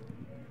 Yes.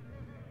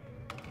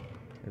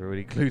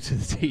 Everybody glued to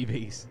the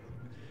TVs.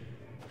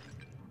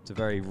 It's a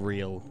very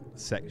real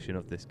section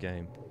of this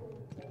game.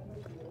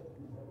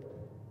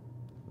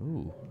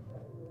 Ooh.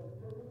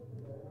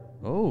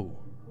 Oh.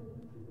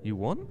 You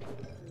won?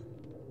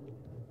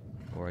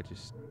 Or I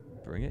just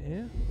bring it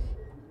here?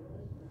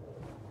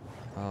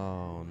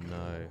 Oh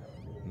no.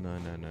 No.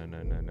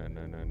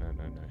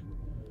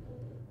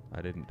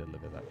 I didn't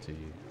deliver that to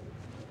you.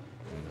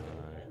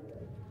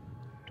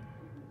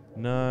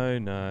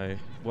 No.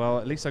 Well,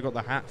 at least I got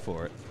the hat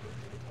for it.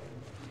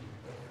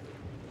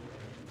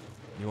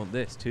 You want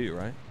this too,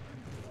 right?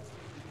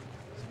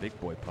 It's a big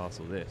boy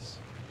parcel, this.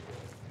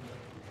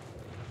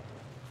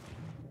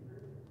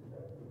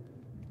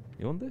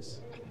 You want this?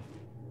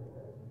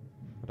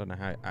 I don't know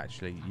how,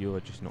 actually, you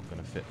are just not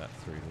going to fit that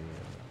through the...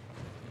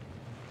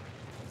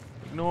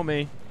 Ignore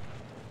me.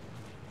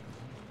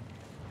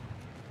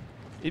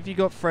 If you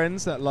got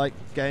friends that like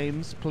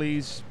games,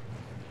 please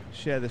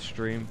share the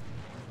stream.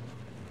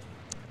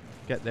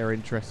 Get their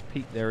interest,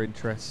 pique their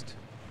interest.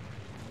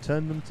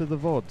 Turn them to the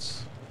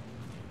VODs.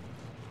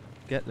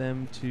 Get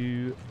them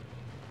to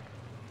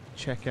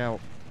check out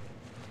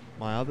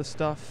my other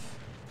stuff,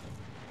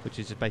 which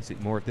is just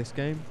basically more of this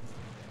game.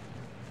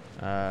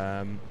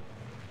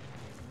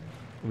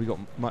 We got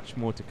much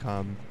more to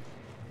come,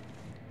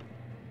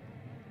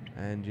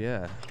 and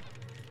yeah,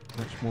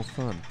 much more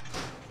fun.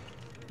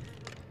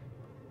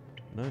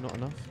 No, not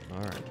enough.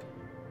 All right.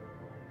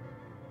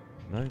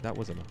 No, that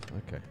was enough.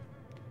 Okay.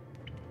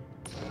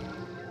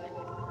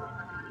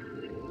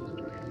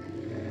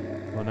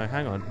 Oh no,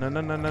 hang on. No.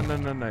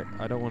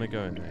 I don't want to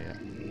go in there yet.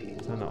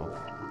 Turn it off.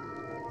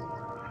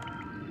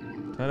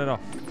 Turn it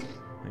off.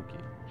 Thank you.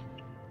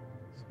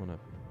 Just want to...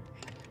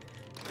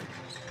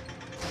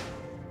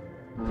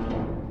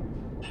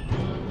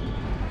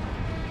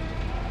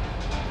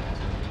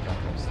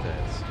 Back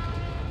upstairs.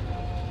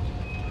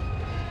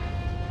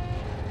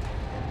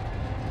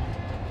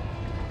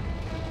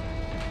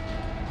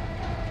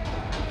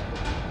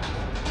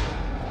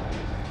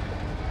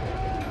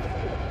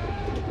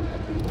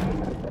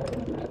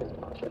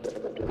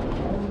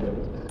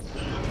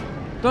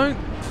 Don't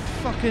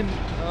fucking...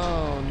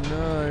 Oh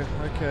no,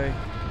 okay.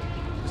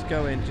 Just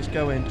go in the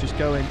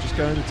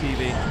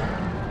TV.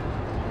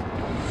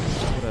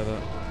 Whatever.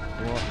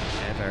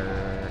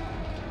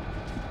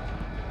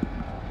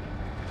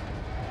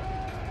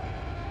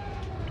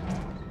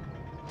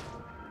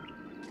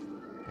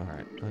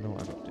 Alright, I know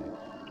what I'm up to.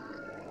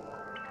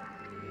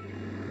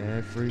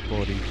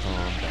 Everybody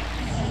calm down.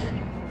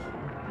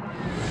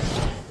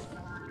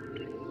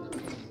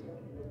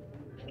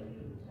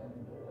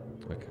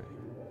 Okay.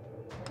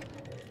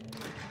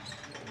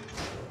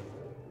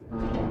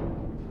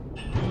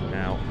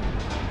 Now,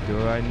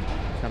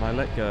 can I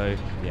let go?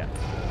 Yeah.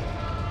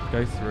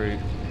 Go through.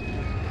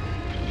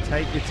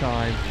 Take your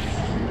time.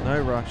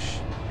 No rush.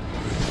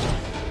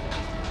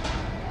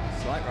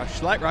 Slight rush,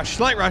 slight rush,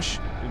 slight rush!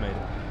 We made it.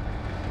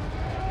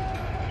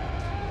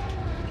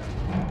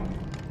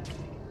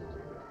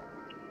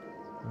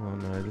 Oh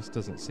no, this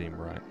doesn't seem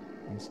right.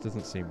 This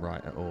doesn't seem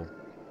right at all.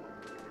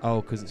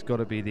 Oh, because it's got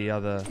to be the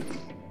other...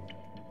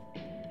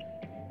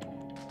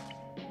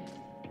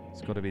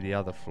 It's got to be the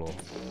other floor.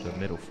 The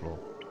middle floor.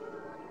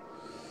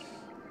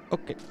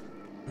 Okay.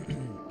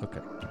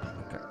 Okay.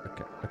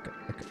 Okay.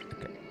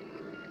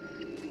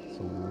 It's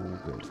all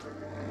good.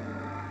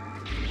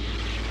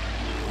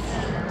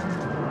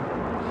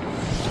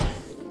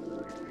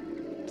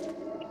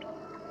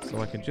 So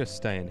I can just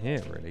stay in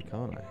here, really,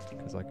 can't I?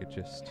 Because I could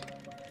just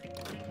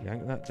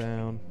yank that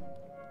down.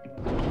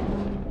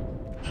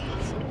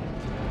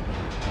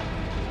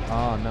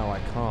 Ah, no, I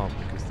can't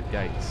because the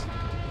gates.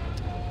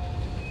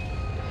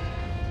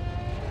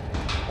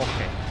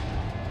 Okay.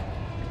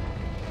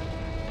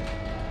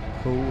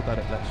 Cool that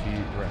it lets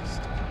you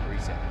rest.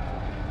 Reset.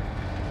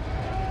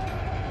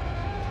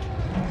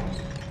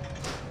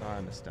 I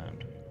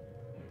understand.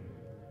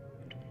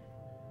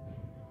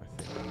 I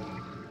think.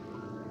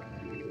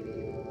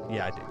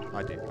 Yeah, I do.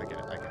 I get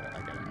it.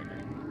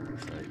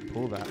 So,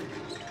 pull that.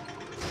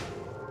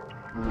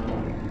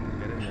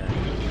 Get in there.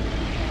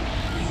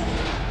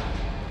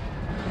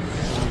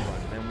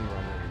 Then we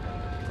run.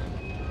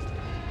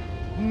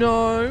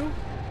 No!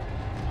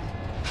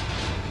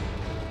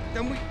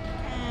 Then we...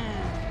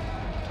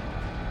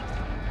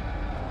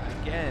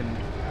 Again,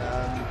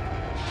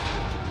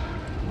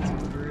 it's a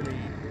really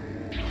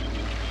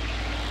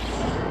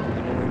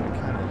annoying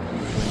mechanic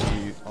when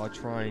you are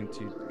trying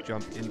to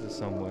jump into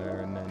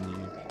somewhere and then you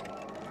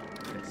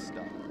get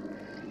stuck.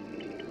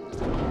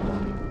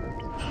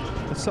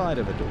 The side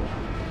of a door.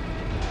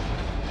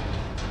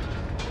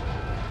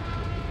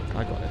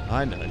 I got it.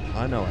 I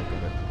know I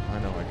got it. I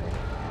know I got it.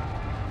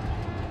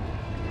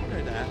 You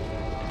know that.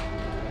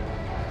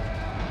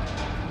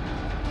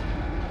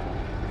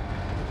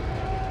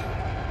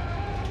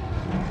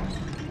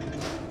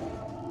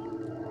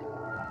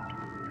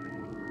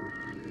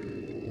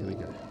 Here we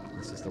go.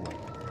 This is the one.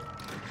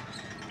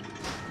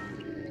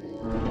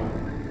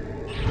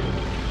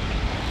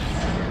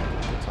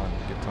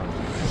 Good timing.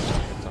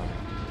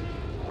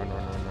 Run.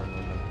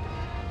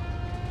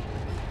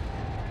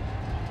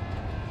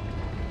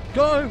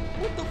 Go!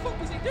 What the fuck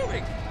was he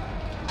doing?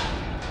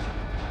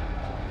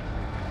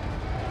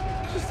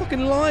 Just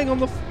fucking lying on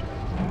the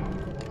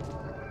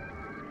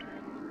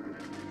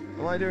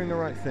Am I doing the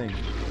right thing?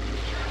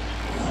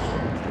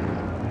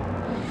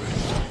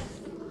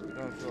 I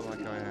don't feel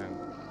like I am.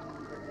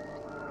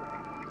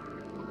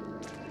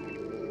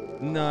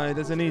 No,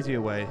 there's an easier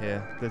way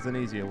here. There's an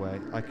easier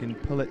way. I can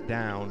pull it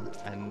down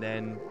and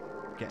then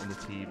get in the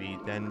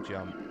TV, then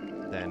jump,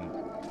 then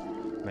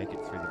make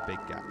it through the big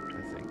gap,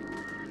 I think.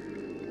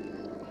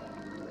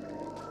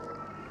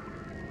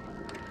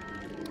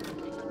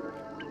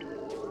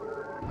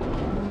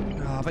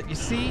 Ah, but you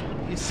see?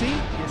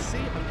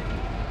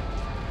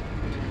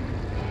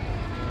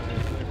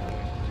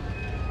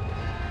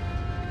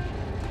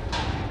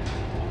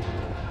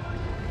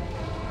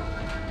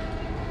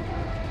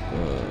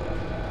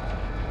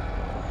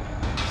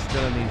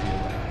 Still an easier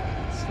way.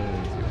 Still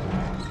an easier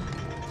way.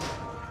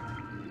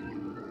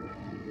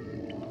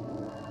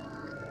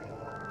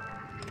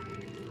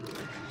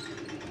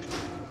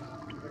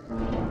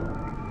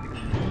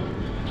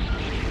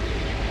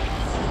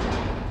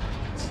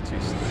 It's too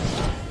slow.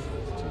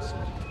 It's too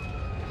slow.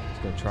 Just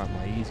gonna try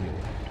my easier way.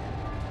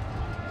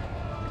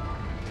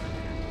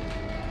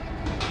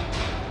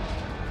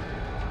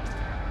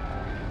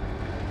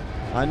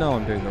 I know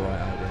I'm doing the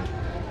right idea.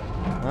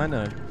 I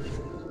know.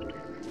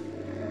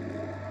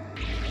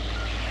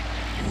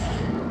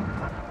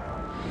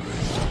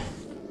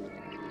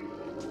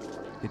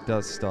 It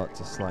does start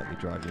to slightly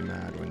drive you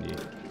mad when you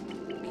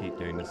keep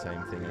doing the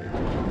same thing over and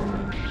over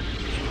again.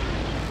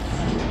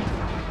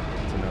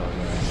 To know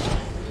where.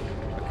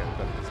 Okay, I've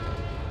got it this way.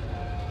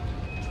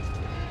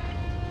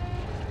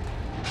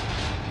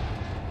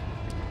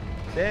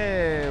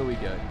 There we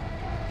go.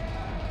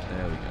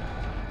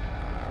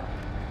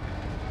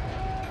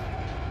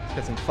 Let's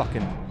get some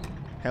fucking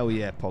hell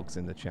yeah pogs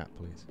in the chat,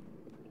 please.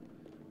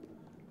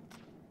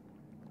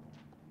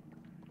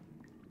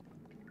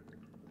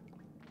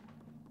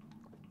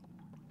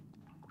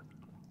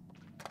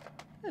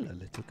 Hello,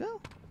 little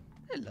girl.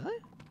 Hello.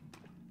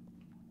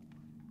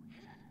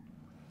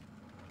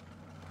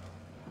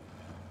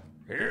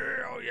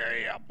 Hell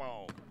yeah,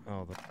 boy.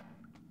 Oh, the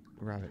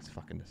rabbit's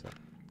fucking us up.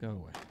 Go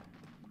away.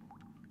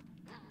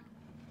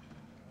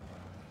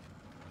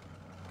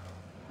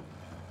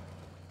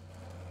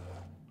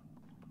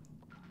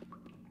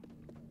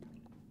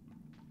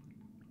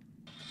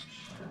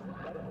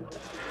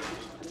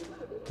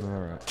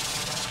 Alright.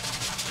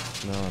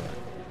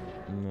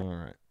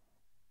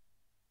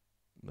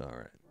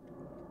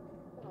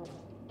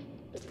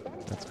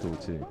 That's cool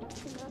too.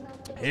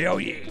 Hell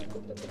yeah!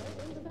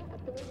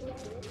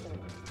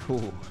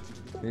 Cool.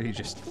 He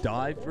just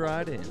dived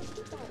right in.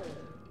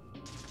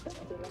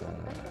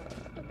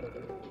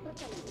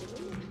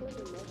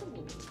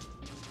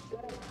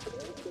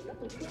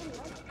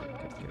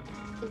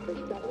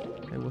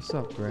 What's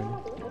up, Granny?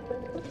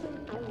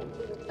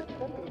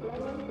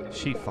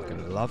 She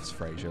fucking loves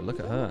Frasier. Look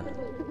at her.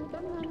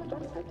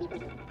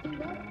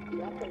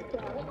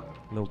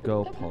 Little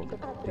girl pog.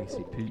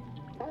 DCP.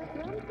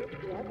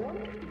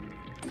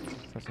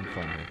 Let's have some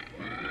fun here.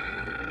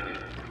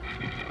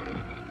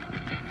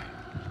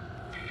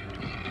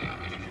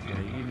 Yeah,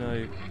 you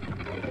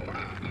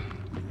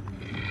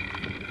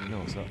know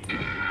what's up.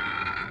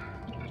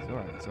 It's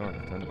alright, it's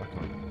alright. Turn it back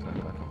on. Turn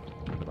it back on.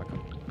 Turn it back on.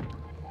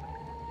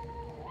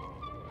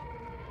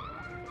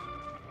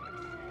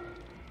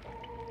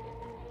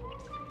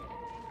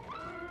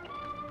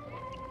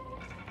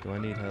 Do I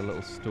need her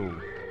little stool?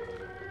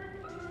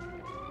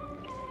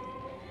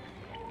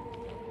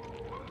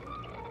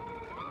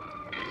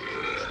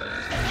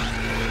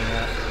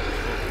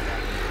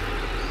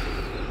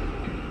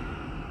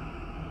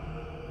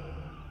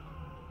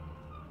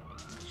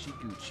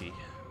 Gucci.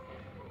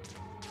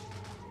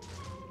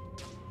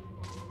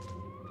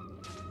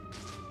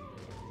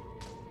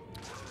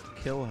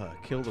 Kill her.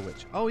 Kill the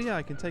witch. Oh yeah,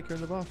 I can take her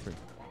in the bathroom.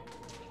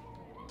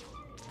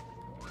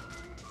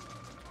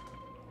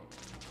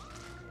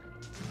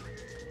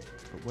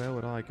 But where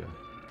would I go?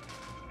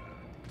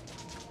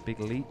 Big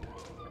leap.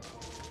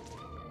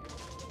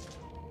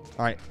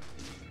 Alright.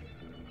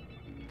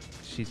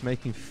 She's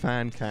making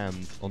fan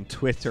cams on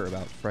Twitter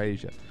about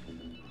Frasier.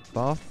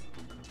 Bath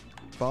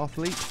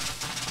leap?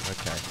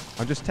 Okay.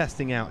 I'm just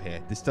testing out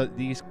here. These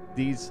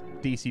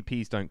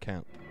DCPs don't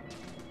count.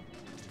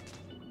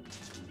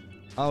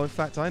 Oh, in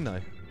fact, I know.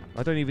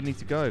 I don't even need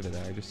to go over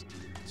there. I just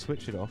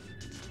switch it off.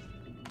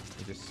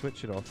 I just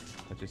switch it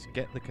off. I just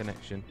get the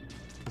connection.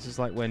 This is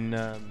like when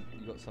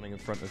you got something in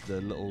front of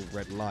the little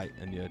red light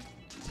and your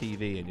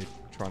TV and you're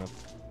trying to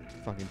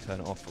fucking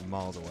turn it off from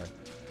miles away.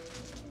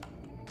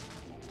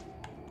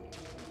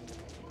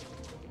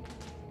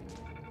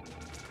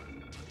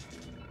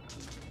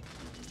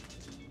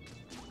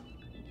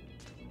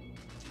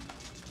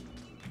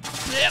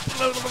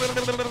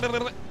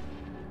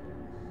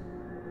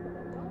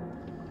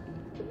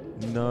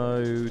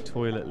 No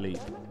toilet leap.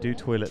 Do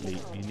toilet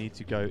leap. You need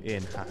to go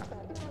in.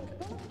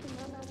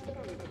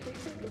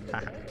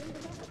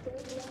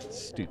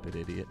 Stupid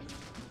idiot.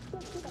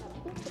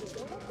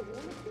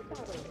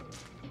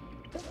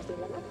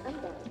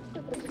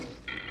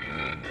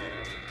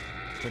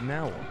 But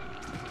now what?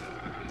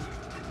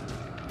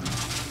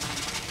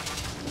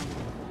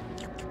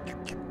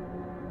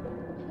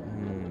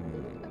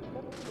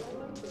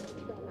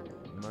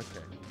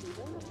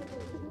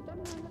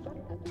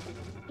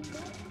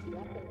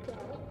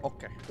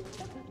 Okay.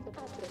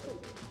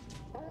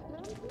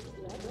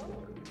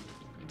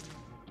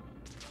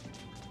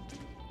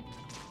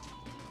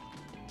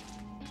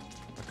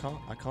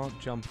 I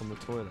can't jump on the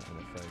toilet, I'm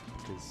afraid,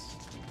 because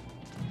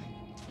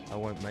I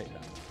won't make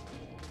that.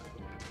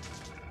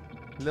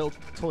 Little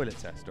toilet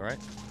test, alright?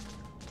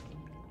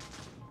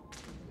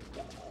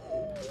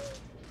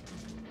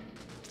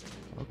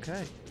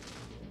 Okay.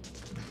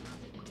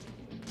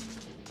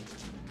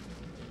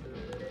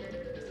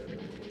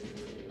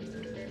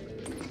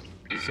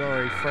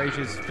 Sorry,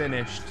 Frasier's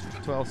finished.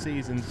 12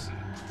 seasons.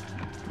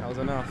 That was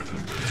enough.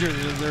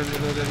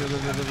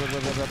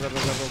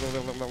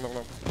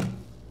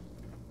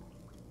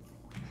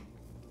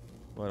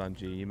 Well done,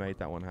 G. You made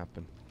that one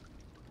happen.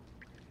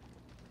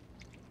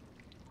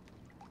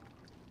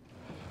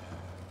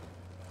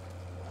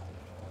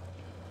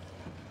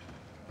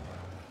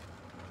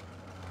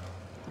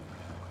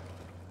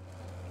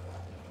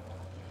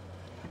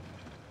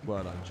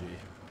 Well done, G.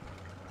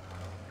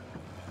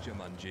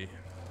 Jumanji.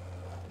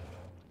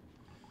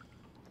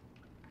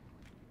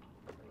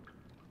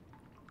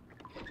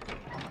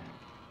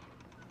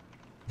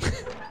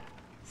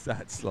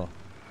 Sad sloth.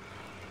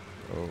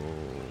 Oh.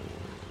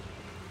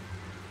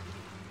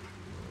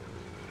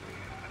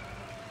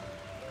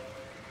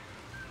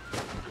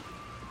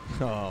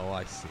 Oh,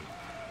 I see.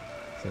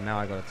 So now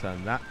I gotta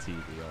turn that TV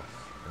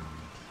off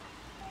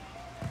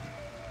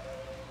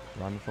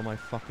and run for my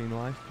fucking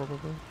life,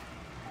 probably.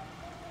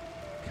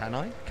 Can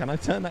I? Can I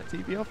turn that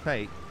TV off?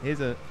 Hey, here's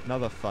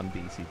another fun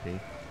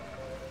DCP.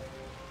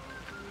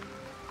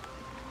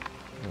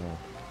 Oh.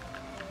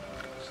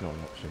 It's not an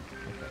option.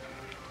 Okay.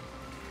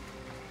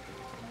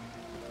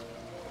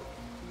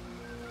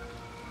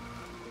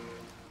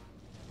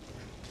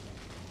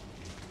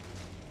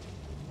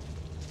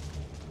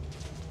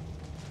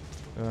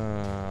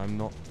 I'm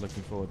not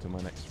looking forward to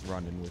my next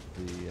run-in with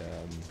the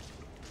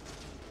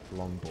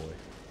long boy.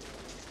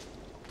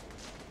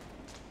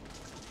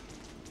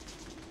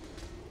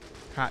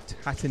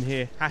 Hat in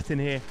here, hat in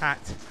here, hat.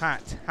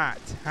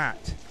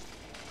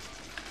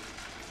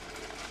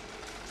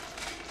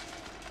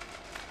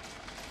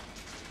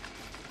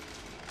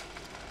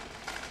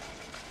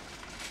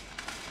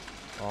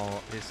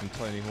 Oh, here's some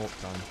Tony Hawk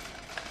time.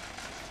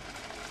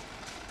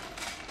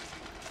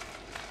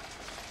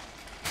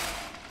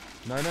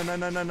 No.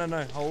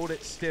 Hold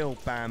it still,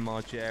 Bam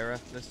Margera.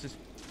 Let's just...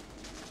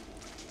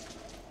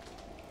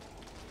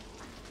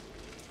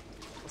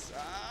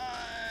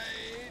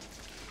 Side.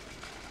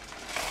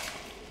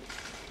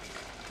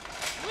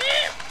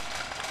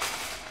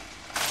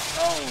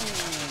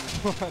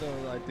 What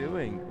was I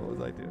doing? What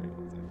was I doing?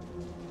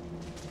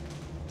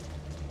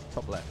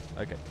 Top left.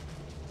 Okay.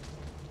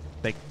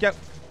 Thank you. I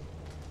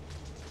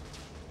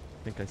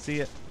think I see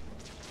it.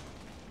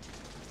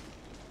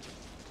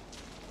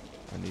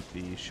 I need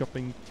the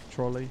shopping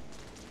trolley.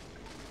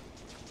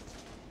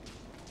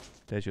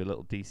 There's your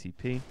little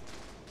DCP.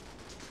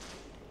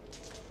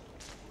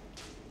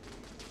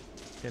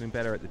 Getting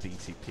better at the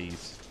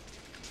DCPs.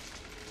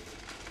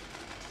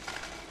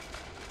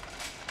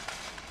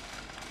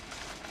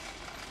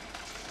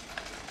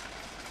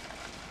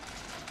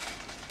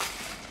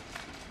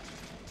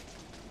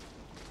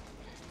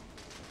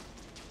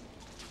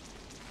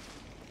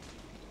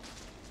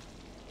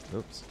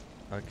 Oops.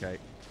 Okay.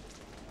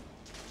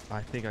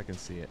 I think I can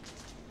see it.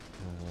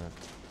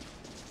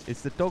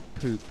 Is the dog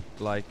poop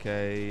like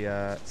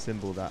a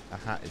symbol that a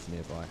hat is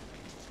nearby?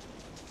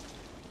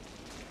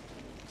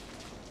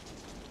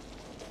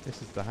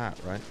 This is the hat,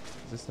 right?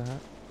 Is this the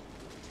hat?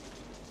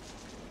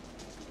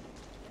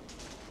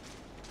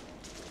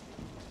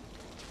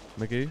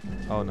 Magoo?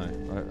 Oh no,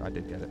 I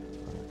did get it.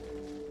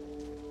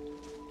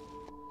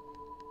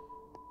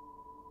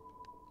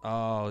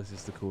 Oh, this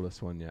is the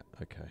coolest one yet.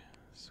 Okay.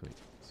 Sweet.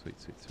 Sweet,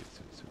 sweet, sweet,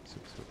 sweet, sweet,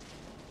 sweet, sweet.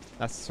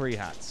 That's 3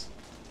 hats.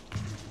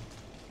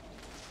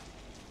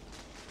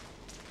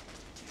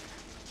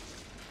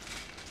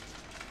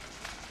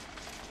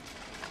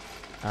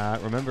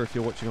 Remember, if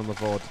you're watching on the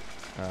VOD,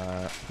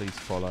 please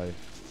follow.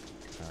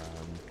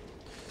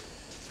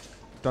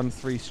 Done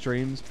 3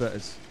 streams, but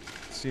as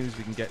soon as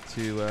we can get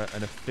to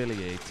an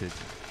affiliated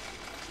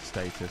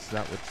status,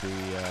 that would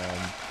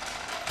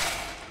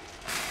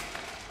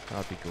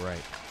be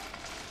great.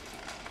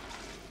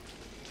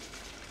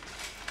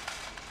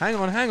 Hang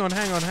on.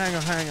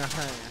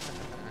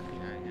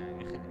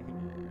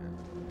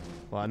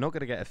 Well, I'm not going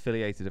to get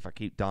affiliated if I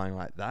keep dying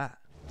like that.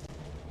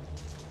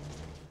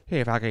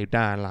 If I keep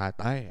dying like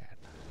that.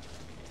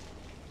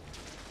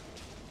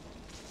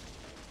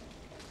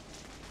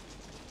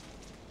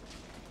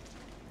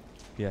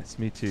 Yes,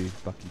 me too,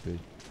 Bucky Boo.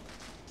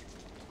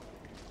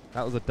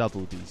 That was a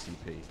double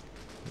DCP.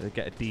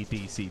 Get a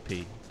DDCP,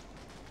 please.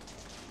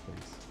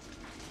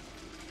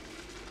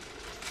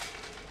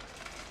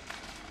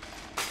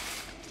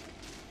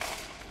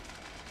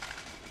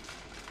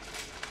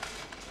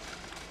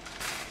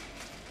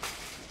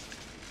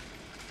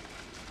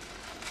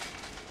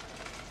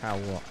 How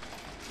what?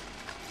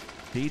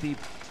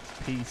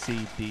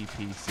 DDPC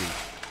DPC.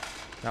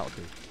 That'll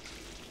do.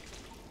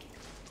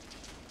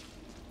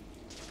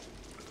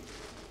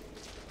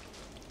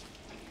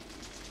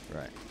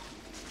 Right.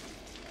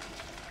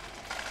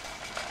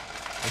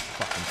 This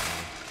fucking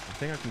thing. I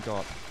think I can go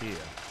up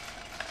here.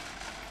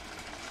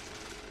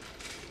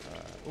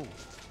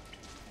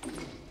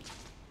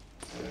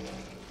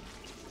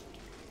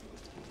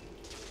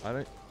 I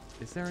don't.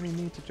 Is there any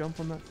need to jump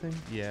on that thing?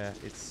 Yeah,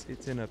 it's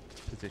in a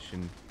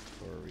position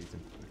for a reason.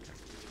 Okay.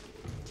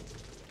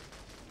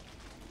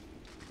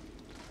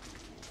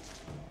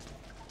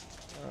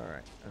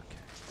 Alright,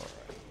 okay,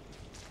 alright.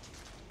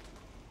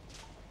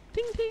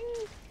 Ding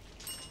ding!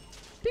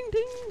 Ding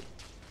ding!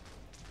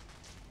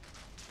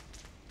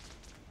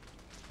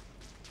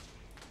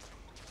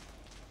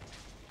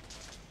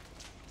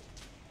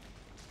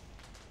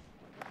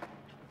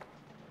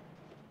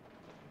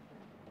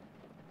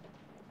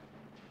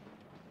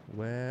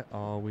 Where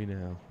are we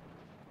now?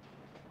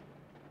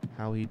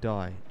 How he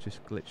die?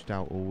 Just glitched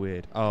out or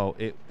weird? Oh,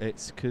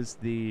 it's because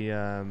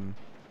the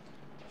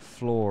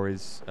floor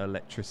is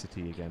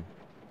electricity again.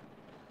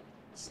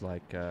 It's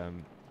like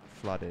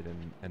flooded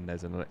and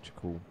there's an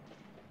electrical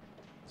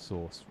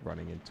source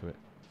running into it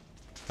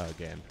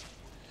again.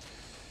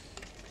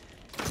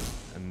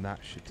 And that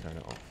should turn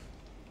it off.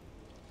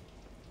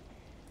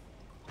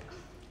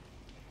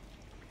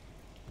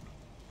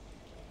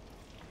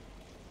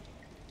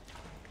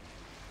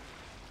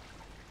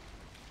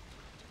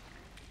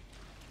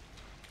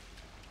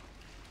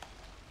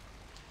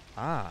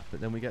 Ah, but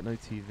then we get no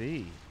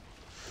TV.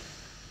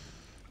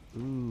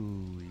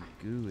 Ooh,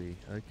 gooey.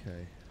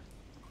 Okay.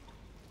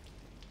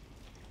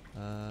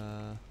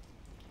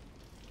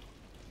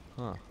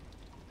 Huh.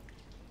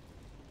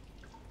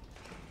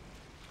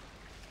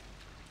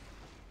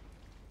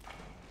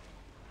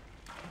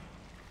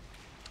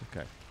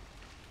 Okay.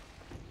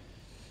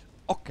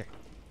 Okay.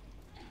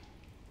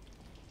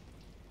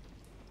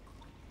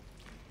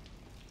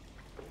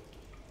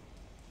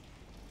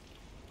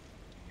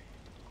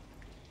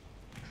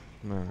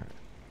 Alright.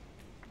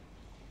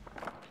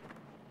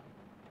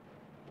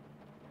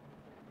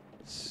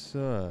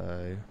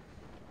 So,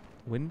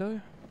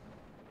 window?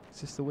 Is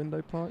this the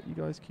window part you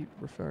guys keep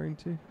referring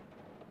to?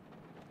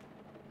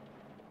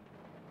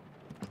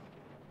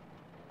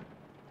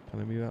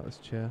 Can I move out this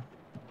chair?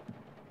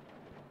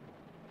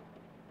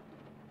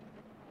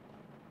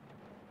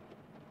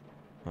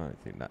 I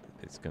don't think that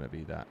it's going to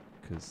be that,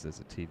 because there's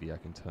a TV I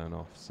can turn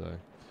off, so...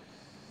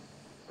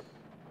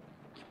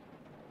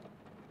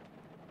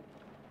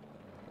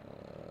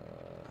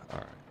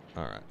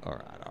 Alright.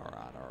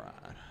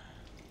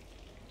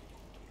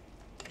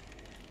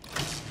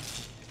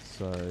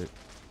 So,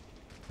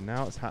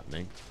 Now it's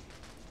happening.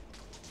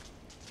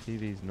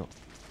 TV's not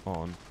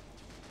on,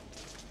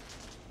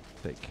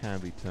 but it can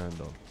be turned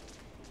on.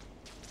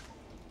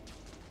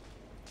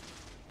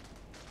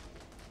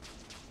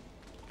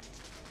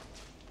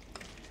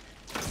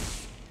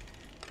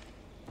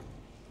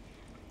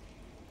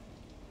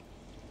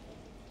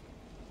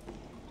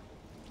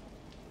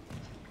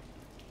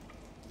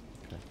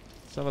 Okay,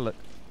 let's have a look.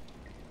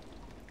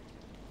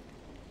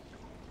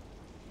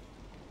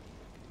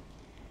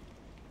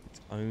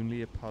 It's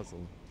only a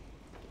puzzle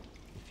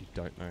if you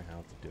don't know how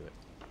to do it.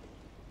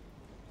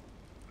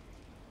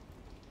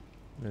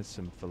 There's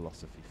some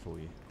philosophy for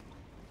you.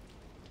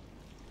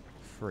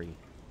 Free.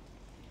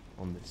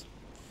 On this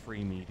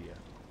free media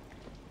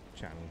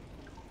channel.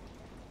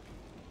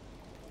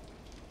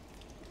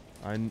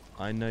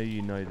 I know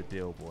you know the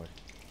deal, boy.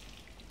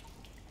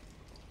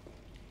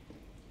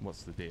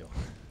 What's the deal?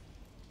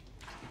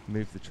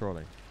 Move the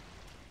trolley.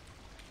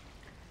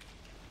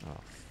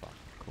 Oh, fuck,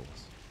 of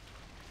course.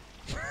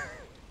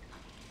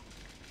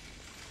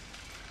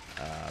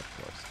 Of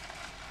course.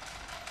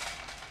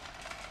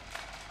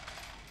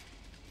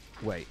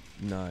 Wait,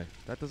 no,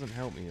 that doesn't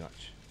help me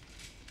much.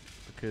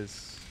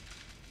 Because,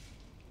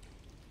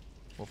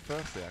 well,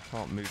 firstly, I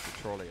can't move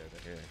the trolley over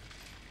here.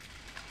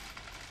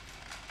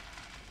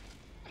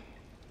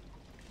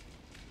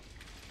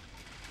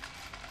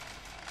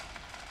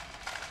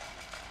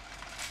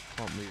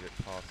 Can't move it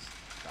past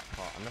that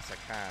part, unless I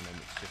can, and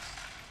it's just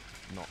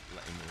not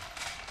letting me.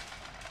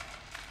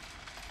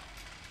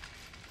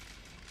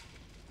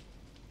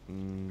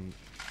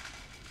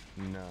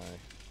 No.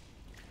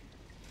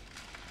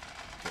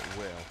 It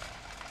will.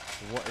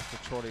 What if the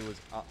trolley was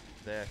up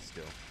there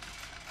still?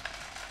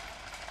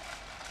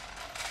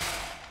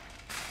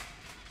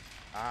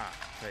 Ah,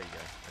 there you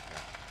go.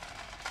 Okay.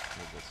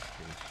 It was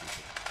being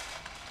stupid.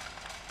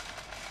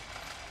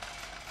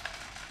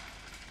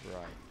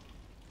 Right.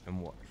 And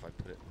what if I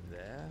put it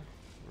there,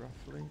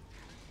 roughly?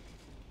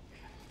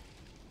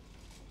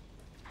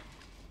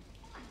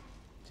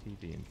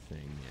 TV and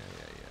thing. Yeah.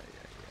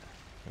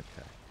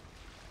 Okay.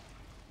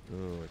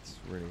 Oh, it's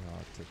really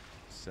hard to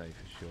say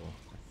for sure.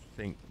 I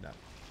think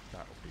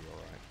that'll be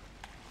alright.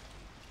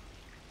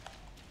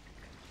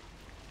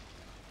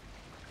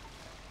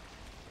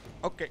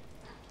 Okay.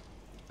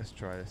 Let's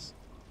try this.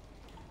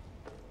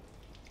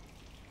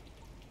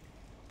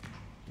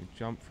 You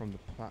jump from the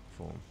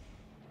platform.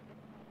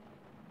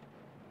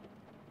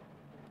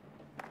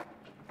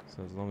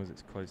 So as long as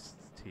it's close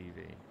to the TV.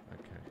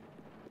 Okay.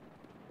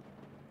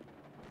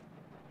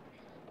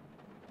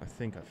 I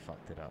think I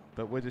fucked it up,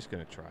 but we're just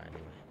going to try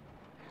anyway.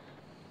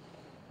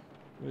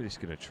 We're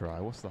just going to try.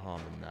 What's the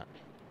harm in that?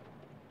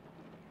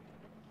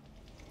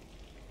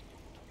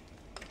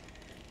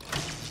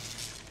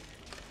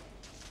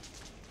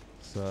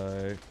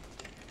 So...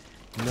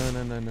 No.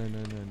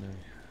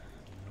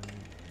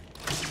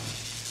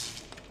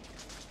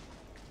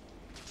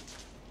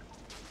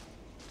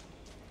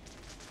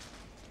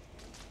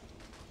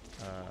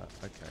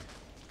 Okay.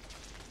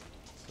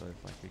 So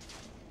if I could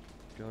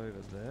go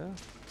over there...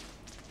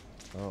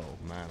 Oh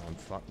man, I'm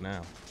fucked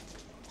now.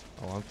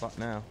 Oh, I'm fucked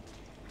now.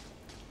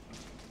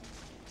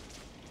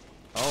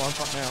 Oh, I'm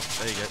fucked now.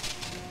 There you go.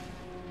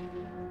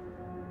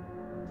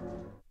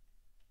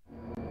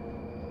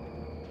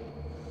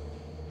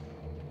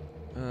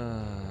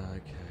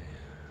 Okay.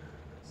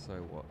 So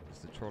what? Is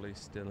the trolley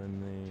still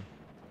in the...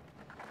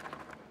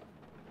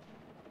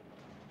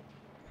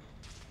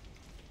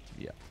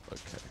 Yeah,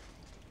 okay.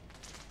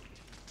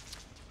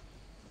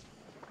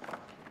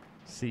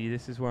 See,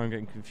 this is where I'm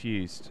getting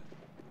confused.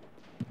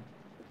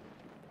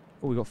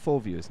 Oh, we've got 4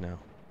 viewers now.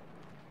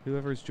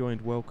 Whoever has joined,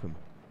 welcome.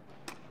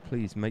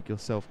 Please make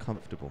yourself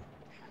comfortable.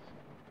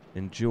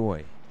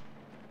 Enjoy.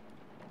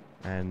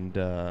 And,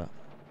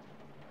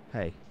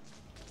 hey,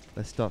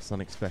 let's start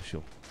something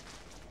special.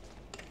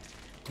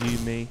 You,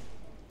 me,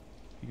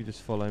 you can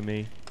just follow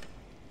me.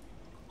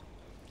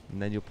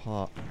 And then you're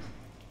part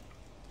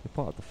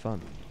of the fun.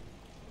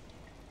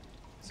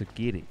 So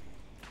get it.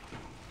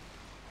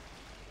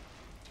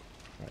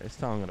 Right, this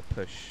time I'm going to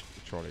push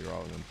the trolley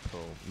rather than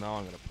pull. No,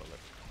 I'm going to pull it.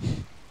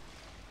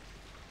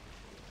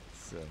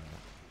 It's,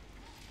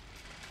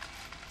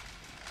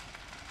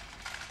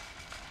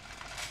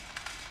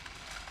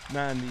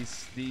 man,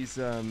 these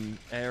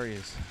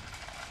areas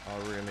are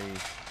really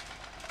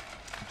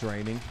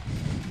draining.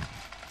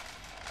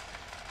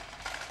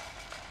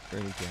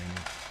 Really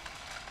draining.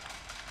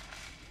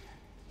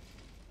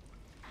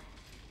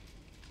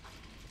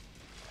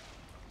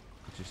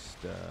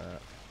 Just a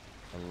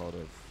lot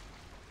of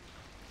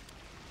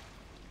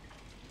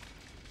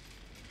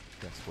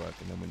guesswork,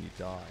 and then when you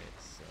die,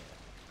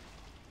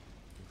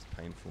 it's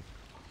painful.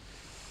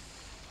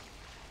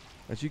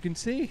 As you can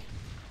see,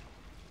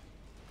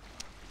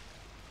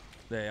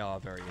 they are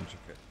very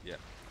intricate. Yep.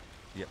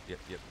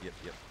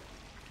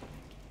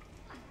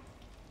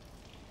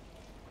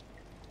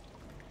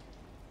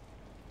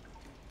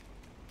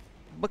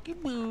 Bucky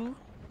boo.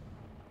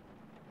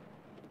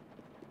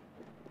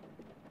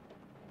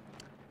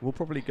 We'll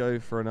probably go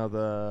for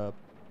another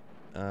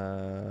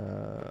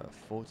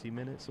 40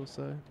 minutes or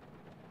so.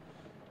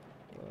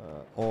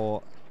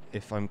 Or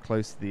if I'm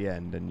close to the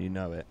end and you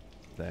know it,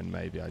 then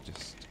maybe I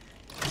just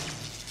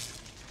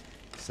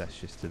set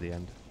just to the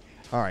end.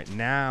 Alright,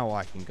 now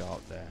I can go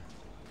up there.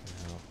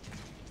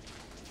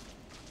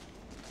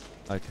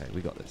 Okay,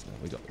 we got this now.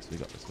 We got this, we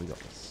got this, we got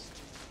this.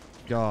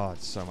 God,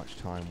 so much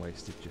time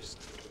wasted just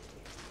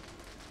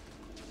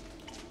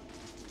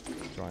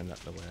trying that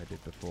the way I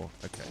did before.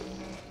 Okay.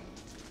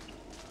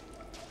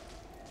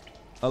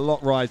 A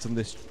lot rides on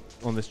this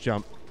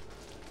jump.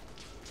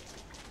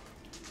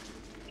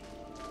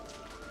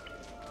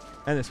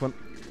 And this one.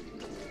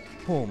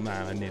 Oh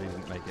man, I nearly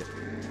didn't make it.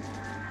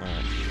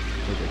 Alright,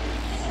 we're good.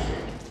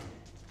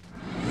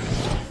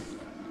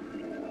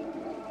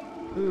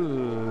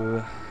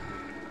 Ooh.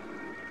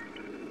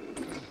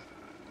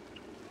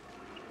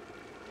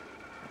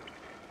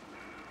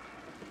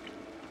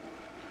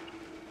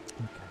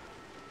 Okay.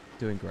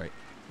 Doing great.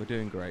 We're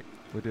doing great.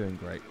 We're doing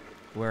great.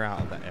 We're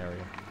out of that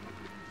area.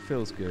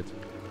 Feels good.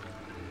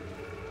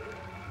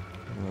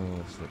 Oh,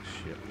 this looks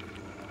shit.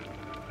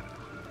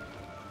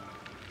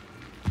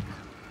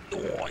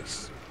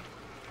 Nice.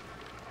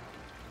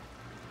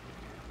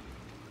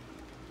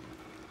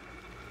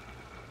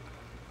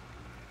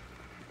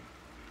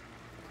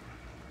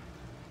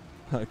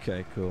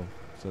 Okay, cool.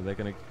 So they're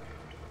gonna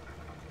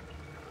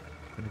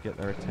get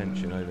their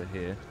attention over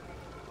here.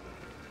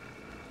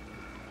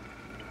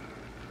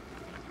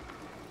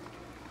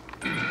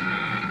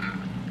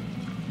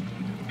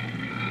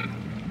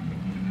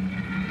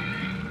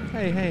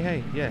 Hey, hey,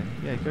 hey, yeah,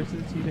 go to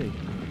the TV.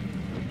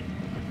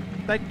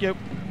 Thank you.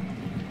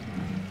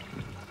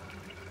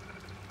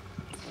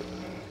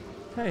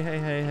 Hey, hey,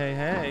 hey, hey,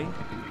 hey.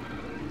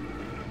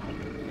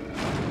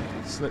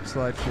 Slip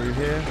slide through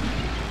here.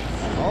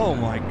 Oh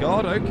my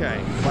god,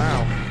 okay.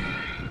 Wow.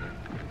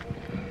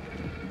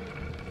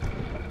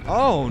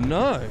 Oh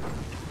no.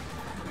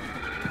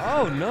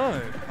 Oh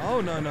no.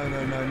 Oh no, no,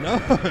 no, no, no.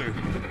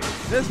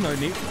 There's no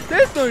need.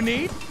 There's no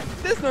need.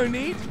 There's no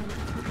need.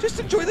 Just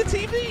enjoy the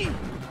TV.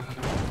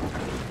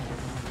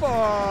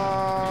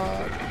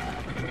 Fuck.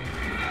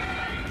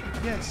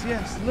 Yes,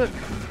 yes, look.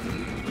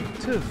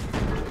 Tooth.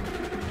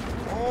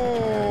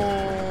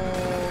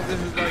 Oh, this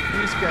is like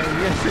Goose Game.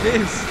 Yes, it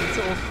is.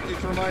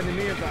 It's reminding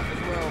me of that as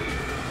well.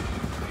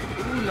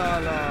 Ooh la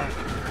la.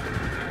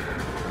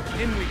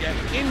 In we get.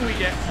 In we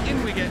get.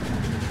 In we get.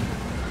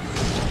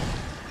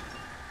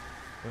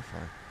 We're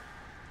fine.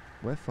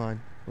 We're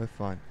fine. We're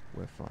fine.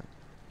 We're fine.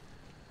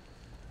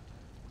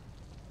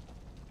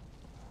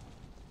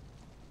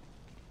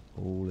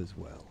 All is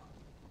well.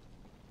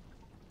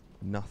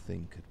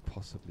 Nothing could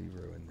possibly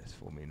ruin this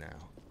for me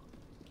now.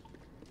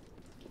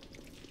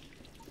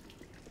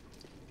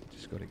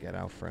 Just got to get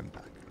our friend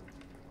back.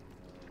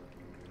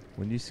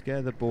 When you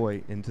scare the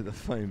boy into the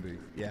phone booth.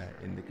 Yeah,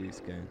 in the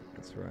Goose Game.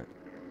 That's right.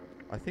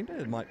 I think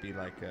there might be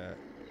like a...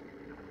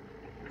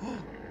 Oh,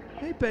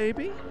 hey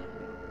baby.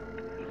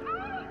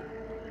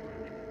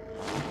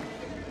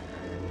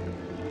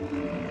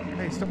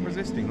 Hey, stop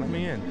resisting. Let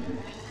me in.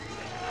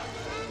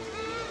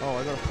 Oh,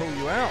 I gotta pull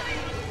you out.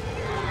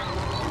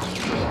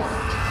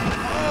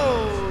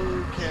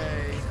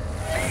 Okay.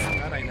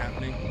 That ain't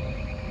happening.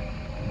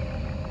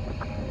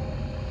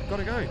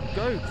 Gotta go.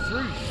 Go.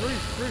 Through.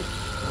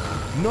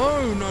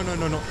 No, no, no,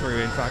 no, not through.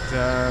 In fact,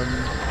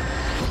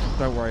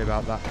 don't worry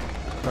about that.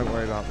 Don't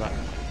worry about that.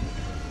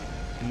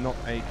 Not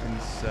a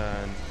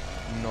concern.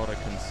 Not a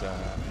concern.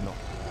 I'm not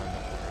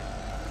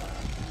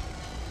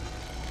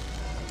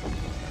worried.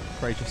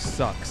 Fraser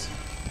sucks.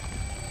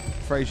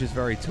 Fraser's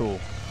very tall.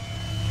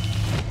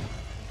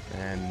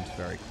 And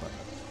very clever.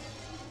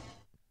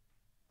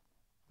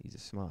 He's a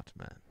smart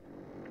man.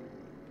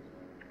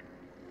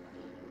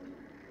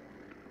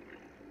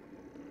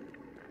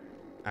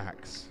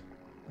 Axe.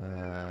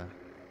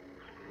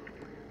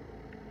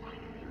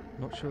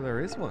 Not sure there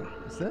is one.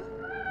 Is there?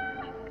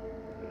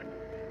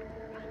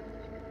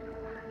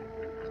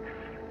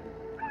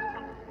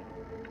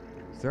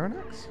 Is there an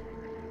axe?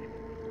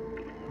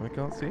 I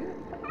can't see it.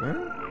 No?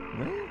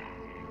 No?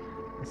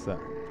 What's that?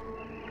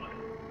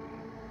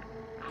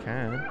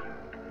 Can.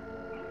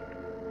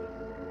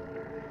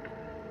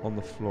 On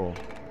the floor.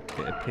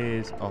 It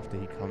appears after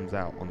he comes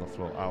out on the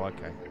floor. Oh,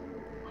 okay.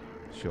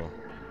 Sure.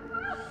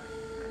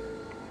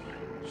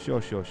 Sure.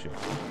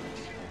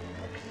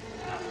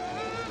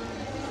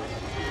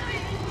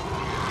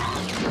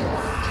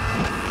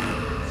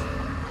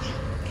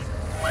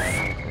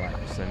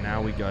 Right, so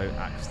now we go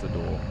axe the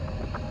door.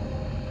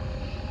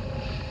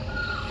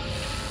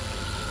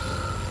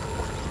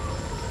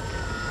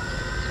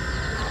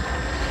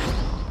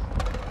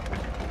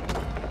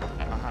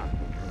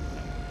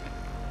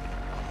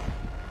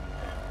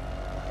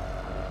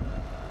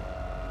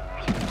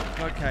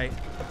 Okay,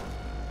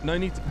 no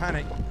need to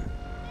panic.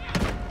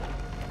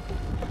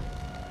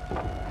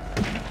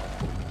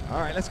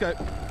 Alright, let's go.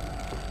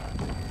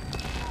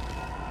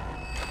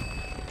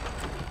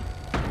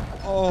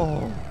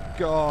 Oh,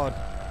 God.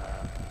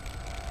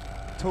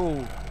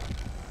 Tall.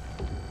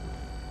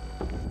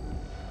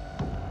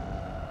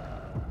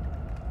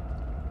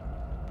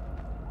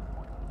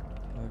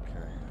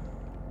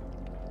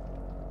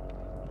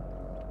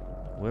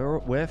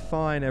 We're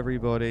fine,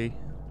 everybody.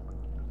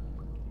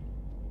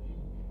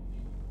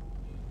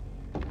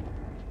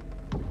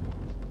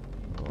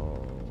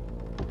 Oh.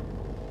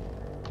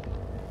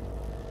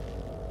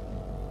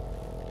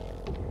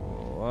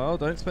 Well,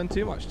 don't spend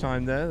too much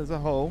time there. There's a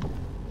hole.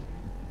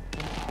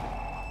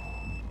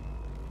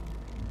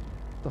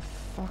 The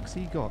fuck's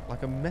he got?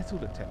 Like a metal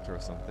detector or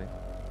something?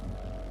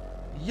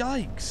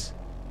 Yikes!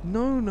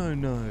 No, no,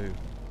 no.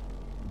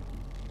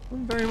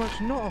 I'm very much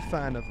not a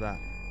fan of that.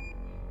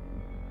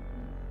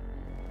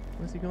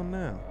 Where's he gone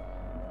now?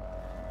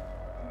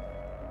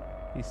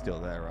 He's still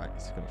there, right?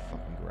 He's gonna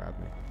fucking grab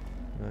me.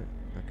 No?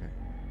 Okay.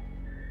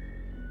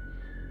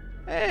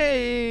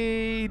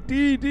 Hey!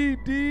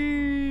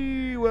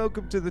 DDD!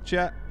 Welcome to the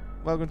chat.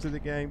 Welcome to the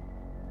game.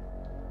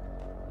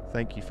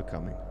 Thank you for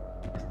coming.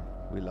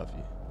 We love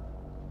you.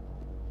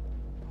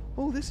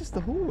 Oh, this is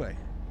the hallway.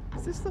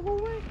 Is this the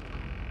hallway?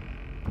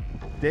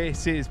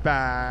 This is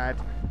bad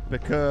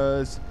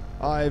because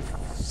I've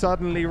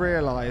suddenly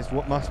realised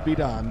what must be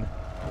done.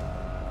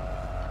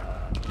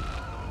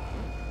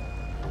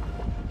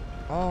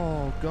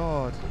 Oh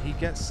god, he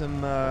gets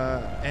some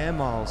air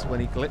miles when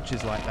he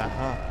glitches like that,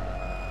 huh?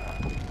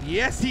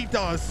 Yes, he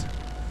does!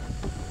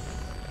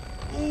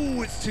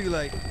 Ooh, it's too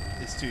late.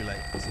 It's too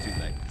late. It's too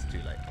late. It's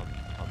too late.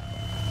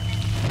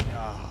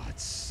 Ah,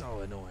 it's so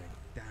annoying.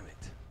 Damn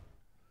it.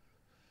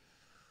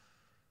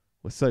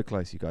 We're so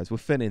close, you guys.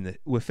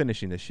 We're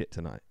finishing this shit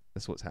tonight.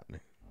 That's what's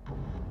happening.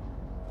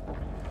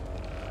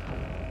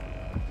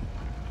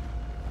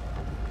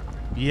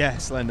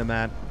 Yes,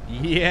 Slenderman.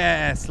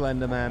 Yes,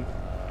 Slenderman.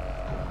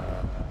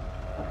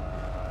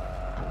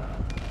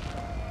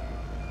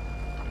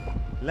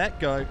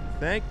 Let go.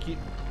 Thank you.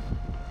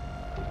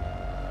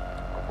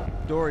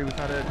 Dory, we've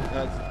had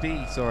a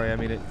D, sorry, I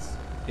mean it's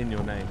in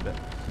your name, but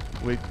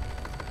we've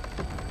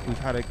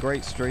had a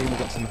great stream. We've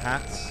got some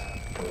hats.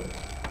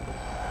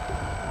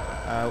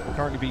 We're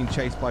currently being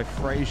chased by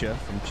Fraser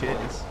from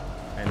Cheers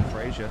and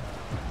Fraser.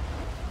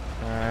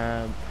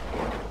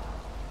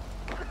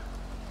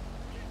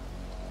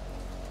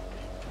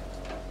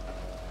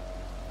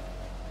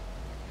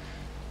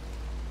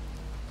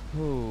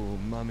 Oh,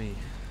 mummy.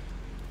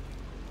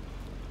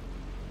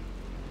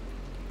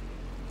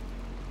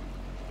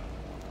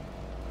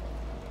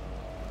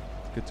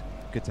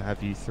 Good to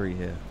have you three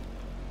here.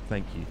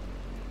 Thank you.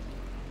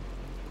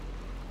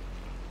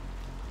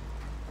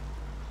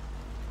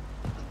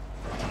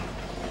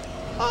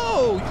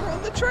 Oh, you're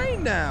on the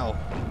train now.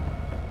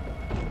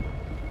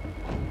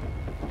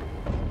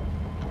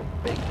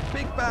 Big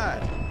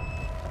bad.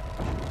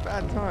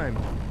 Bad time.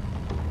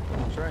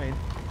 On the train.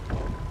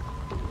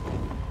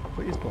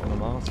 Please put on a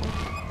mask.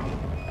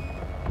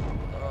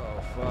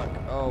 Oh fuck.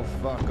 Oh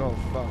fuck. Oh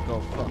fuck.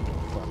 Oh fuck. Oh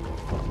fuck. Oh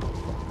fuck. Oh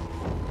fuck.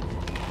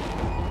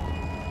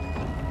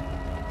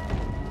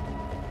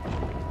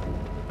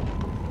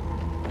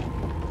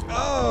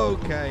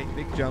 Okay,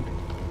 big jump.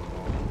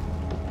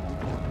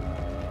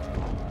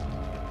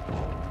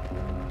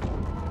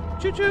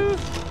 Choo choo!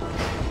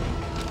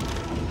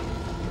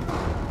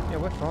 Yeah,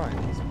 we're fine.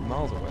 He's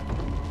miles away.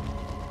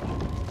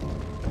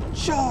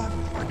 Shot!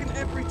 Fucking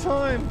every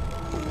time!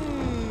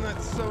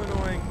 That's so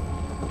annoying.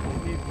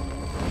 You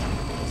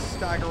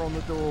stagger on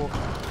the door.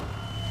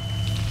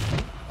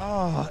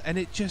 Oh, and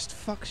it just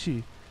fucks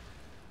you.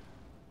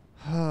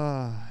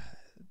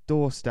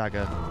 Door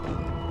stagger.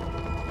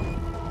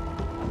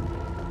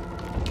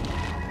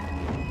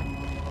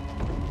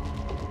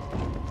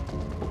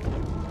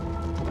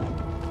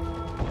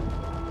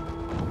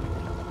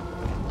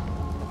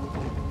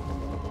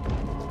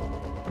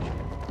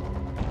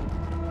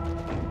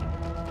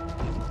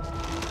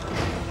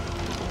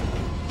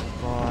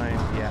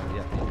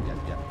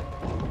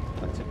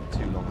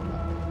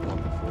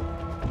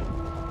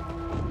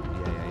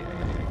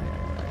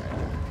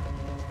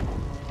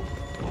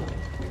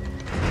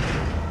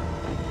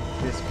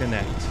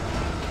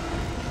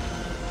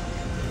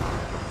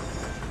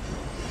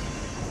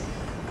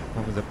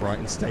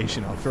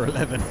 Station after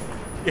 11.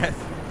 Yes.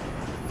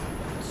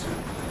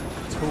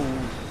 Tall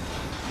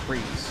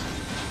creeps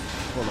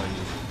follow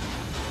you.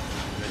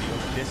 And then you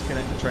got to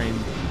disconnect the train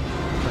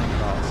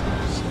cars and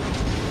just hope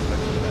for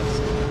the best.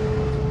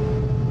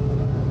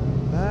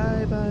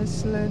 Bye bye,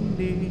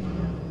 Slendy.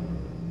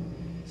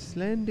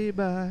 Slendy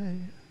bye.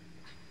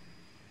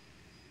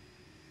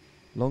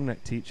 Long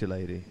neck teacher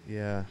lady.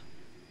 Yeah.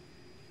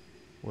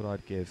 What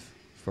I'd give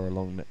for a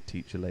long neck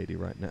teacher lady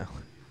right now.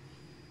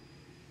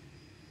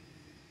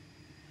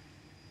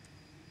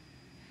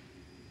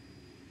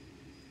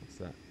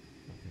 That.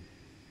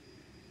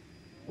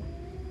 Okay.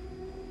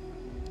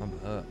 I'm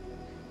hurt.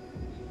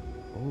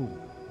 Oh.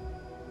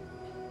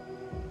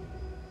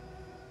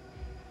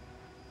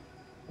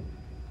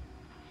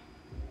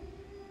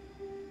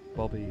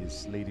 Bobby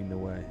is leading the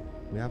way.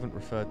 We haven't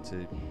referred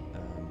to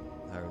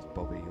her as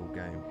Bobby all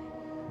game.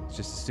 It's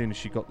just as soon as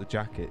she got the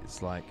jacket,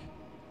 it's like,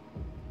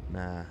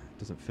 nah,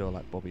 doesn't feel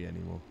like Bobby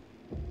anymore.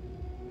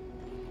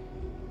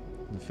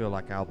 Doesn't feel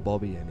like our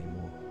Bobby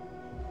anymore.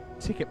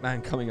 Ticket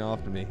man coming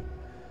after me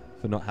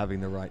for not having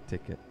the right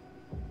ticket.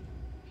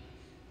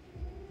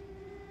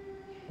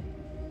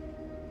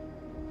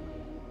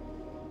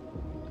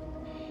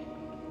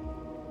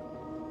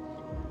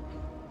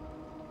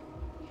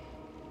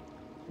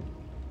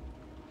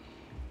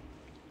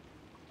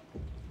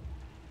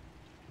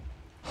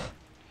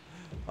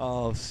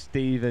 Oh,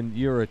 Stephen,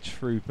 you're a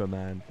trooper,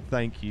 man.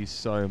 Thank you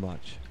so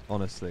much,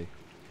 honestly.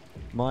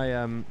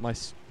 My my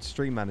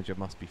stream manager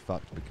must be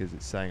fucked because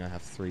it's saying I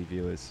have 3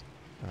 viewers.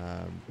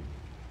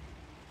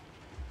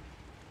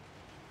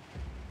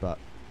 But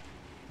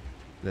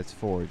there's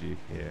 4 of you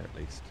here at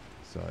least.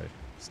 So,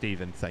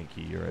 Stephen, thank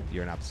you.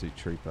 You're an absolute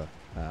trooper.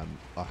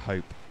 I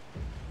hope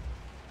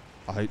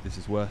this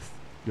is worth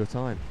your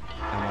time,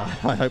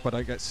 and I hope I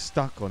don't get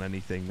stuck on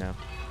anything now.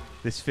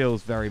 This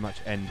feels very much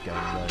end game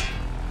though.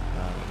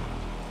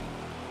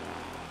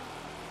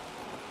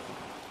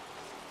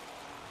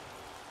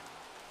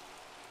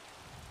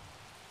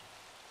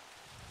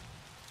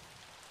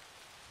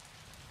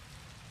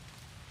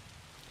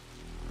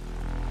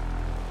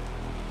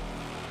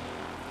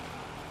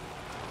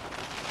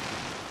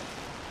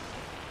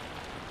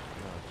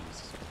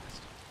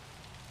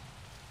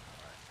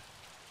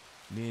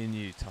 Me and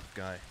you, tough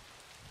guy.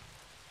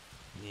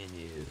 Me and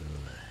you.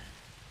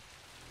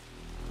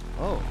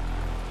 Oh.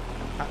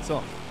 Hats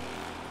off.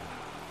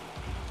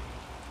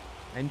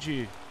 And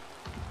you.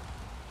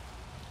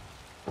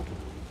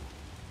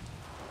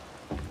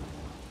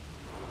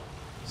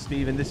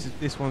 Stephen,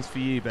 this one's for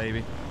you,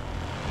 baby.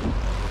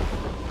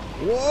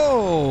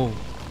 Whoa!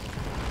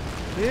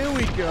 Here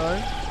we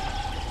go.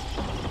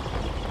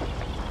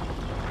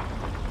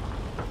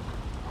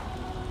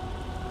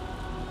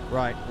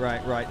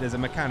 Right. There's a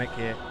mechanic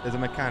here. There's a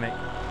mechanic.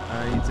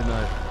 I need to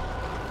know.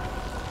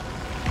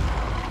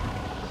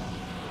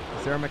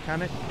 Is there a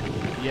mechanic?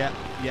 Yeah.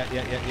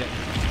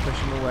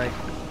 Pushing away.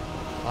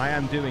 I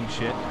am doing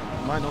shit.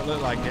 Might not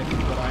look like it,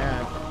 but I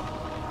am.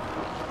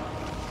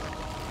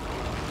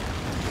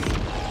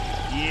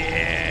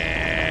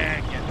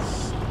 Yeah! Get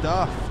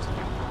stuffed.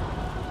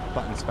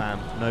 Button spam.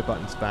 No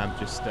button spam,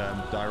 just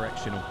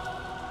directional.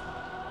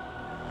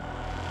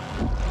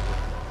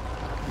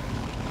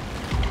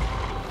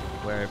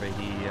 Wherever he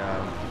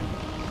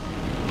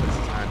puts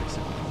his hand. It's a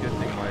good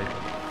thing my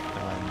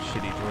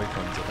shitty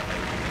Joy-Cons are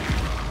behaving.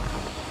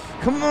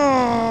 Come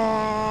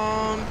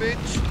on,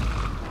 bitch!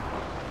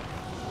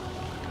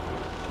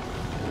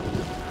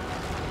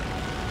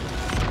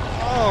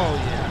 Oh,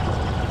 yeah.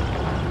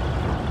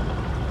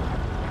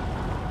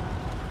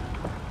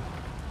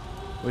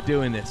 We're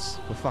doing this.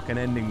 We're fucking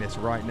ending this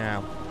right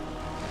now.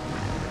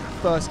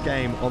 First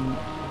game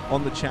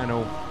on the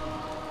channel.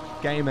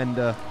 Game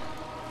ender.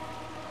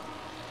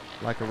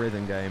 Like a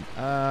rhythm game.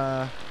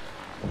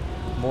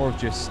 More of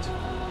just,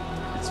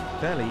 it's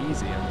fairly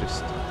easy. I'm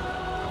just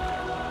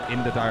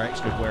in the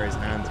direction of where his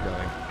hand's going.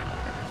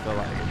 I feel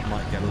like it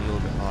might get a little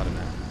bit harder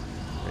now.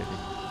 Maybe.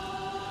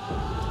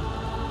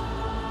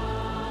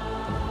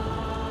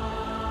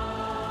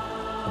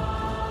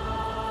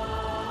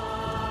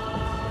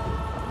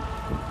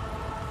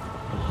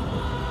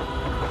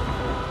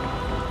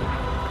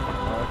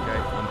 Okay,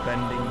 I'm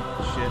bending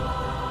shit.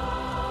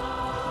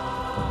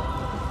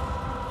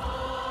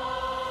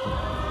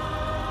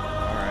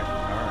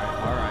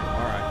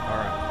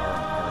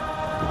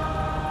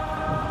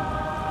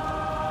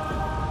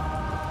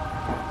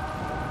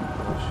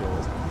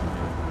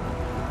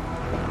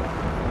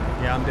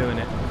 I'm doing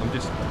it. I'm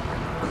just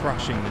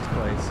crushing this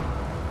place.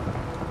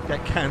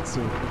 Get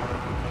cancelled.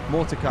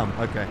 More to come.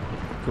 Okay.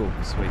 Cool.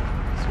 Sweet.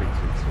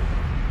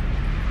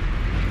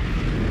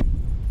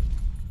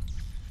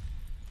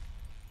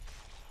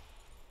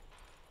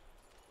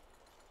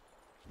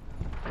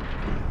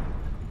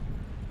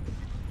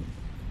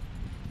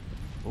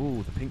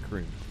 Ooh, the pink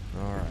room.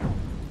 Alright.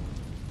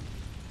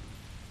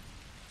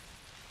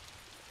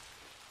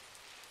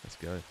 Let's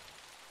go.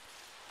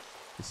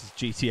 This is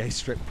GTA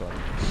Strip Club.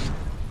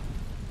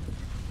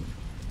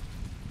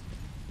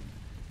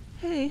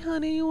 Hey,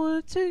 honey, you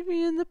want to take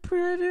me in the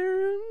private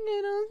room?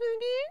 Get on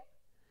again?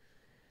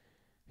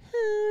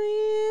 Hell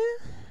yeah.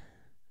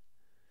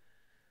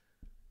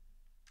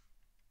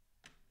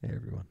 Hey,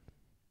 everyone.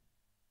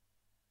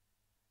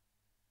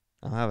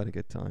 I'm having a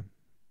good time.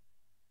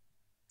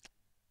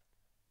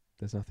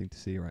 There's nothing to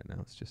see right now.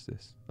 It's just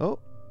this. Oh,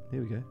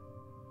 here we go.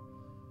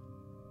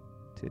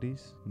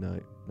 Titties? No,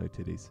 no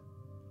titties.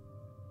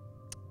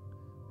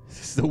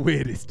 This is the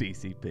weirdest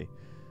DCP.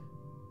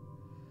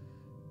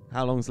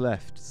 How long's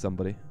left,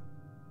 somebody?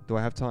 Do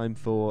I have time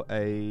for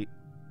a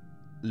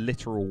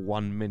literal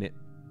 1 minute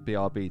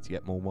BRB to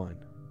get more wine?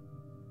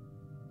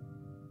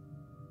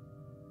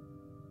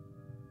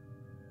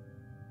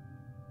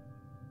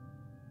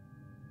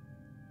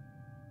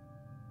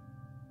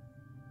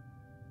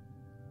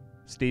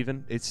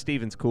 Stephen? It's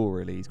Stephen's call,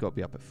 really. He's got to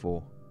be up at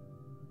 4.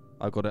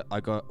 I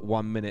got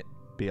 1 minute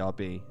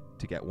BRB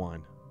to get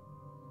wine.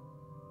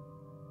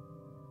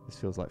 This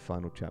feels like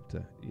final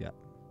chapter. Yep.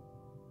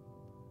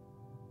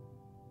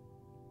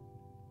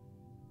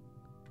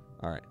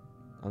 Alright.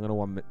 I'm going to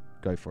 1 minute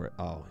go for it.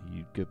 Oh,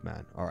 you good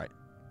man. Alright.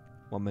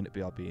 1 minute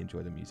BRB.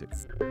 Enjoy the music.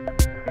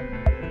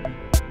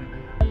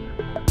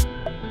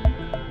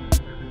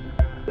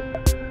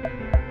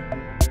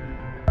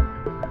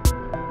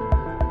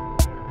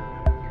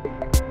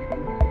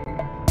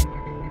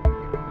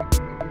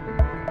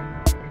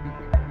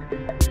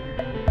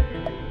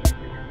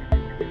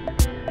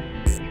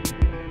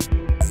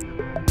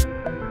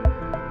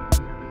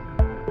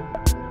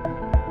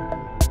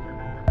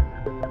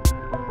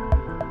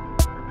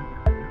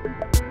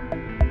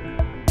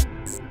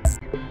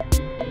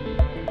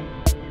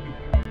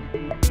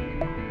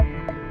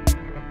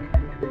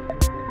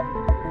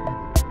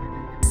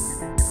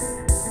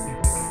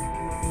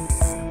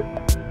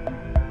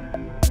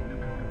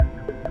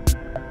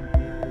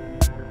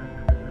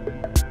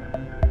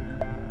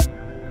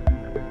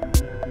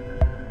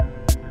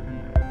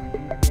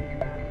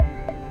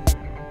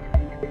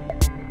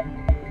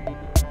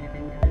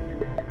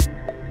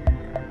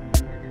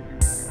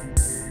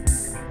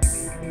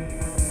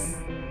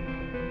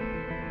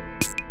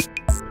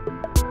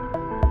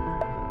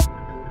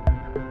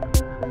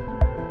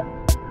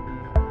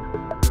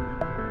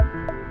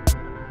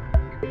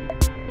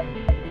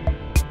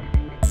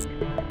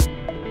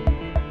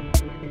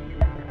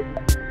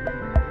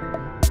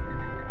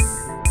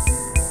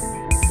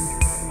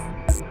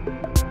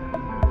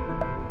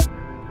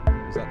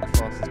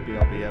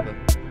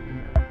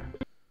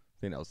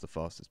 think that was the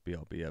fastest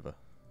BRB ever.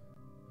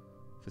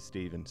 For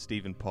Stephen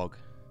Pog.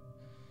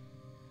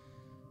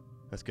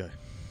 Let's go.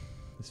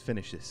 Let's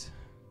finish this.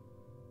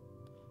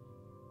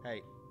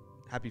 Hey,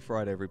 happy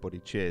Friday, everybody.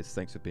 Cheers.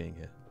 Thanks for being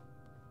here.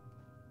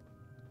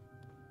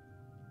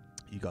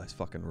 You guys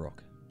fucking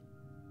rock.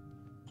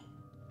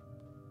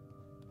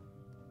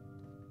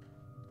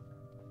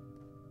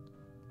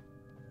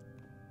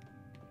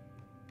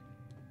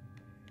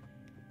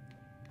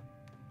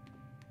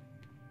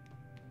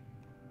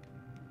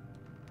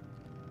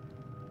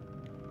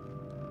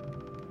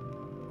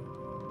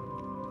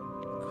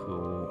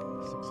 Cool.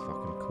 This looks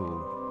fucking cool.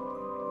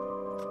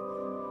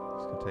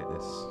 Just gonna take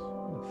this.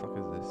 What the fuck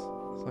is this?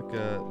 It's like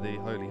the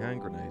holy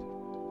hand grenade.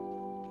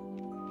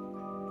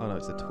 Oh no,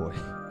 it's a toy.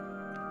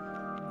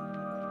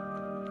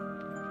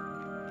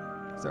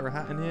 Is there a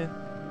hat in here?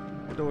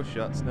 The door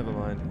shuts, never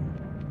mind.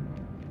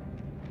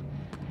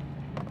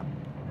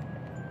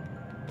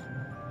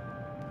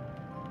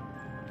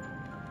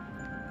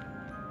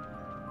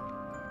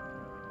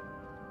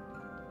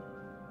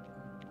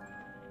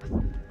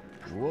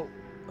 Whoa.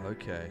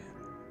 Okay.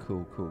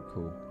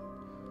 Cool.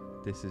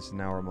 This is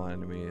now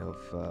reminding me of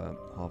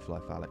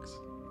Half-Life Alyx.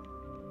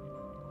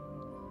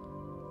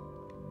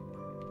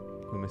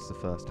 We missed the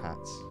first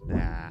hats.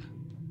 Nah.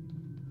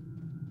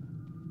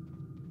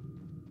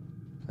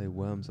 Play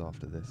Worms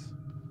after this.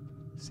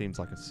 Seems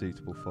like a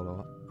suitable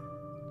follow-up.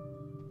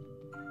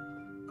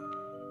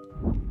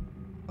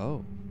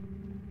 Oh.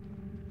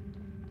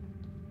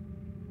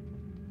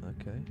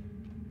 Okay.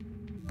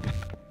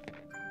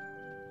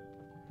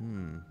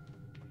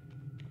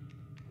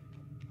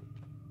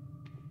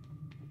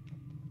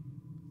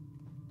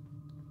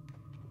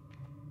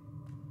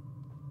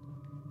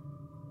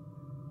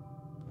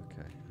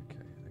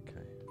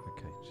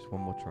 Okay. Just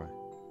one more try.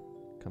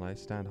 Can I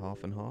stand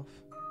half and half?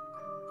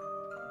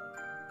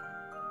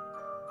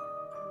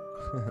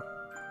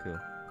 Cool.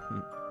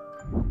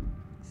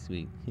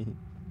 Sweet.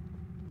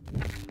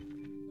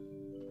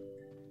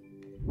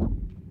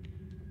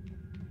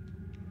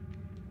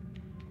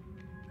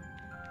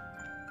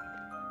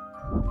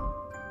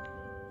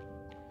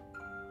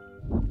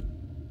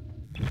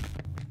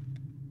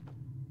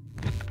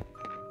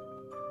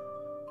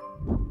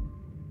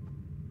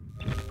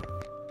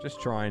 Just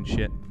trying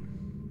shit.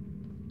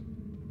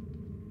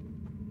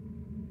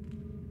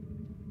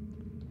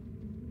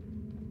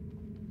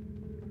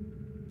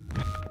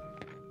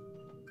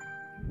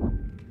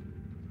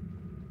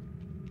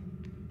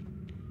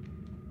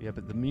 Yeah,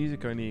 but the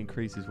music only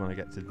increases when I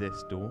get to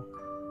this door.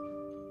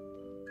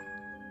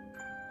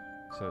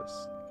 So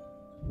it's...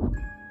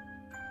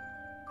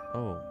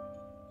 Oh.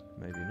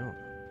 Maybe not.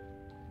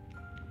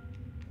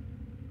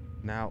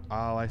 Now,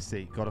 oh, I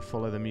see. Gotta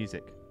follow the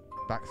music.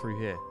 Back through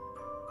here.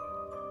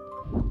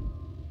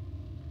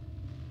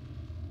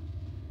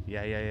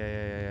 Yeah.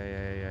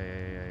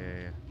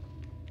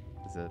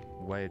 There's a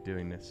way of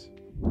doing this.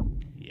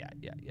 Yeah.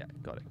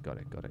 Got it. So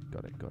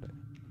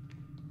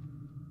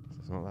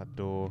it's not that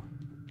door.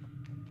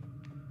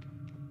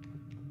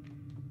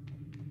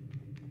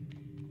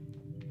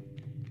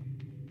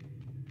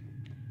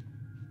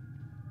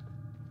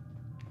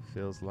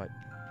 Feels like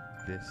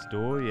this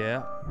door,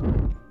 yeah.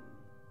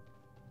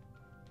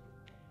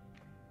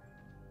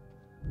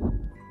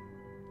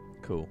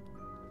 Cool.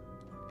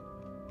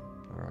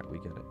 Alright, we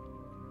get it.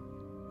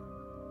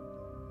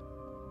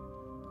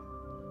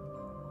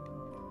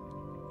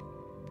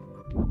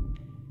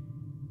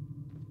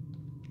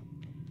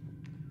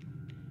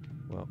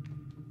 Well.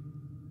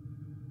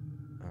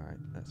 Alright,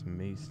 that's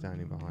me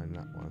standing behind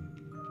that one.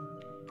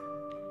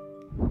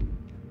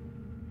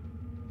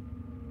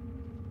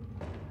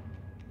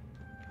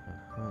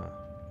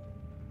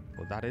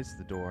 Well, that is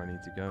the door I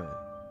need to go in.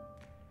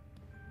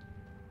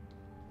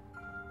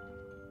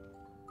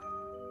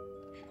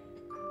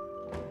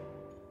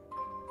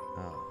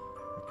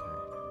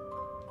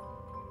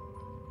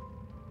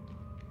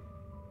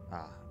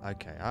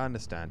 Okay, I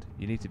understand.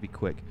 You need to be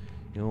quick.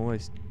 You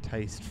almost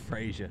taste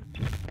Frasier.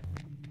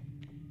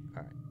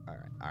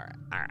 Alright.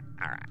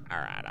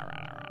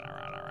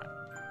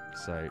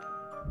 So,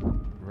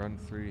 run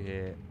through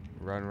here.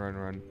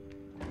 Run.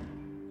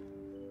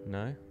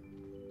 No?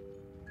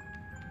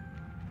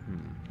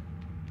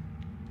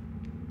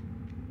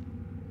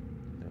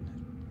 Then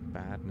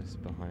badness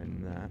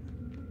behind that.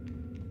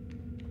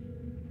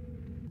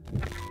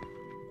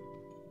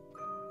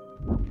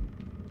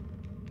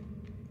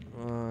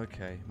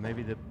 Okay,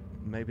 maybe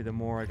the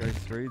more I go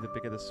through, the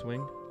bigger the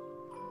swing.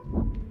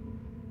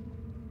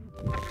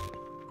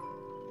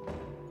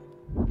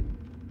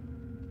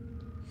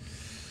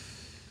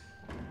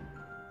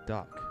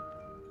 Duck.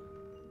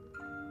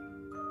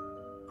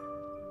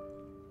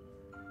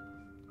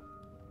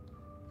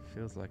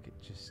 Feels like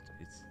it's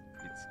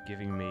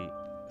giving me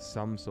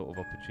some sort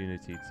of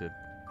opportunity to...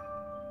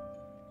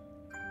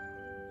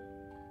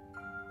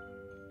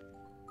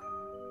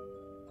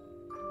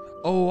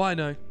 Oh, I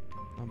know.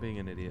 I'm being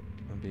an idiot.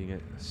 I'm being a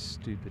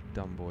stupid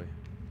dumb boy.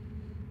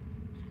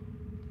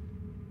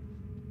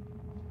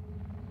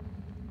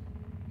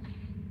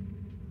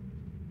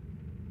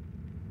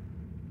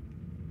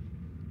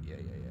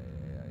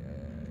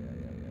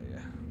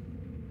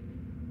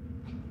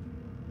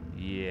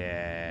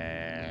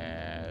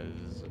 Yes.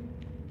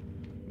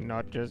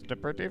 Not just a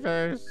pretty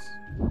face.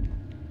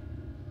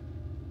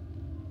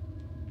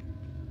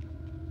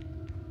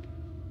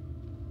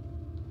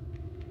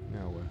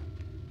 Now where?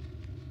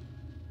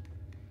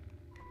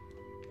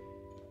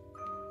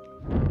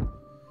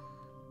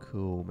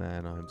 Cool,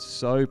 man. I'm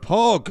so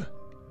pog.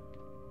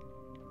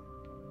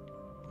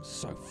 I'm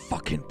so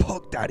fucking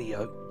pog,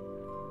 daddy-o.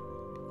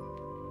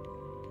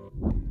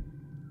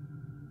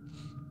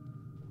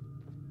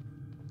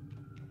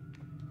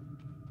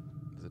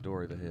 There's a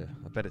door over here.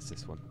 I bet it's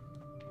this one.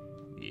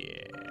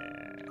 Yeah.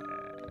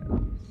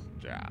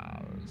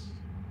 Jaws.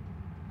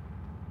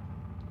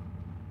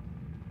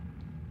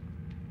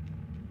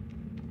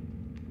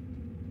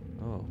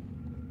 Oh.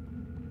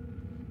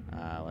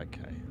 Oh,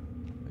 okay.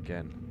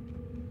 Again.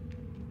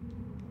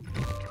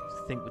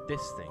 Think with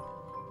this thing.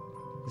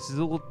 This is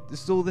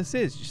all this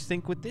is. Just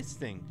think with this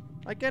thing.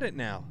 I get it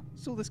now.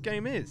 That's all this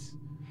game is.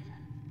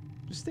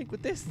 Just think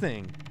with this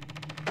thing.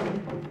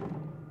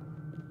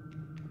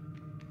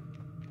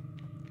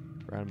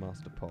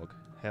 Grandmaster Pog.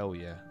 Hell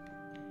yeah.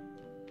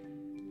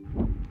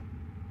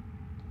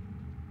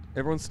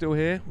 Everyone's still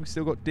here? We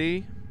still got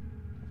D.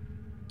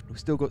 We've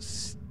still got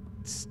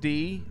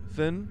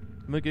Stephen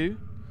Magoo.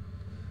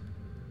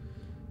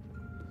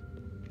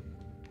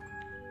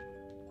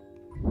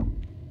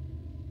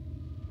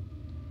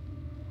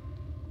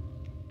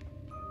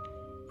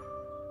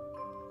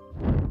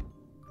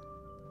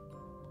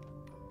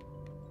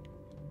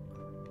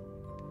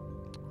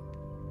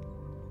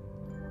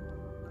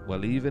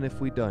 Well, even if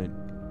we don't,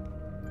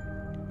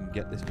 we can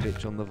get this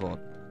bitch on the VOD.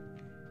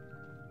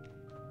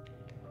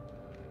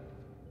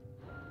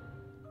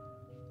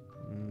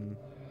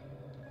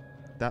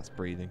 That's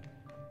breathing.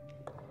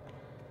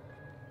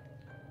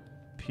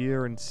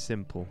 Pure and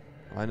simple.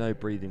 I know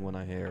breathing when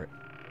I hear it,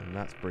 and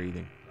that's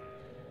breathing.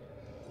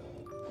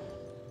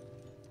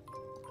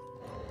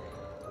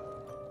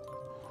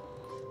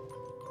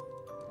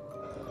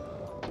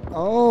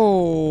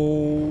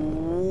 Oh,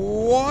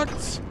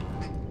 what?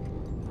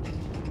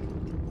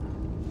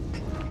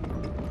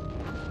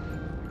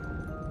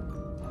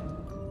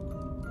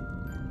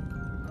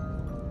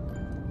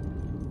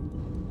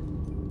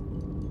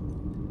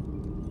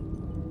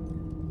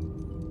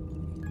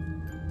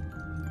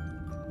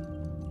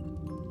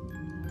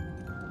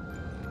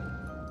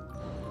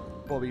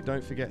 Bobby,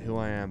 don't forget who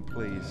I am,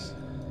 please.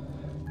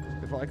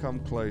 If I come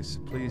close,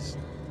 please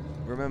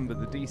remember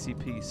the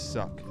DCPs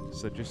suck.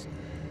 So just,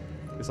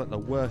 it's like the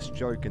worst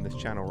joke in this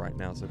channel right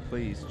now. So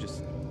please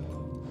just,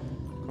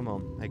 come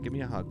on. Hey, give me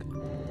a hug.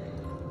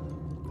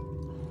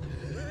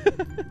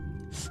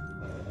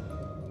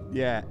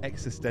 Yeah,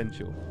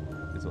 existential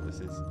is what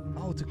this is.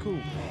 Oh, too cool.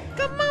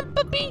 Come on,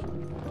 puppy.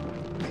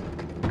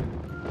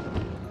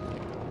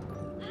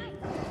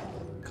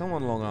 Come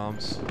on, long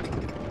arms.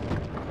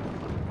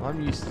 I'm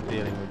used to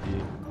dealing with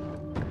you.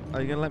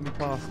 Are you going to let me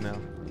pass now?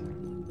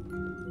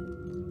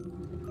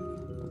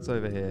 What's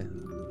over here?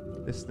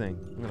 This thing.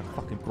 I'm going to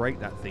fucking break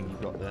that thing you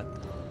got there.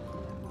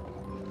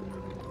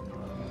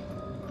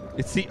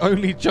 It's the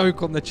only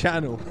joke on the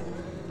channel.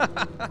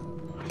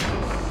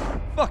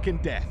 Fucking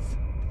death.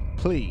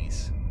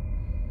 Please.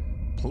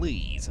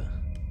 Please.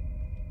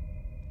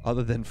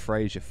 Other than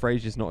Frasier.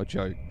 Frasier's not a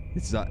joke.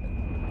 It's that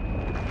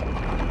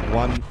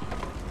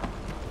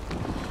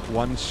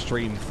one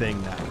stream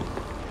thing that...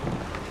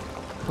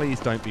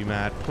 Please don't be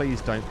mad. Please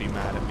don't be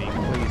mad at me.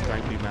 Please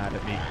don't be mad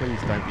at me. Please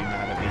don't be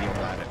mad at me. You're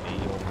mad at me.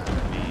 You're mad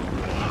at me.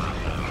 You're mad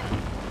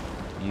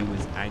at me. You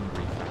was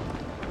angry.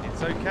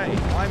 It's okay.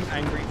 I'm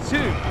angry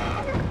too.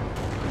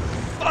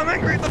 I'm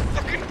angry at the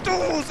fucking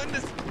doors and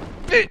this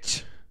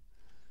bitch.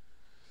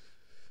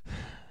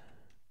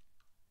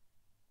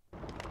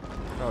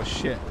 Oh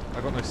shit.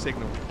 I got no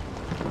signal.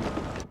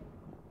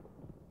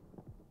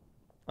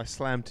 I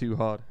slammed too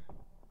hard.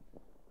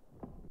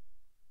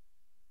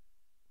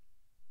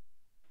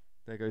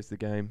 There goes the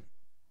game.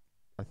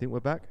 I think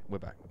we're back. We're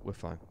back. We're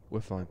fine.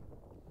 We're fine.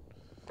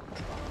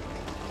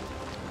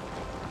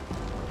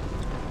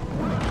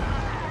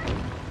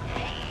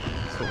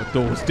 That's what the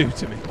doors do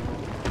to me.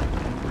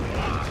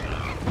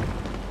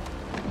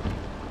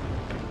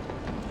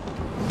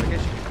 I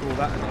guess you could call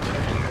that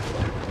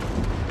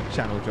another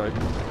channel joke.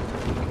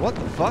 What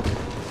the fuck?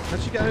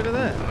 How'd you get over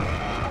there?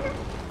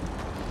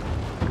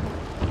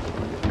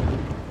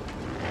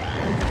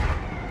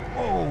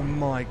 Oh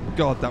my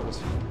god, that was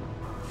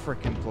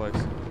freaking close.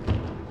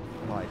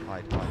 Hide, hide,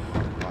 hide,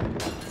 hide,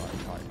 hide, hide,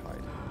 hide,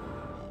 hide.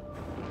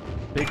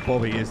 Big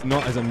Bobby is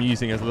not as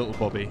amusing as little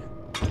Bobby.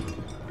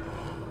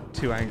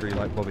 Too angry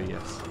like Bobby,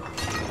 yes.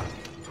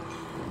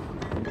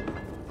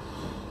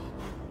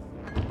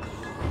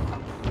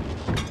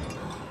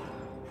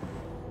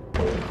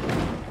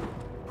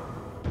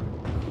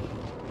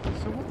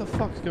 So what the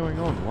fuck's going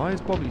on? Why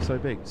is Bobby so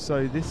big?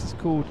 So this is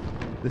called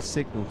the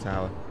Signal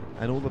Tower,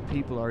 and all the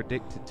people are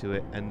addicted to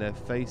it, and their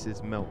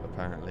faces melt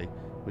apparently.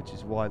 Which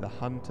is why the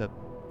hunter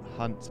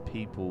hunts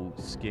people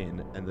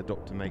skin and the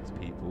doctor makes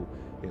people.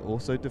 It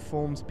also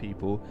deforms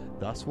people.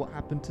 That's what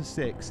happened to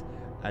Six,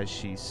 as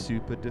she's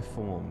super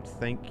deformed.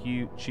 Thank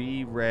you,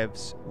 G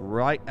Revs.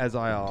 Right as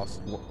I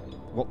asked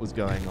what was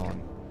going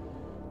on,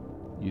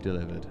 you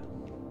delivered.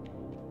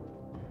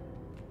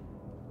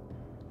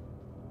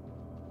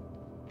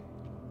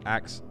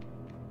 Axe.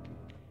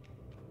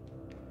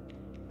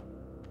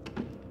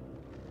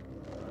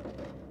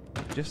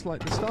 Just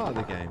like the start of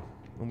the game,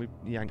 when we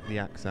yanked the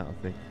axe out, I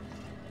think.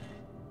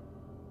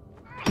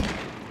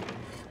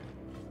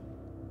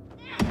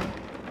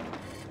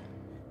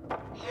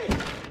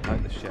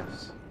 Like the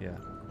chefs, yeah.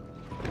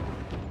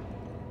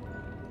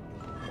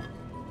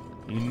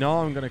 You know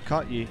I'm gonna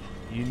cut you.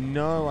 You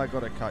know I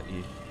gotta cut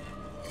you.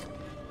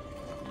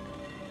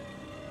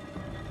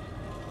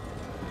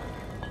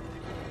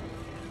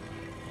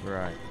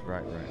 Right.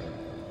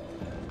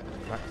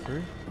 Back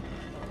through?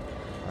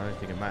 I don't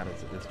think it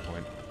matters at this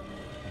point.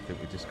 I think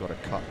we just gotta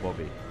cut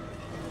Bobby.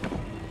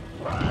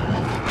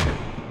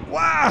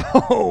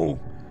 Wow!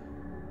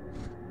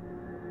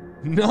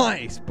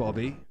 Nice,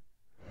 Bobby.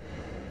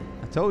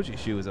 I told you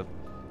she was a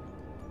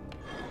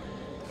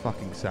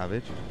fucking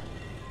savage.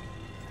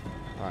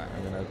 Alright,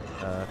 I'm gonna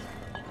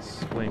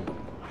swing.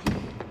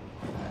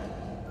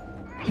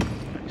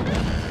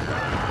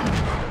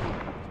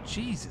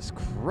 Jesus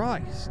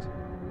Christ.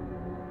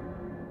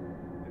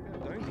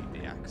 Maybe I don't need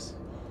the axe.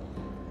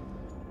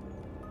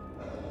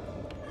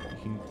 You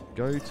can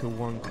go to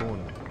one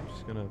corner. I'm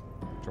just gonna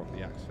drop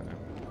the axe for now.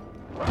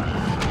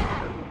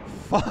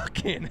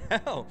 Fucking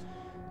hell!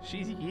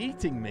 She's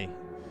yeeting me.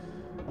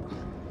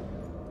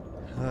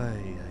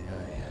 Ay.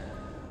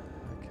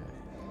 Okay.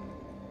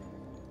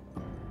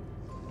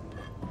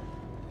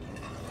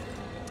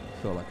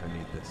 I feel like I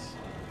need this.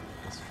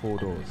 It's 4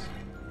 doors.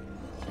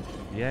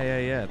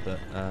 Yeah, but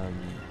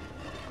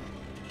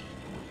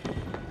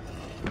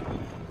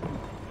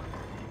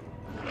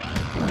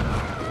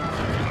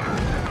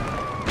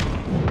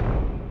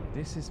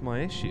this is my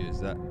issue, is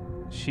that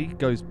she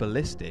goes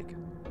ballistic.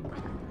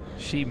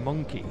 She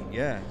monkey.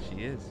 Yeah,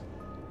 she is.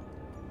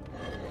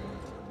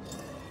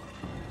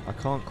 I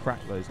can't crack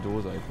those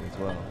doors open as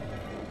well.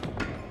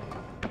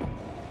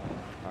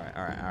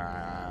 Alright.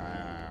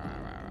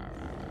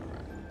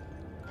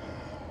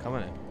 Come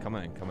on in. Come on,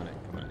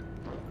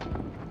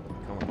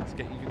 let's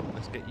get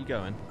you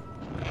going.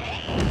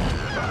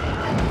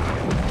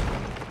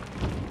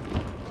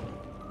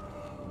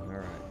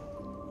 Alright.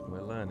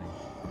 We're learning.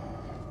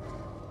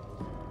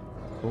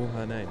 Call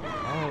her name.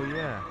 Oh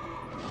yeah.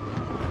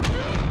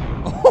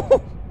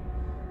 Oh!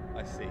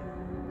 I see.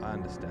 I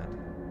understand.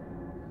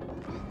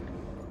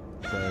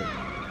 So,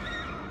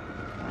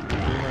 call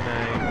her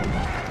name.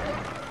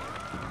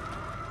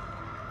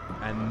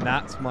 And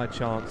that's my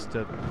chance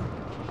to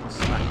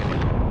smack it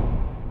in.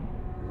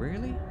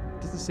 Really?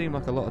 Doesn't seem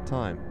like a lot of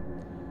time.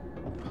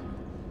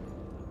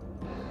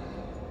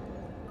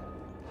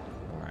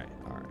 Alright.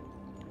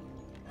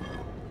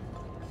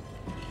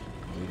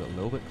 Move it a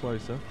little bit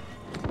closer.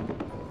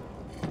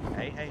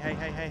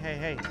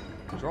 Hey.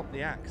 Drop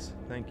the axe.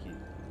 Thank you.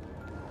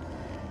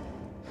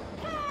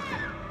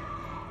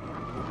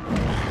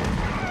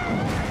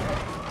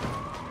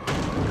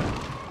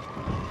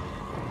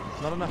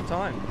 Not enough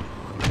time.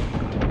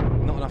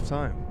 Not enough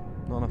time.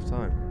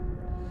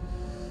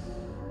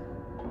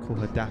 Call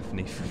her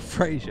Daphne from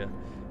Frasier.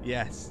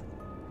 Yes.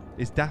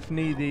 Is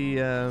Daphne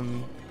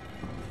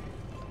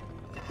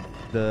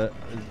the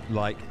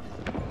like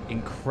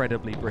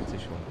incredibly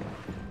British one?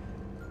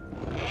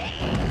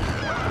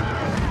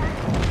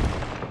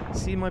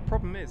 See, my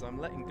problem is I'm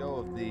letting go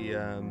of the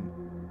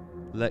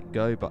let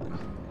go button,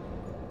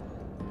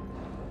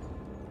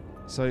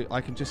 so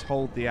I can just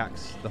hold the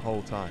axe the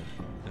whole time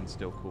and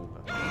still call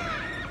her.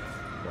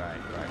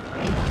 Right.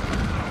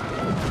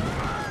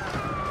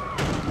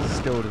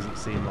 Still doesn't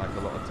seem like a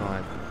lot of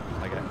time.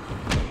 I get.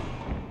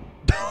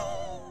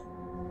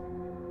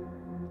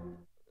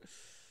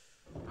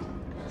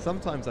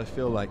 Sometimes I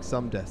feel like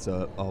some deaths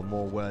are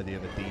more worthy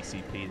of a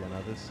DCP than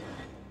others.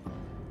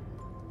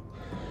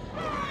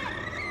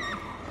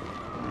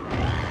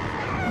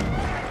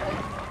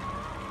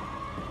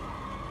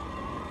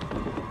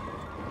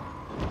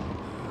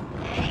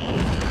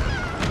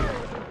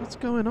 What's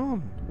going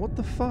on? What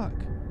the fuck?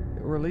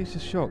 It will release a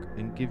shock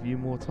and give you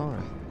more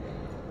time.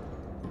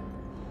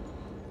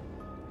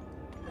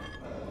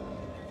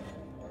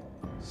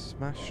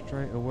 Smash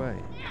straight away.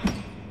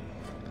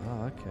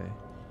 Oh, okay.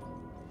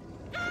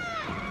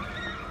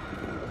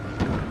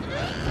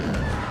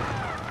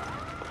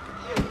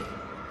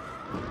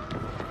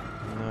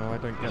 No, I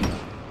don't get that.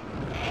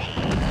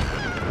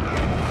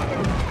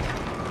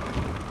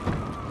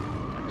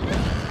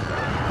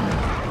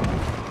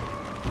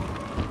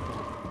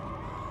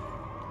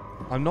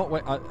 I'm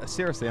not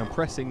seriously, I'm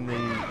pressing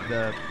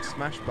the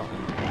smash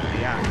button,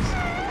 the axe.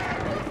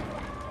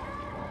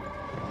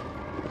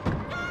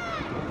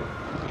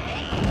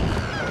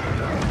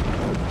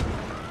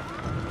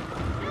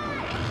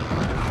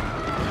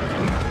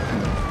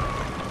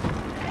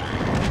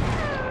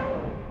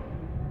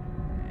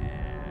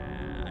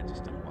 I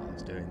just don't know what I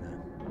was doing there.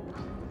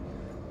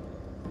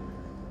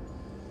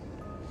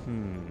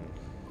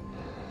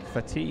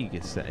 fatigue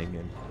is setting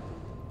in.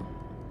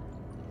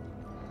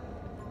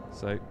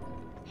 So,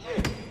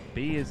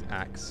 B is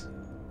axe.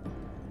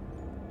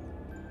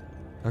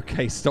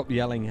 Okay, stop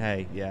yelling,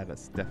 hey. Yeah,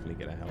 that's definitely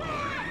gonna help.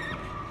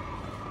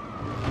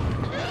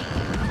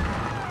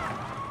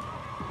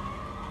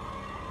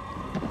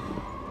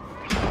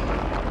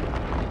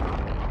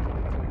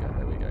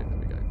 There we go.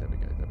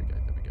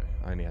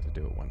 I only had to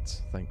do it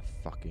once. Thank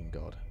fucking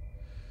God.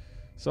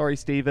 Sorry,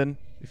 Stephen,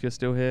 if you're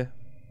still here.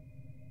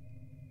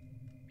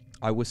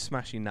 I was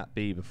smashing that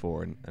B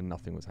before and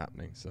nothing was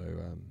happening, so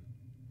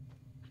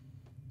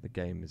the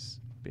game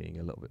is being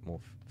a little bit more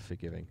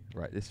forgiving.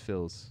 Right, this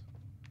feels...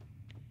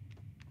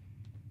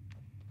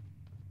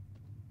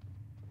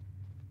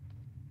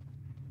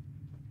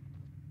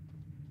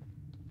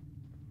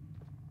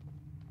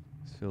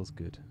 This feels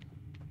good.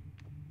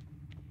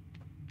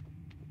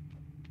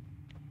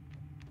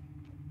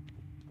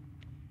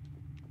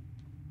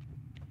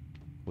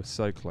 We're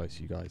so close,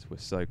 you guys. We're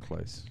so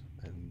close.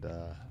 And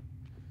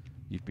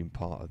you've been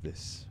part of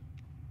this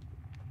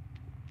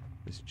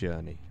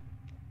journey.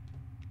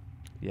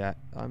 Yeah,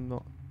 I'm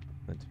not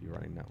meant to be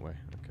running that way.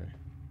 Okay.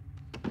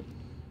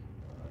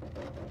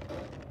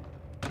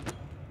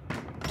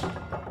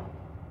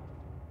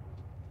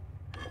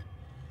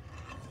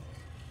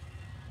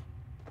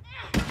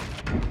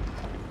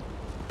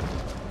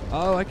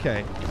 Oh,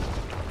 okay.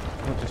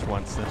 Not just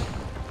once then.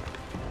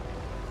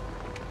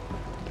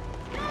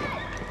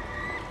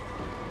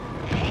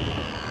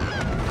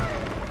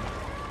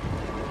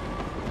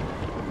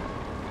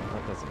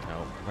 That doesn't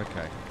help.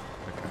 Okay.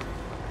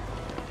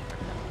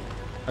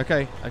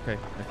 Okay.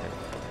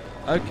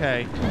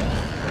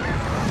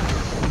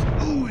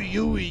 Ooey,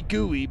 ooey,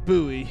 gooey,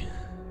 booey.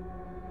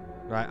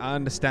 Right, I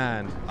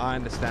understand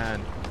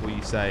what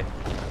you say.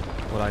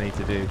 What I need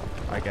to do.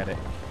 I get it.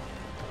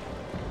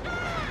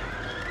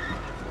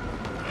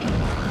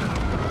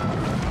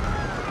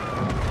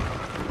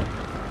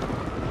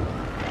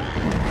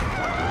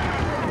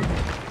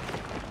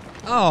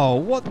 Oh,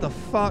 what the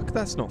fuck?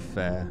 That's not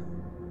fair.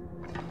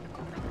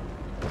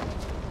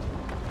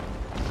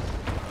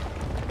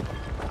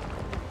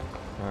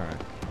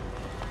 Alright.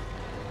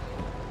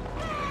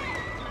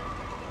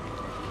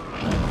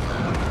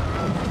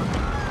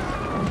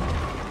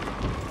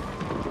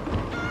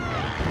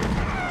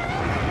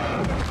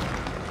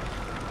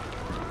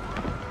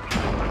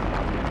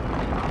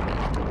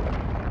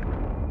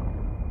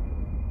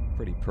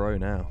 Pretty pro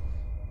now.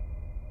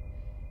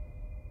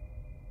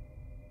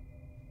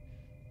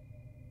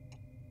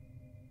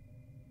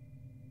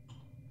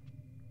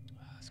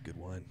 That's a good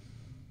wine.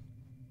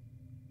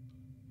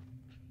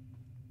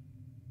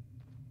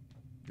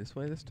 This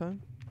way this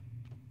time?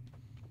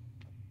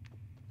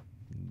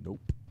 Nope.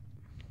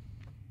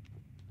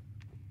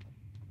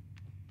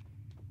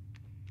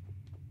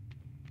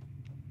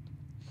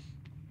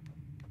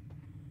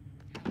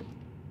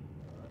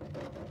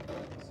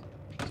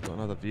 It's got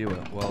another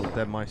viewer. Well,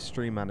 then my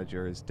stream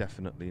manager is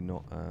definitely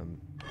not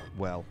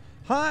well.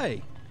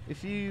 Hi!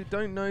 If you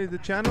don't know the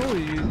channel, or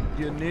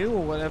you're new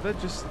or whatever,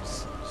 just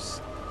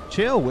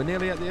chill. We're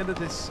nearly at the end of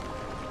this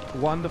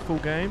wonderful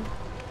game.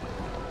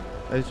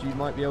 As you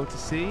might be able to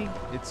see,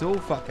 it's all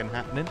fucking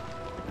happening.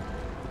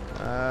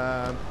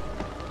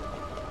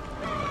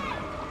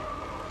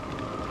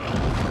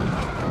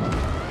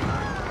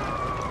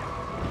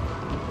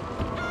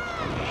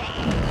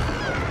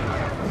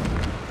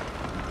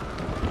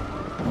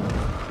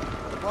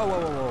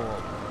 Whoa.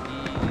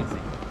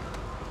 Easy.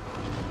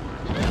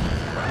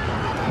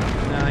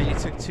 Nah, you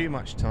took too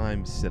much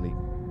time, silly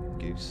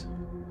goose.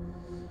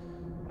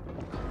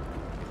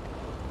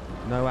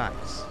 No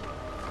axe.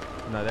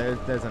 No,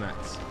 there's an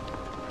axe.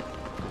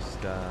 Just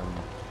it's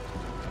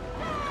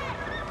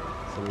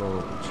a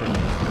little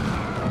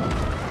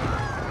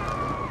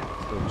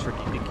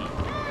tricky dicky.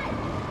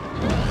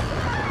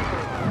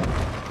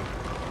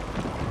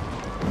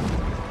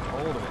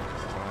 Hold of it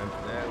this time.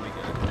 There we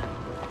go.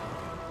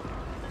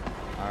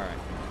 All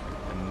right,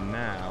 and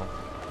now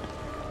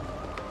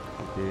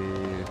do.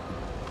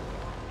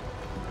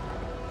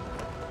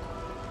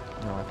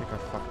 No, I think I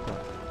fucked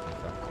up.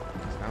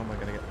 How am I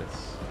gonna get this?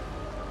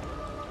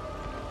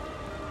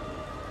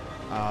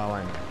 Oh,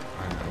 I know.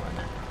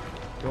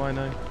 Do I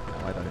know? No,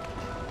 I don't.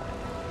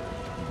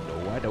 No,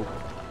 I don't.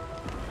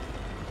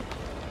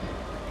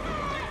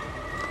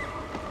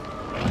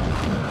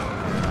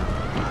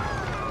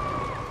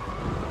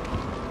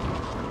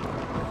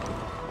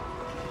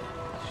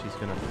 She's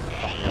gonna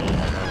fuck me up.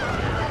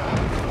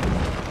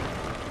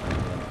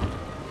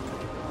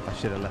 I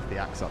should have left the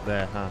axe up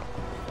there, huh?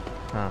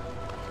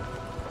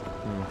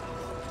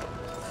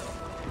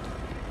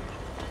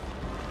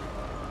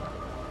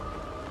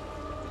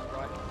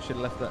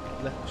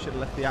 Should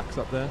have left the axe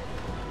up there.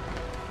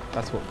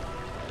 That's what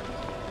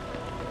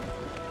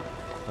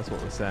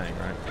we're saying,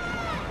 right?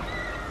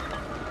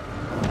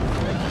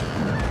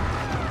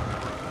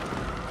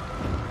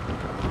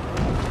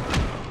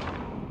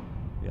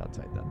 Yeah, I'll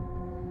take that.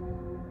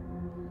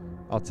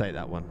 I'll take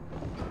that one.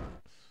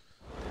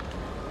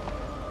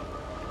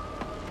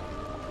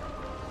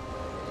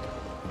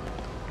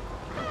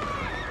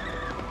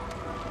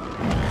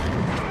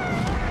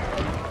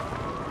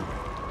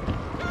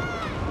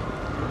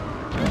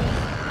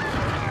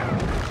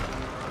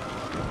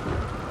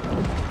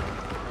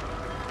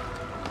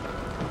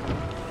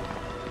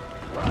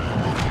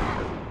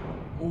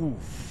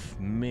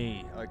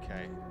 me.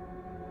 Okay.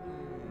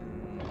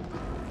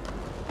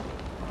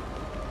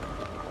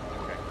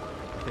 Okay.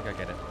 I think I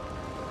get it.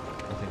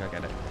 I think I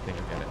get it. I think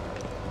I get it.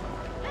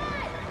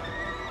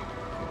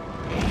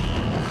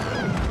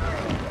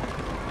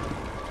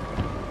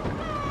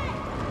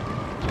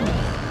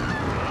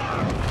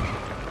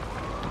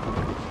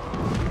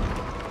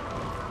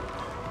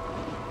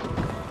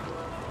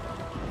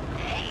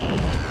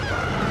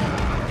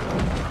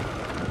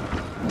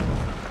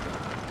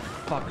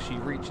 Fuck, she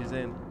reaches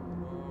in.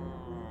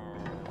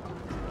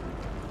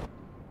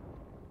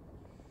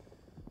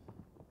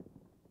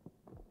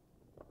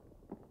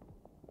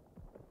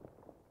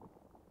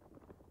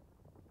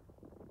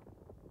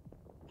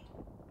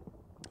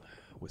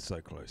 We're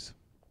so close.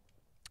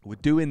 We're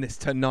doing this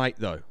tonight,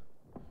 though.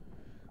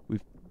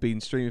 We've been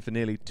streaming for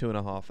nearly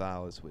 2.5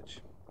 hours, which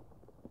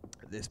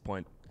at this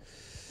point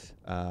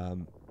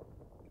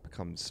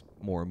becomes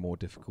more and more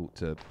difficult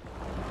to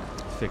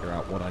figure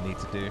out what I need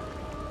to do.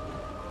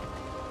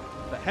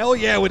 But hell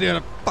yeah, we're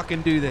gonna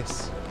fucking do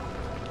this.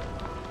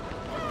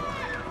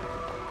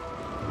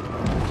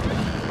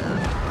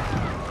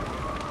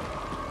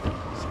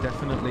 It's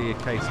definitely a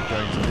case of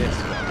going to this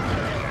one.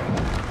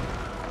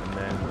 And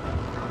then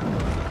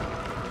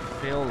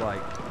feel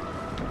like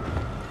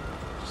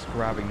just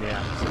grabbing the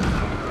axe.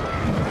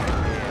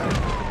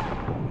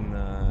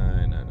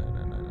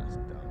 No, that's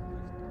dumb.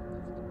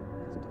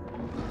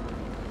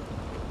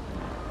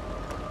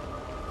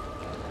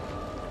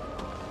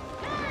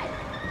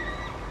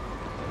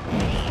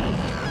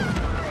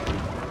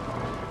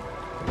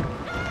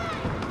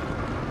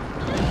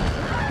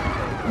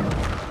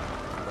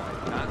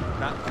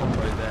 That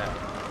combo there.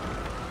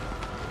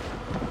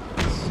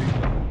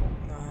 Super.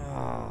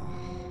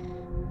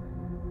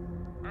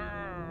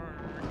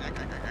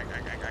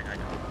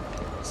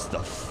 It's the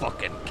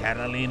fucking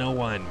Catalina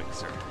wine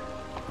mixer.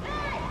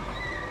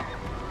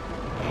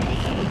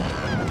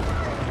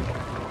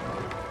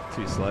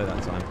 Too slow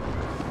that time.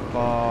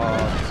 Far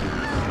too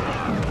slow.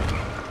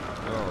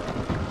 Oh.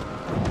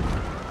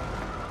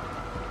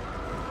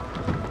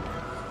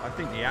 I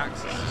think the axe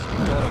is just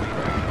gotta be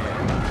down here.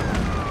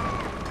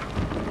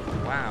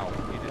 Wow,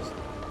 you just...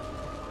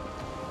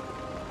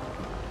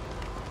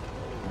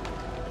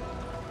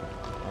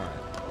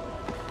 Alright.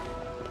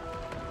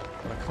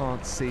 I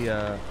can't see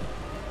a...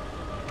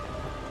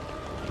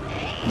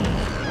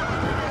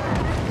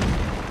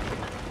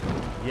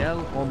 Yell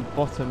on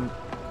bottom,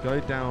 go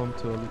down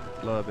to a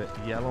lower bit,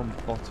 yell on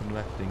bottom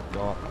left and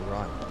go up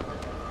right.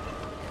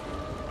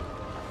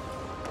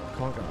 I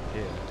can't go up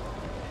here.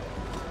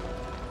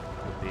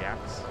 With the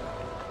axe.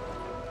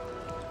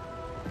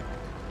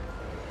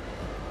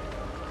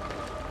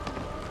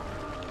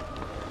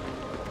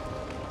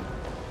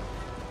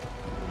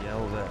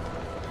 Yell there.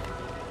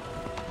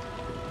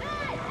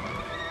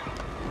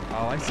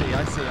 Oh, I see.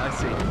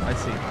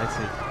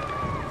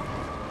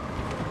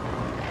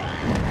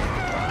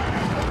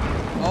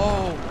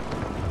 Oh!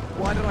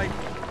 Why did I...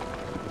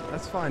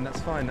 That's fine.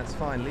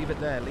 Leave it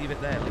there.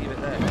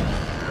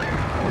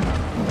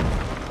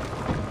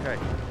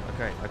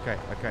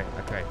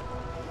 Okay.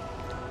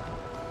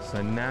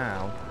 So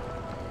now...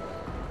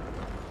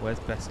 Where's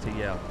best to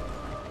yell?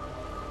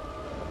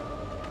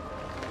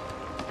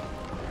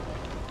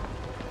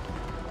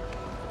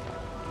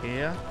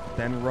 Here,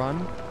 then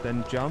run,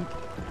 then jump,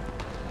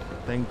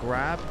 then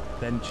grab,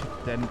 then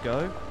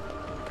go.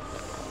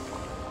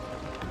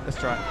 Let's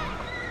try it.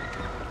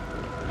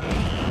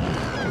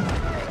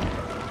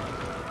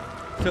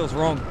 Feels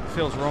wrong.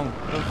 Doesn't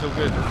feel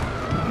good.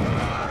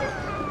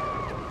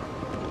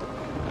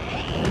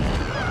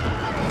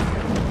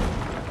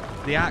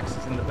 The axe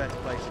is in the best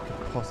place it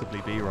could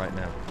possibly be right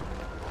now.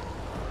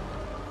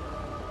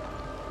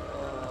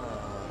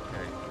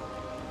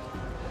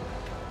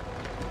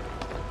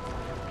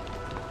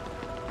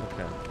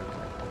 Okay.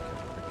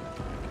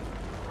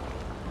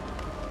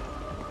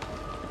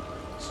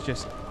 It's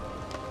just...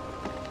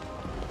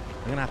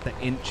 I'm gonna have to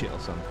inch it or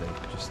something.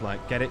 Just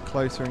like get it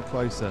closer and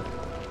closer.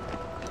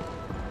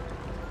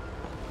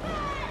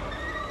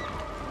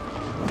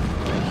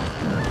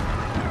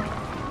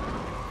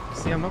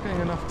 See, I'm not getting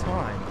enough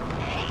time.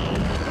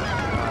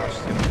 Oh,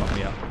 she's gonna fuck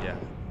me up, yeah.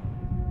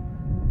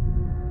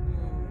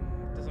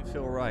 Doesn't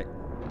feel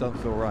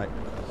right.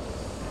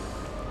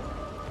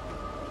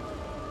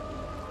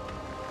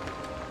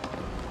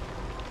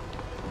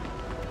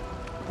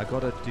 I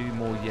gotta do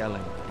more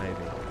yelling,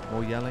 maybe.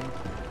 More yelling?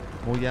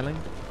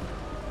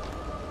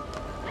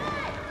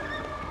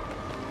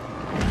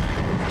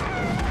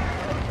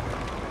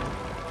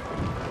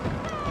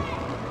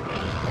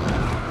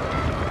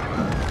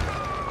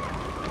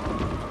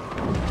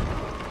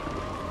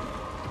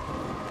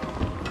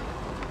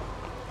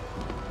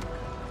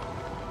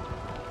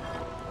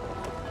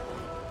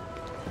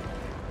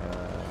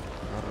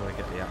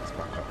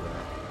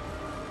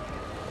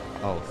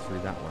 Oh, through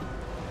that one.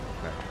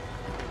 Okay.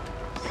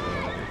 So,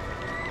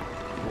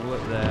 pull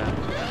it there.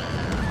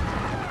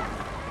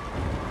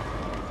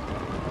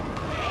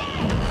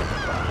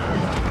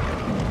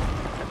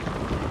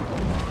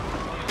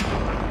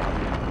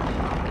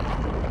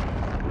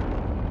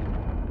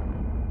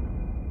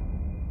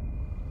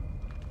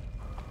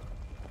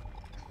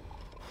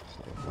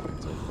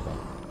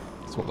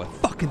 That's what we're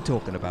fucking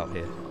talking about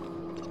here.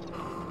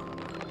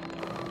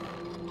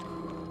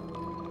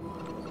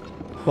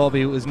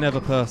 Bobby, it was never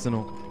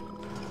personal.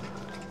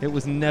 It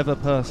was never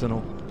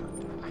personal.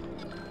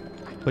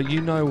 But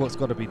you know what's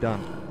got to be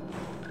done.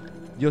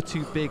 You're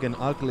too big and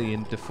ugly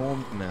and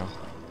deformed now.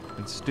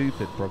 And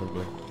stupid,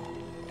 probably.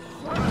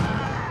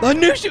 I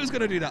knew she was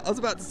going to do that. I was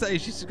about to say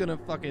she's going to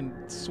fucking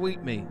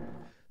sweep me.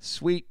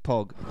 Sweet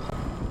pog.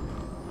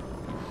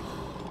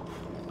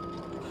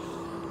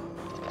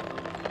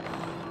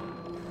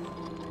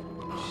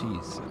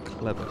 She's a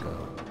clever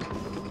girl.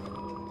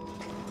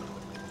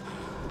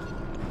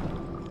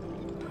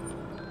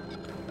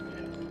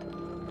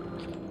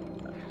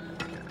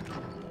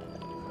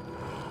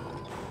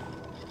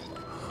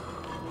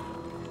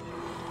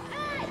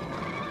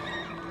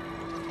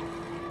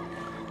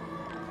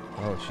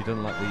 Oh, she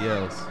doesn't like the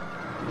yells.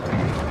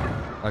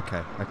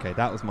 Okay,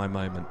 that was my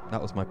moment.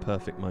 That was my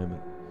perfect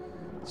moment.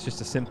 It's just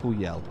a simple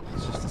yell.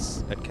 It's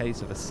just a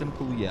case of a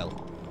simple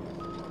yell.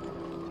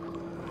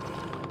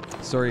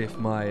 Sorry if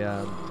my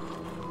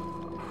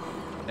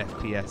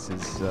FPS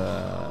is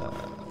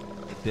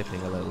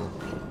dipping a little.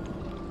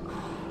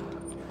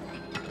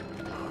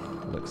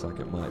 Looks like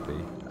it might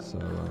be. So.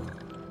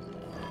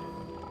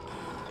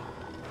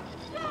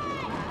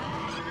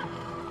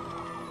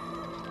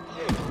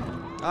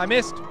 I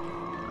missed.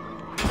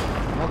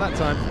 Not that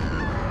time.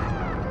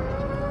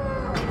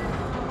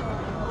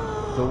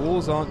 The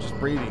walls aren't just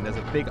breathing. There's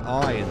a big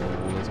eye in the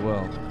wall as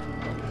well.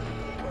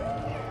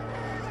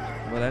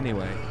 Well,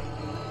 anyway.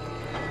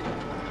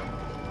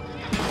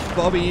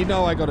 Bobby, you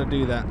know I gotta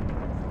do that.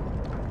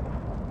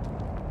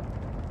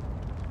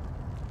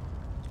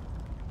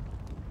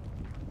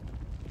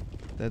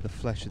 They're the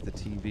flesh of the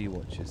TV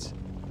watchers.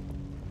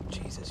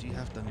 Jesus, you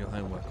have done your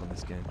homework on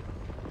this game.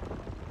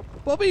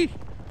 Bobby!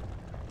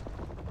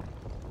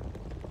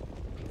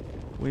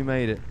 We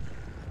made it.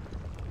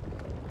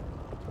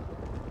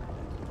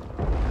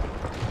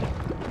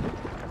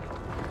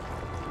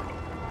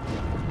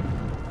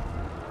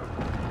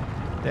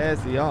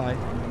 There's the eye.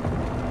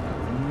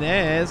 And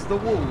there's the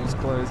walls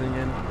closing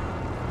in.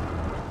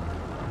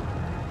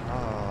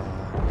 Ah,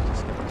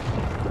 just get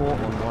caught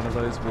on one of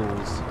those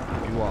walls.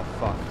 You are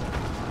fucked.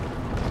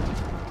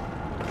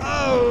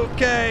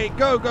 Okay,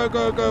 go, go,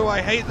 go, go.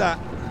 I hate that.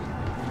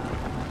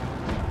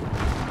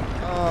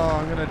 Oh,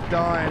 I'm gonna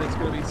die and it's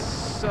gonna be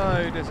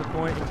so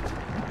disappointing.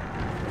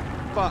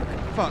 Fuck,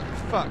 fuck,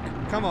 fuck.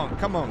 Come on,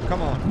 come on,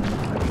 come on.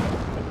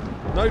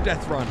 No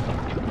death run.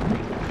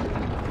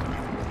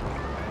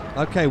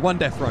 Okay, one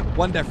death run,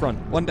 one death run,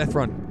 one death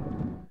run.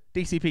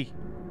 DCP.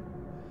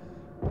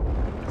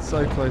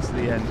 So close to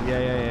the end.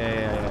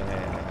 Yeah.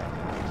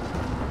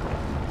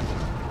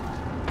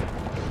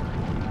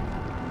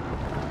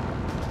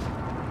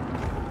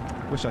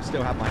 Wish I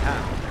still had my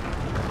hat.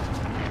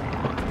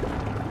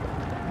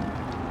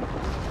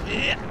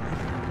 Yeah.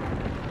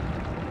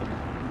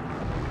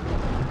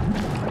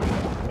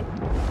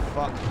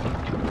 Fuck.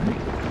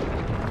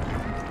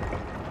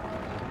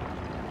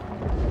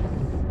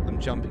 I'm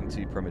jumping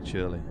too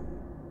prematurely.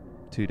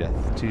 Two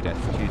death, two death,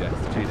 two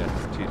death, two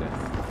death, two death.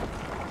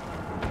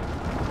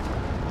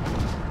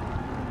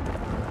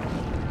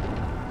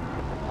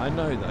 I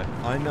know though,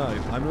 I know,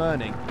 I'm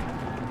learning.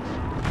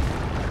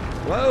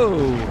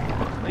 Whoa!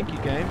 Thank you,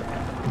 game,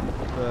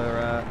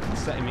 for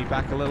setting me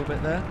back a little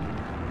bit there.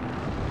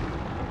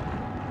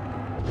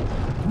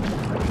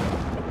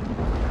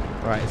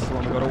 Right, it's the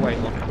one we've got to wait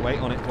on. Wait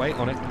on it, wait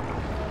on it.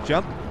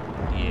 Jump.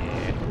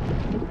 Yeah.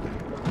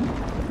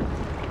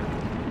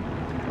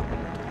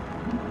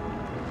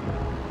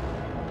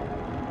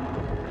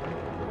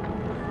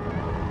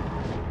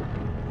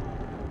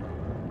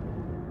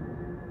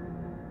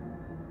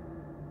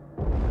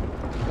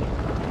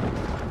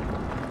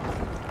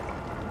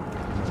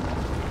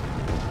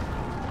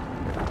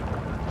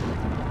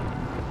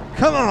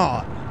 Come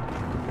on!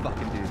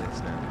 Fucking do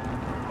this now.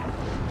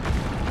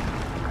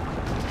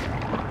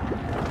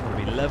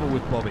 Be level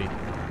with Bobby.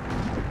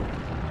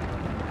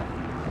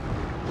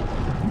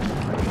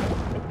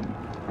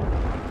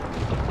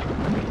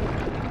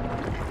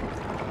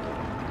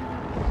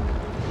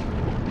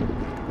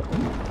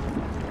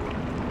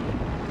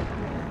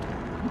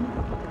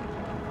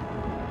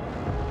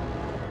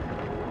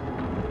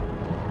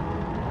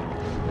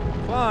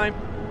 Climb.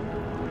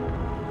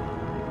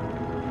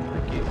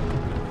 Thank you.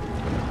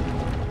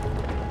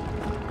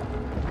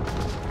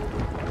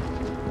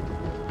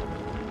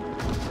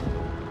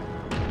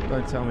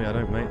 Don't tell me I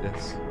don't make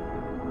this.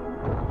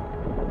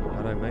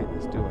 I don't make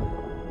this, do I?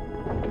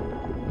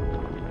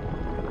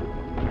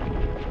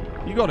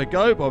 You gotta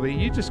go, Bobby.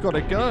 You just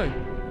gotta go.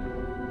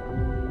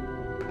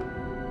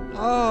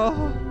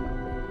 Oh.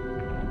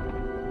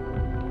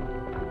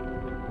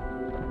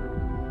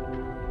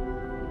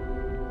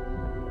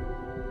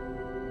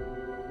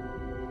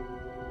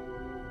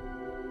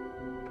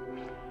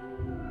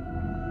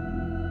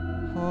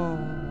 Oh,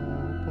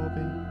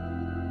 Bobby.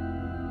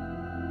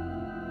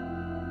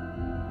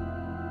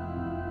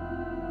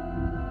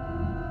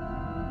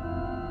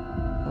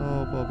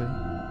 Oh, Bobby.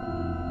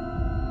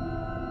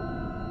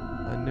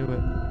 I knew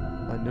it.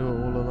 I knew it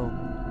all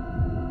along.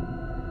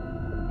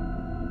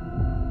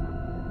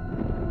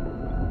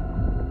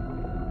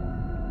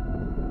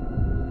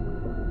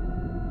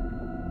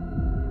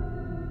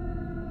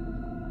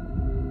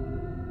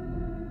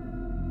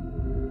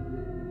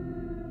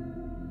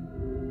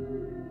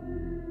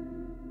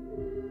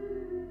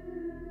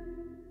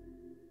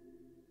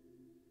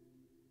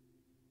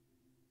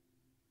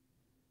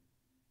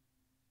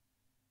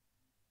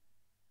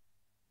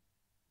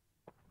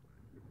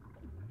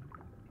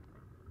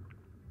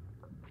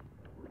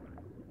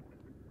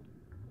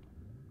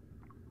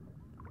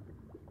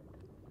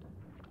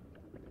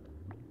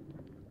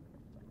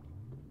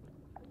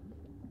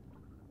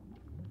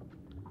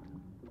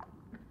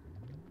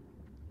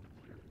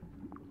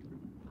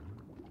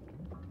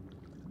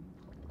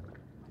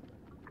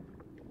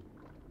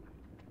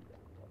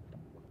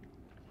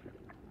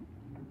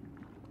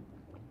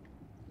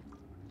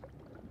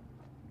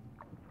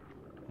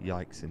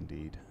 Yikes,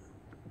 indeed.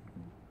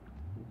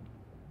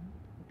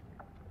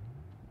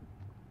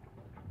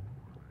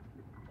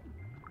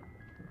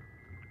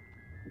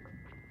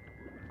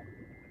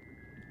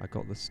 I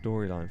got the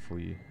storyline for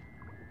you.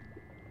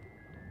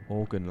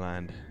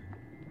 Organland.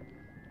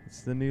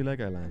 It's the new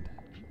Legoland.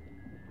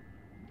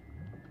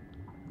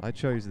 I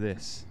chose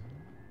this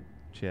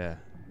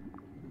chair.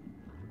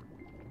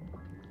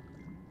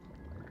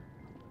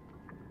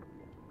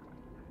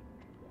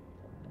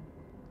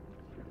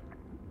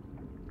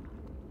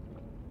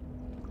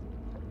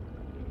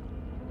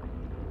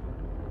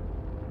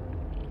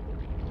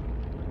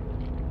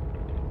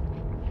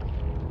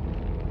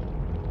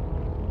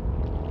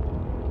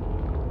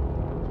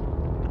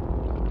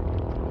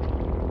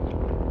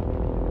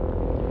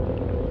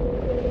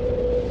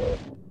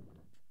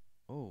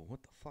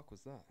 Was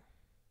that?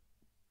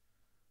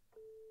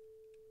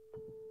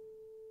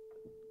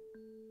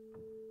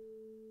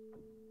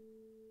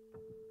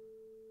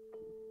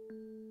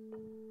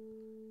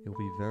 You'll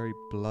be very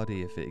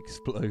bloody if it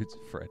explodes,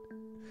 Fred.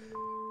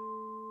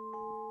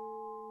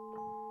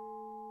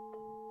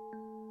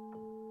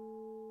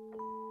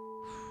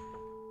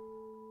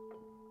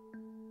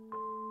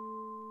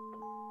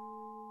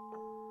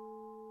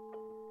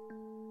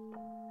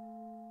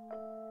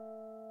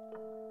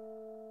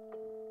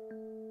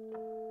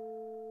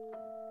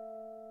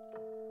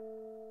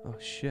 Oh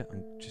shit,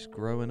 I'm just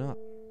growing up.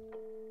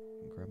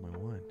 I'll grab my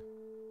wine.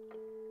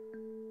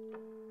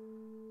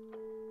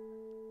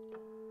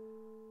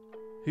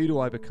 Who do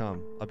I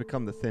become? I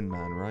become the Thin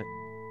Man, right?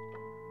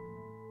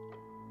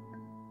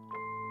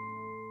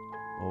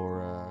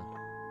 Or,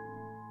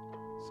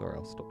 sorry,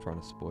 I'll stop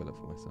trying to spoil it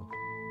for myself.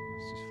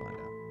 Let's just find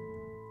out.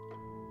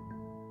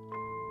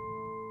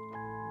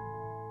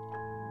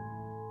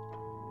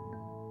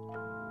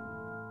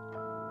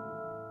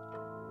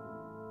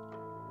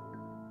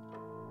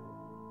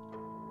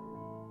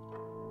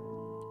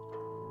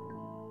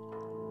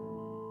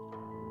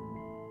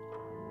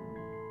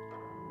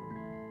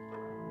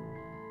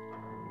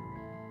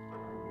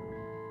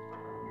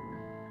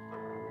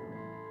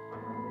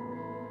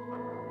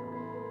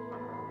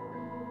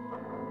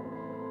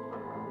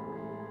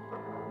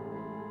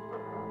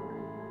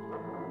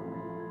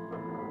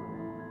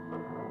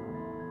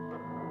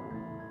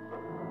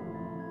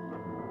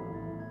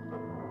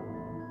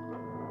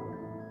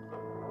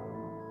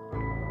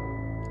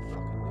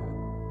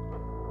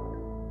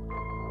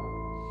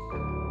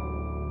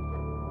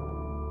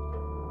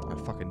 I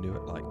fucking knew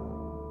it like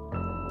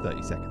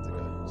 30 seconds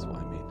ago, that's what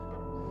I mean.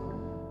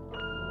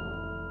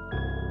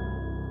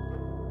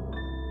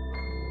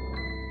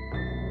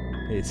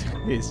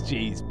 It's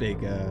G's big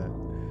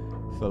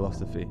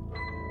philosophy.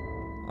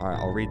 Alright,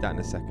 I'll read that in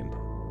a second.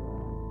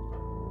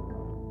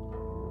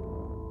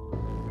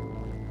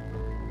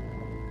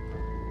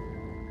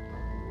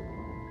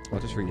 I'll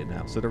just read it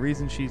now. So the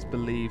reason she's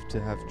believed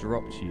to have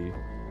dropped you,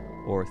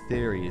 or a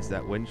theory, is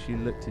that when she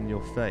looked in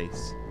your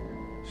face,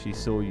 she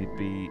saw you'd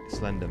be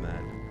Slender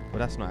Man. Well,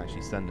 that's not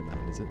actually Slender Man,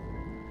 is it?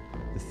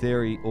 The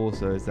theory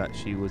also is that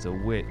she was a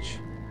witch.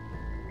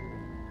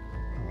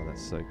 Oh,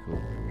 that's so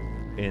cool.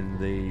 In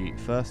the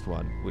first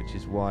one, which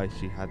is why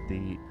she had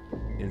the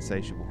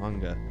insatiable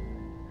hunger.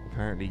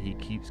 Apparently he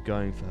keeps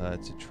going for her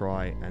to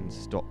try and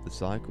stop the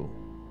cycle.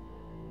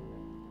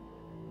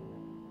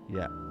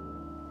 Yeah.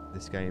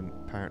 This game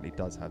apparently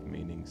does have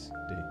meanings,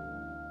 D.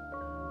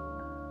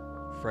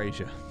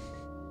 Frasier.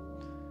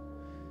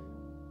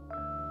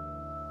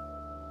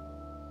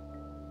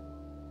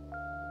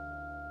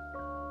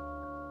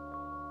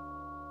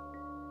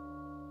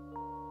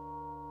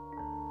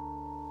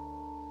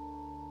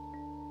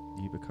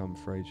 You become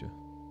Frasier.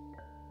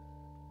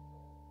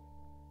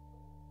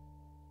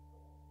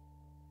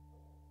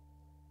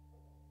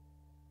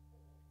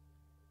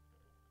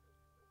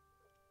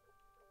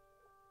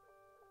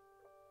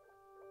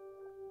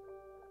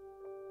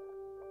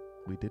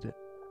 We did it.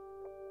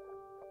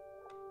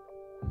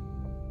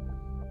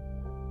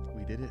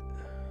 We did it.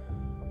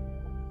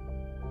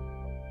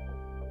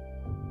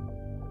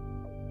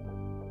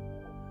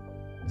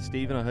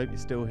 Stephen, I hope you're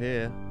still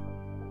here,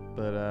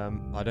 but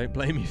I don't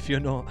blame you if you're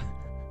not.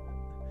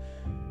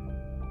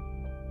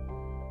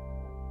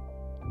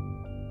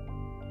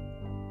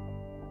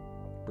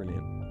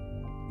 brilliant,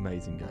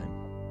 amazing game.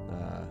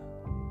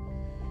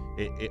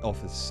 It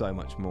offers so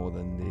much more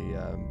than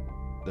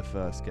the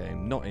first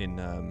game, not in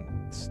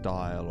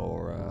style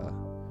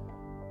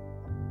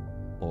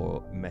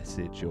or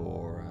message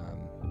or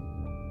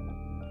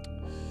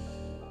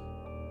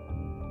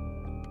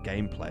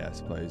gameplay, I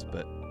suppose,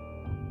 but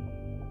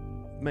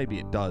maybe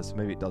it does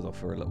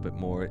offer a little bit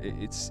more.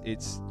 It's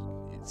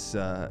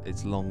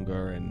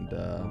longer and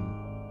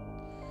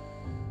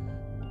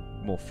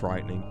more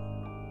frightening,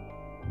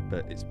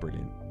 but it's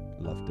brilliant.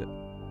 Loved it,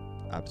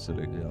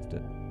 absolutely loved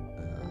it,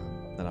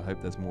 and I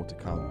hope there's more to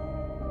come.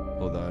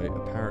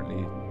 Although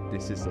apparently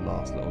this is the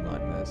last Little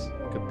Nightmares.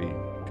 Could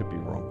be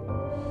wrong,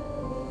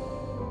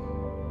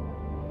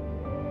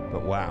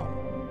 but wow,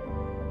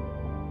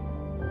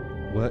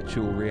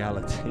 virtual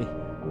reality.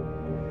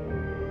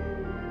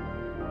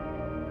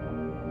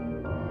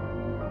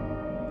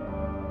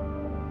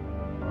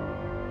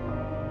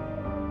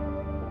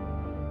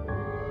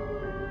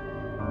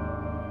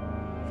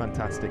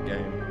 Fantastic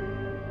game.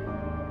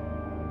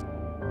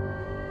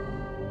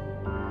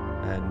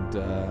 And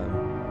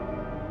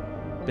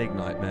Big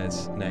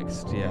Nightmares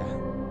next, yeah.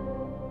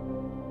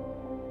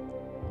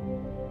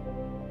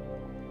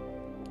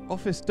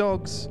 Office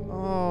Dogs.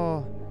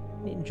 Oh,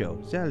 Ninja,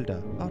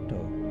 Zelda,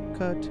 Otto,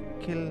 Kurt,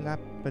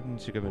 Killappen,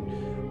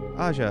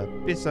 Aja,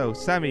 Bisso,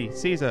 Sammy,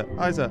 Caesar,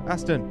 Isa,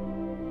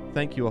 Aston.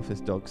 Thank you, Office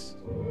Dogs.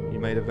 You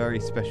made a very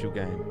special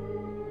game.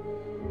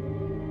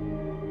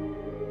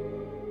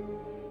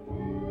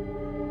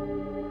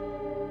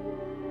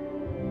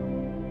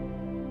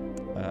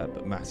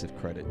 But massive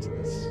credit to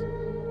this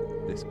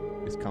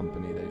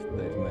company. They've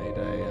made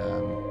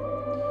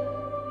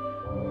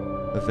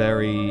a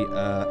very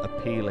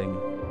appealing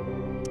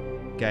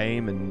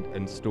game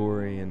and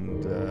story,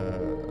 and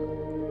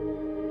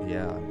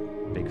yeah,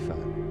 big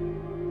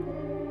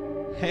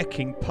fan.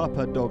 Hecking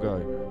Papa Doggo,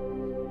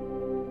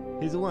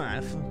 his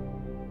wife,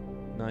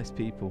 nice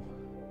people.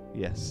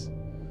 Yes,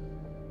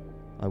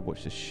 I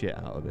watched the shit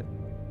out of it.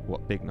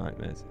 What, Big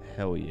Nightmares?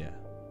 Hell yeah.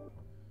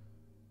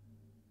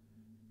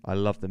 I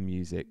love the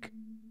music.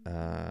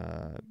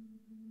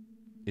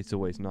 It's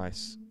always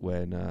nice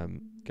when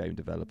game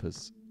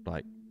developers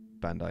like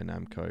Bandai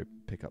Namco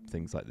pick up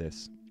things like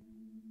this.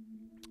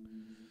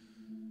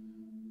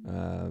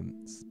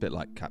 It's a bit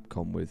like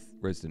Capcom with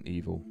Resident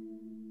Evil.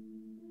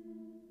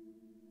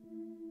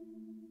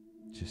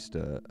 Just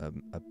a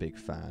big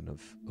fan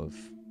of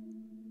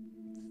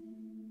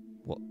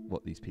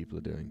what these people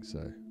are doing.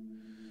 So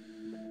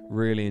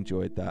really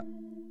enjoyed that.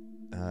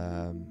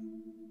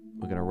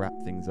 We're going to wrap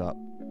things up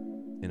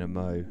in a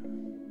mo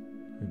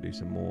and do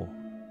some more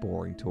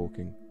boring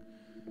talking.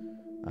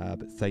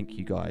 But thank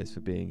you guys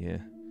for being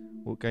here.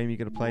 What game are you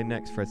going to play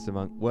next,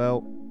 Fredstamonk?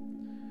 Well,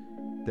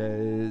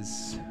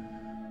 there's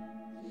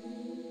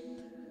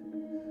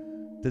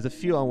a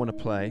few I want to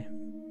play.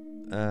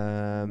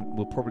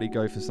 We'll probably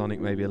go for something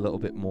maybe a little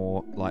bit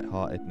more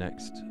light-hearted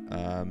next.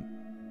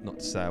 Not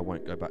to say I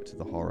won't go back to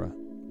the horror,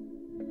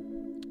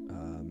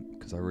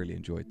 because I really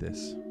enjoyed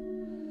this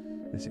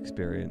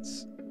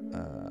experience.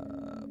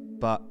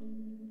 But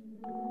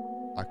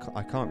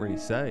I can't really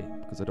say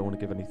because I don't want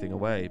to give anything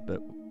away.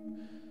 But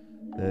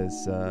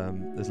there's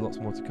lots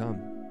more to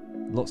come.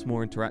 Lots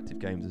more interactive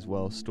games as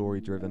well,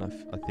 story-driven. I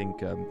think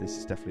this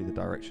is definitely the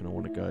direction I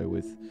want to go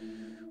with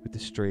the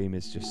stream.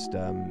 Is just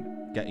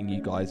getting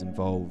you guys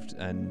involved.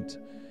 And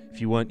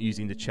if you weren't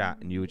using the chat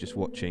and you were just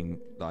watching,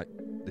 like,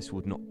 this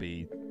would not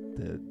be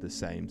the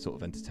same sort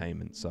of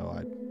entertainment. So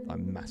I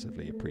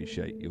massively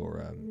appreciate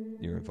your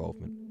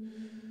involvement.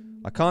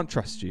 I can't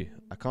trust you.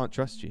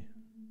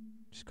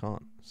 Just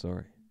can't.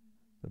 Sorry.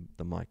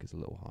 The mic is a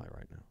little high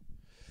right now.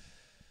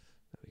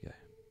 There we go.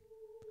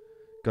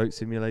 Goat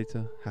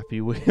Simulator.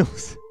 Happy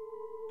Wheels.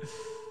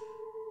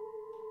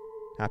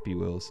 Happy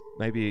Wheels.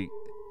 Maybe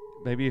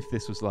if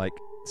this was like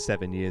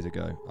 7 years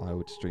ago, I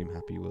would stream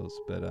Happy Wheels.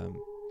 But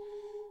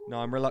no,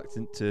 I'm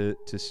reluctant to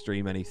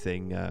stream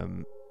anything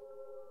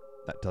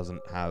that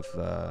doesn't have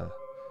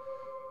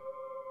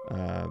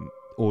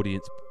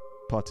audience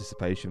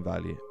participation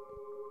value.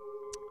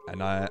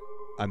 And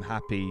I'm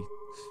happy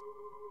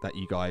that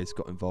you guys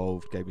got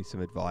involved, gave me some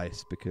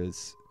advice,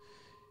 because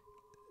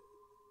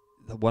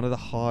one of the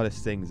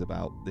hardest things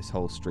about this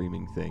whole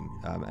streaming thing,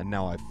 and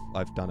now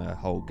I've done a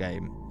whole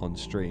game on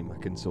stream, I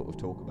can sort of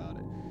talk about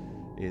it,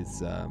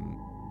 is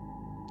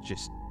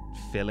just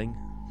filling,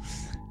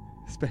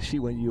 especially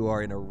when you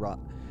are in a rut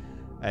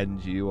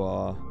and you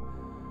are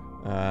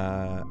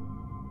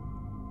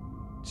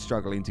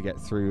struggling to get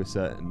through a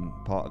certain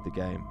part of the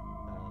game.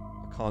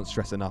 I can't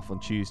stress enough,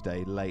 on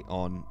Tuesday late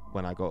on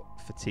when I got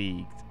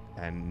fatigued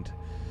and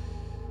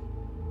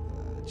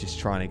just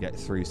trying to get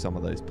through some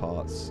of those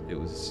parts, it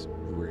was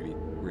really,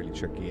 really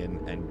tricky,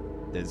 and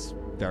there's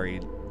very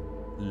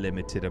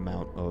limited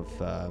amount of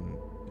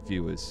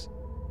viewers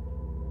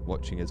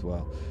watching as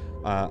well.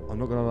 I'm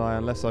not gonna lie,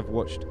 unless I've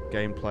watched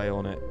gameplay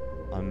on it,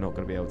 I'm not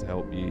gonna be able to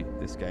help you.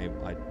 This game,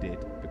 I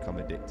did become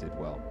addicted.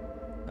 Well,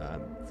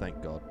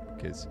 thank God,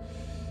 because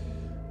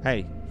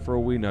hey, for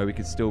all we know, we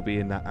could still be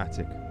in that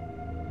attic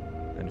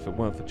And if it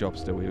weren't for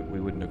Jobster, we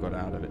wouldn't have got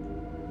out of it.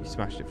 You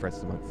smashed it,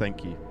 Fredstamonk.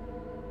 Thank you.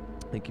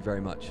 Thank you very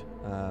much.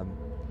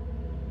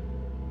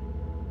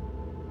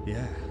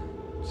 Yeah,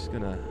 just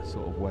gonna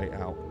sort of wait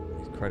out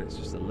these credits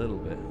just a little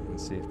bit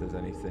and see if there's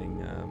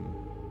anything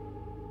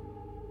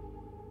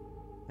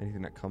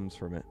anything that comes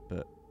from it,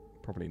 but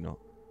probably not.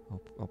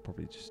 I'll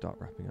probably just start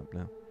wrapping up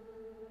now.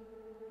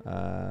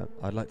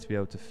 I'd like to be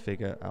able to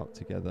figure out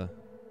together.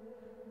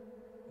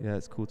 Yeah,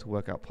 it's cool to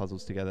work out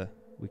puzzles together.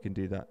 We can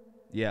do that.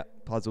 Yeah,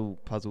 puzzle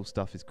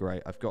stuff is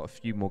great. I've got a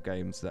few more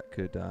games that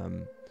could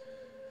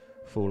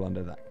fall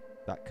under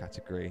that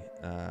category.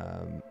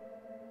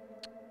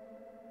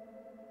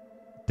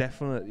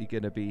 Definitely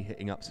going to be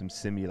hitting up some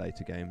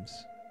simulator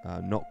games,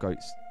 not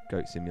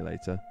Goat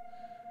Simulator.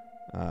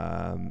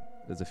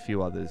 There's a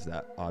few others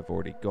that I've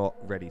already got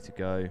ready to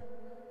go.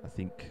 I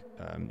think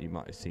you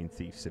might have seen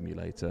Thief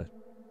Simulator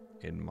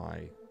in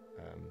my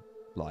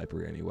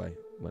library anyway,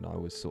 when I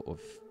was sort of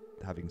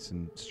having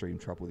some stream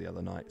trouble the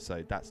other night.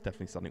 So that's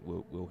definitely something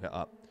we'll hit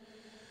up.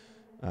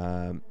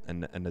 And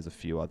there's a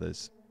few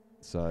others.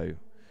 So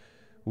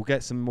we'll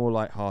get some more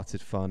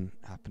light-hearted fun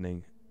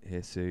happening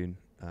here soon.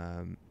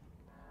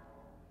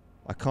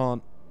 I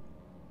can't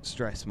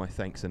stress my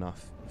thanks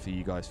enough for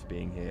you guys for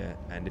being here,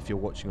 and if you're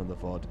watching on the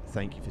VOD,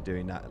 thank you for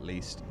doing that at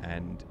least.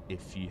 And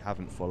if you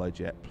haven't followed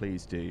yet,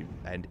 please do.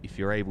 And if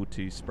you're able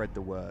to, spread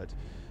the word.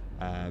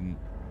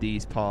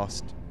 These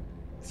past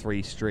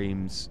 3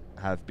 streams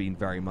have been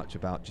very much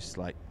about just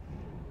like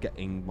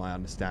getting my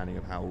understanding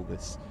of how all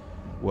this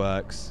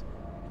works.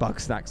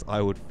 Bugsnax,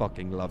 I would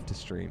fucking love to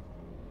stream.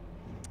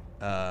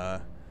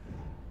 And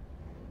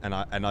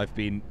I've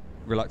been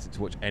reluctant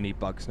to watch any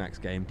Bugsnax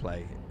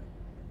gameplay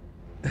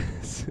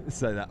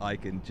so that I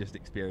can just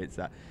experience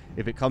that.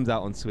 If it comes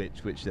out on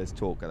Switch, which there's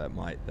talk that it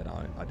might, then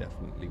I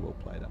definitely will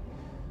play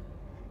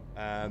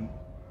that.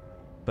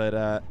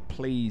 But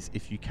please,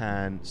 if you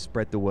can,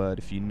 spread the word.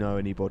 If you know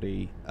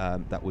anybody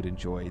that would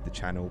enjoy the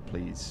channel,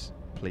 please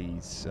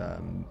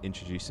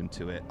introduce them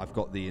to it. I've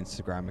got the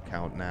Instagram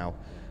account now.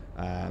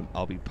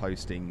 I'll be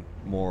posting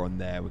more on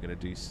there. We're gonna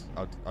do.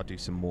 I'll do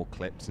some more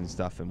clips and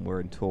stuff, and we're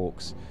in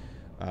talks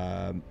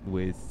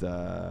with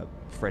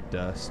Fred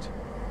Durst,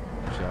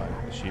 which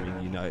I'm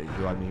assuming you know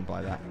who I mean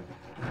by that.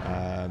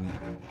 I'll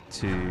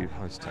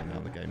just turn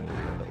down the game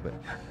audio a little bit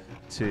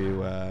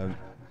to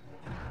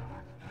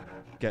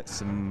get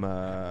some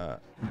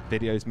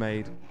videos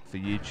made for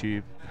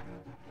YouTube.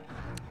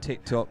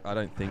 TikTok, I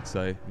don't think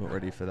so. Not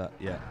ready for that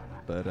yet.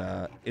 But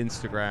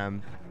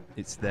Instagram,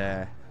 it's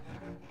there.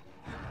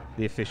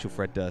 The official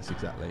Fred Durst,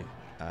 exactly.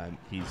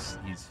 He's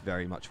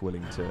very much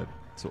willing to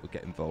sort of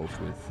get involved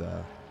with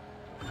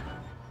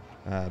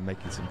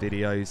making some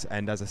videos.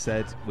 And as I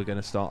said, we're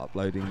going to start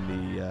uploading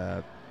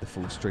the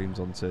full streams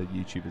onto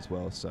YouTube as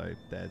well. So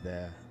they're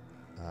there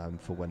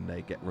for when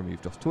they get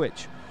removed off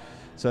Twitch.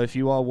 So if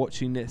you are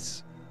watching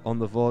this on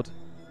the VOD,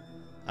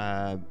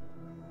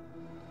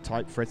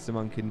 type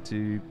Fredstamonk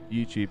into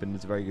YouTube, and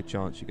there's a very good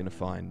chance you're going to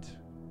find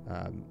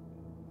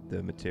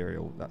the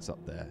material that's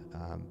up there.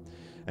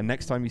 And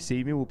next time you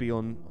see me will be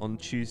on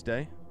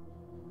Tuesday.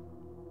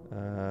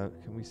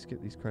 Can we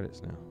skip these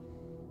credits now?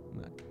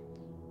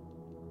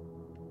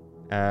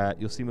 No.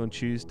 You'll see me on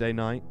Tuesday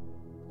night,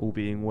 all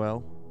being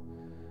well,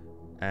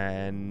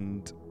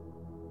 and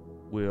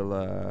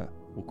we'll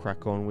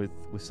crack on with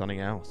something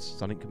else,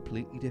 something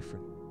completely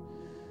different,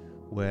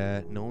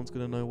 where no one's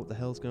going to know what the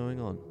hell's going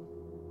on,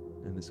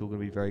 and it's all going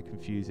to be very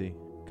confusing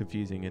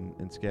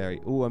and scary.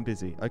 Oh, I'm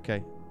busy.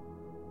 Okay,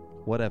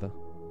 whatever.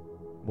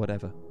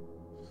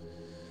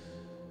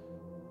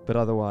 But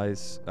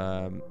otherwise,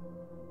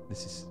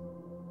 this is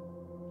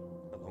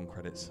the long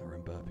credits. Sorry,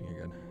 I'm burping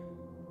again.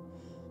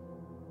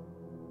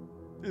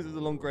 This is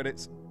the long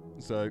credits,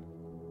 so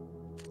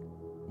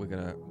we're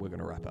gonna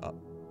wrap it up.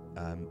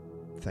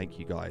 Thank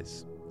you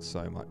guys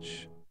so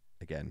much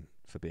again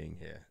for being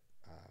here.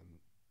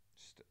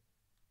 Just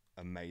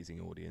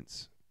amazing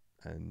audience,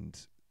 and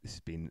this has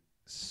been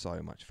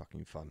so much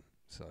fucking fun.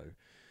 So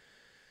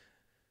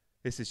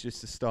this is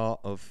just the start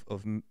of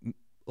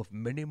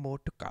many more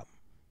to come.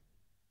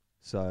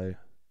 So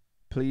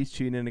please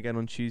tune in again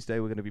on Tuesday.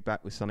 We're going to be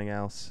back with something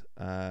else.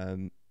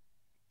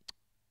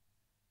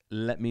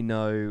 Let me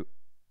know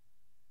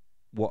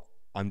what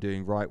I'm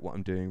doing right, what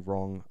I'm doing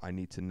wrong. I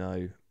need to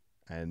know.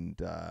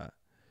 And I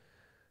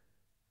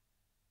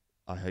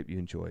hope you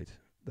enjoyed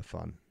the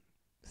fun.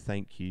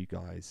 Thank you,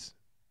 guys.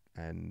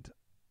 And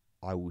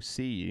I will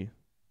see you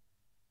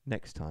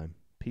next time.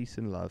 Peace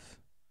and love.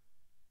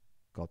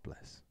 God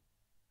bless.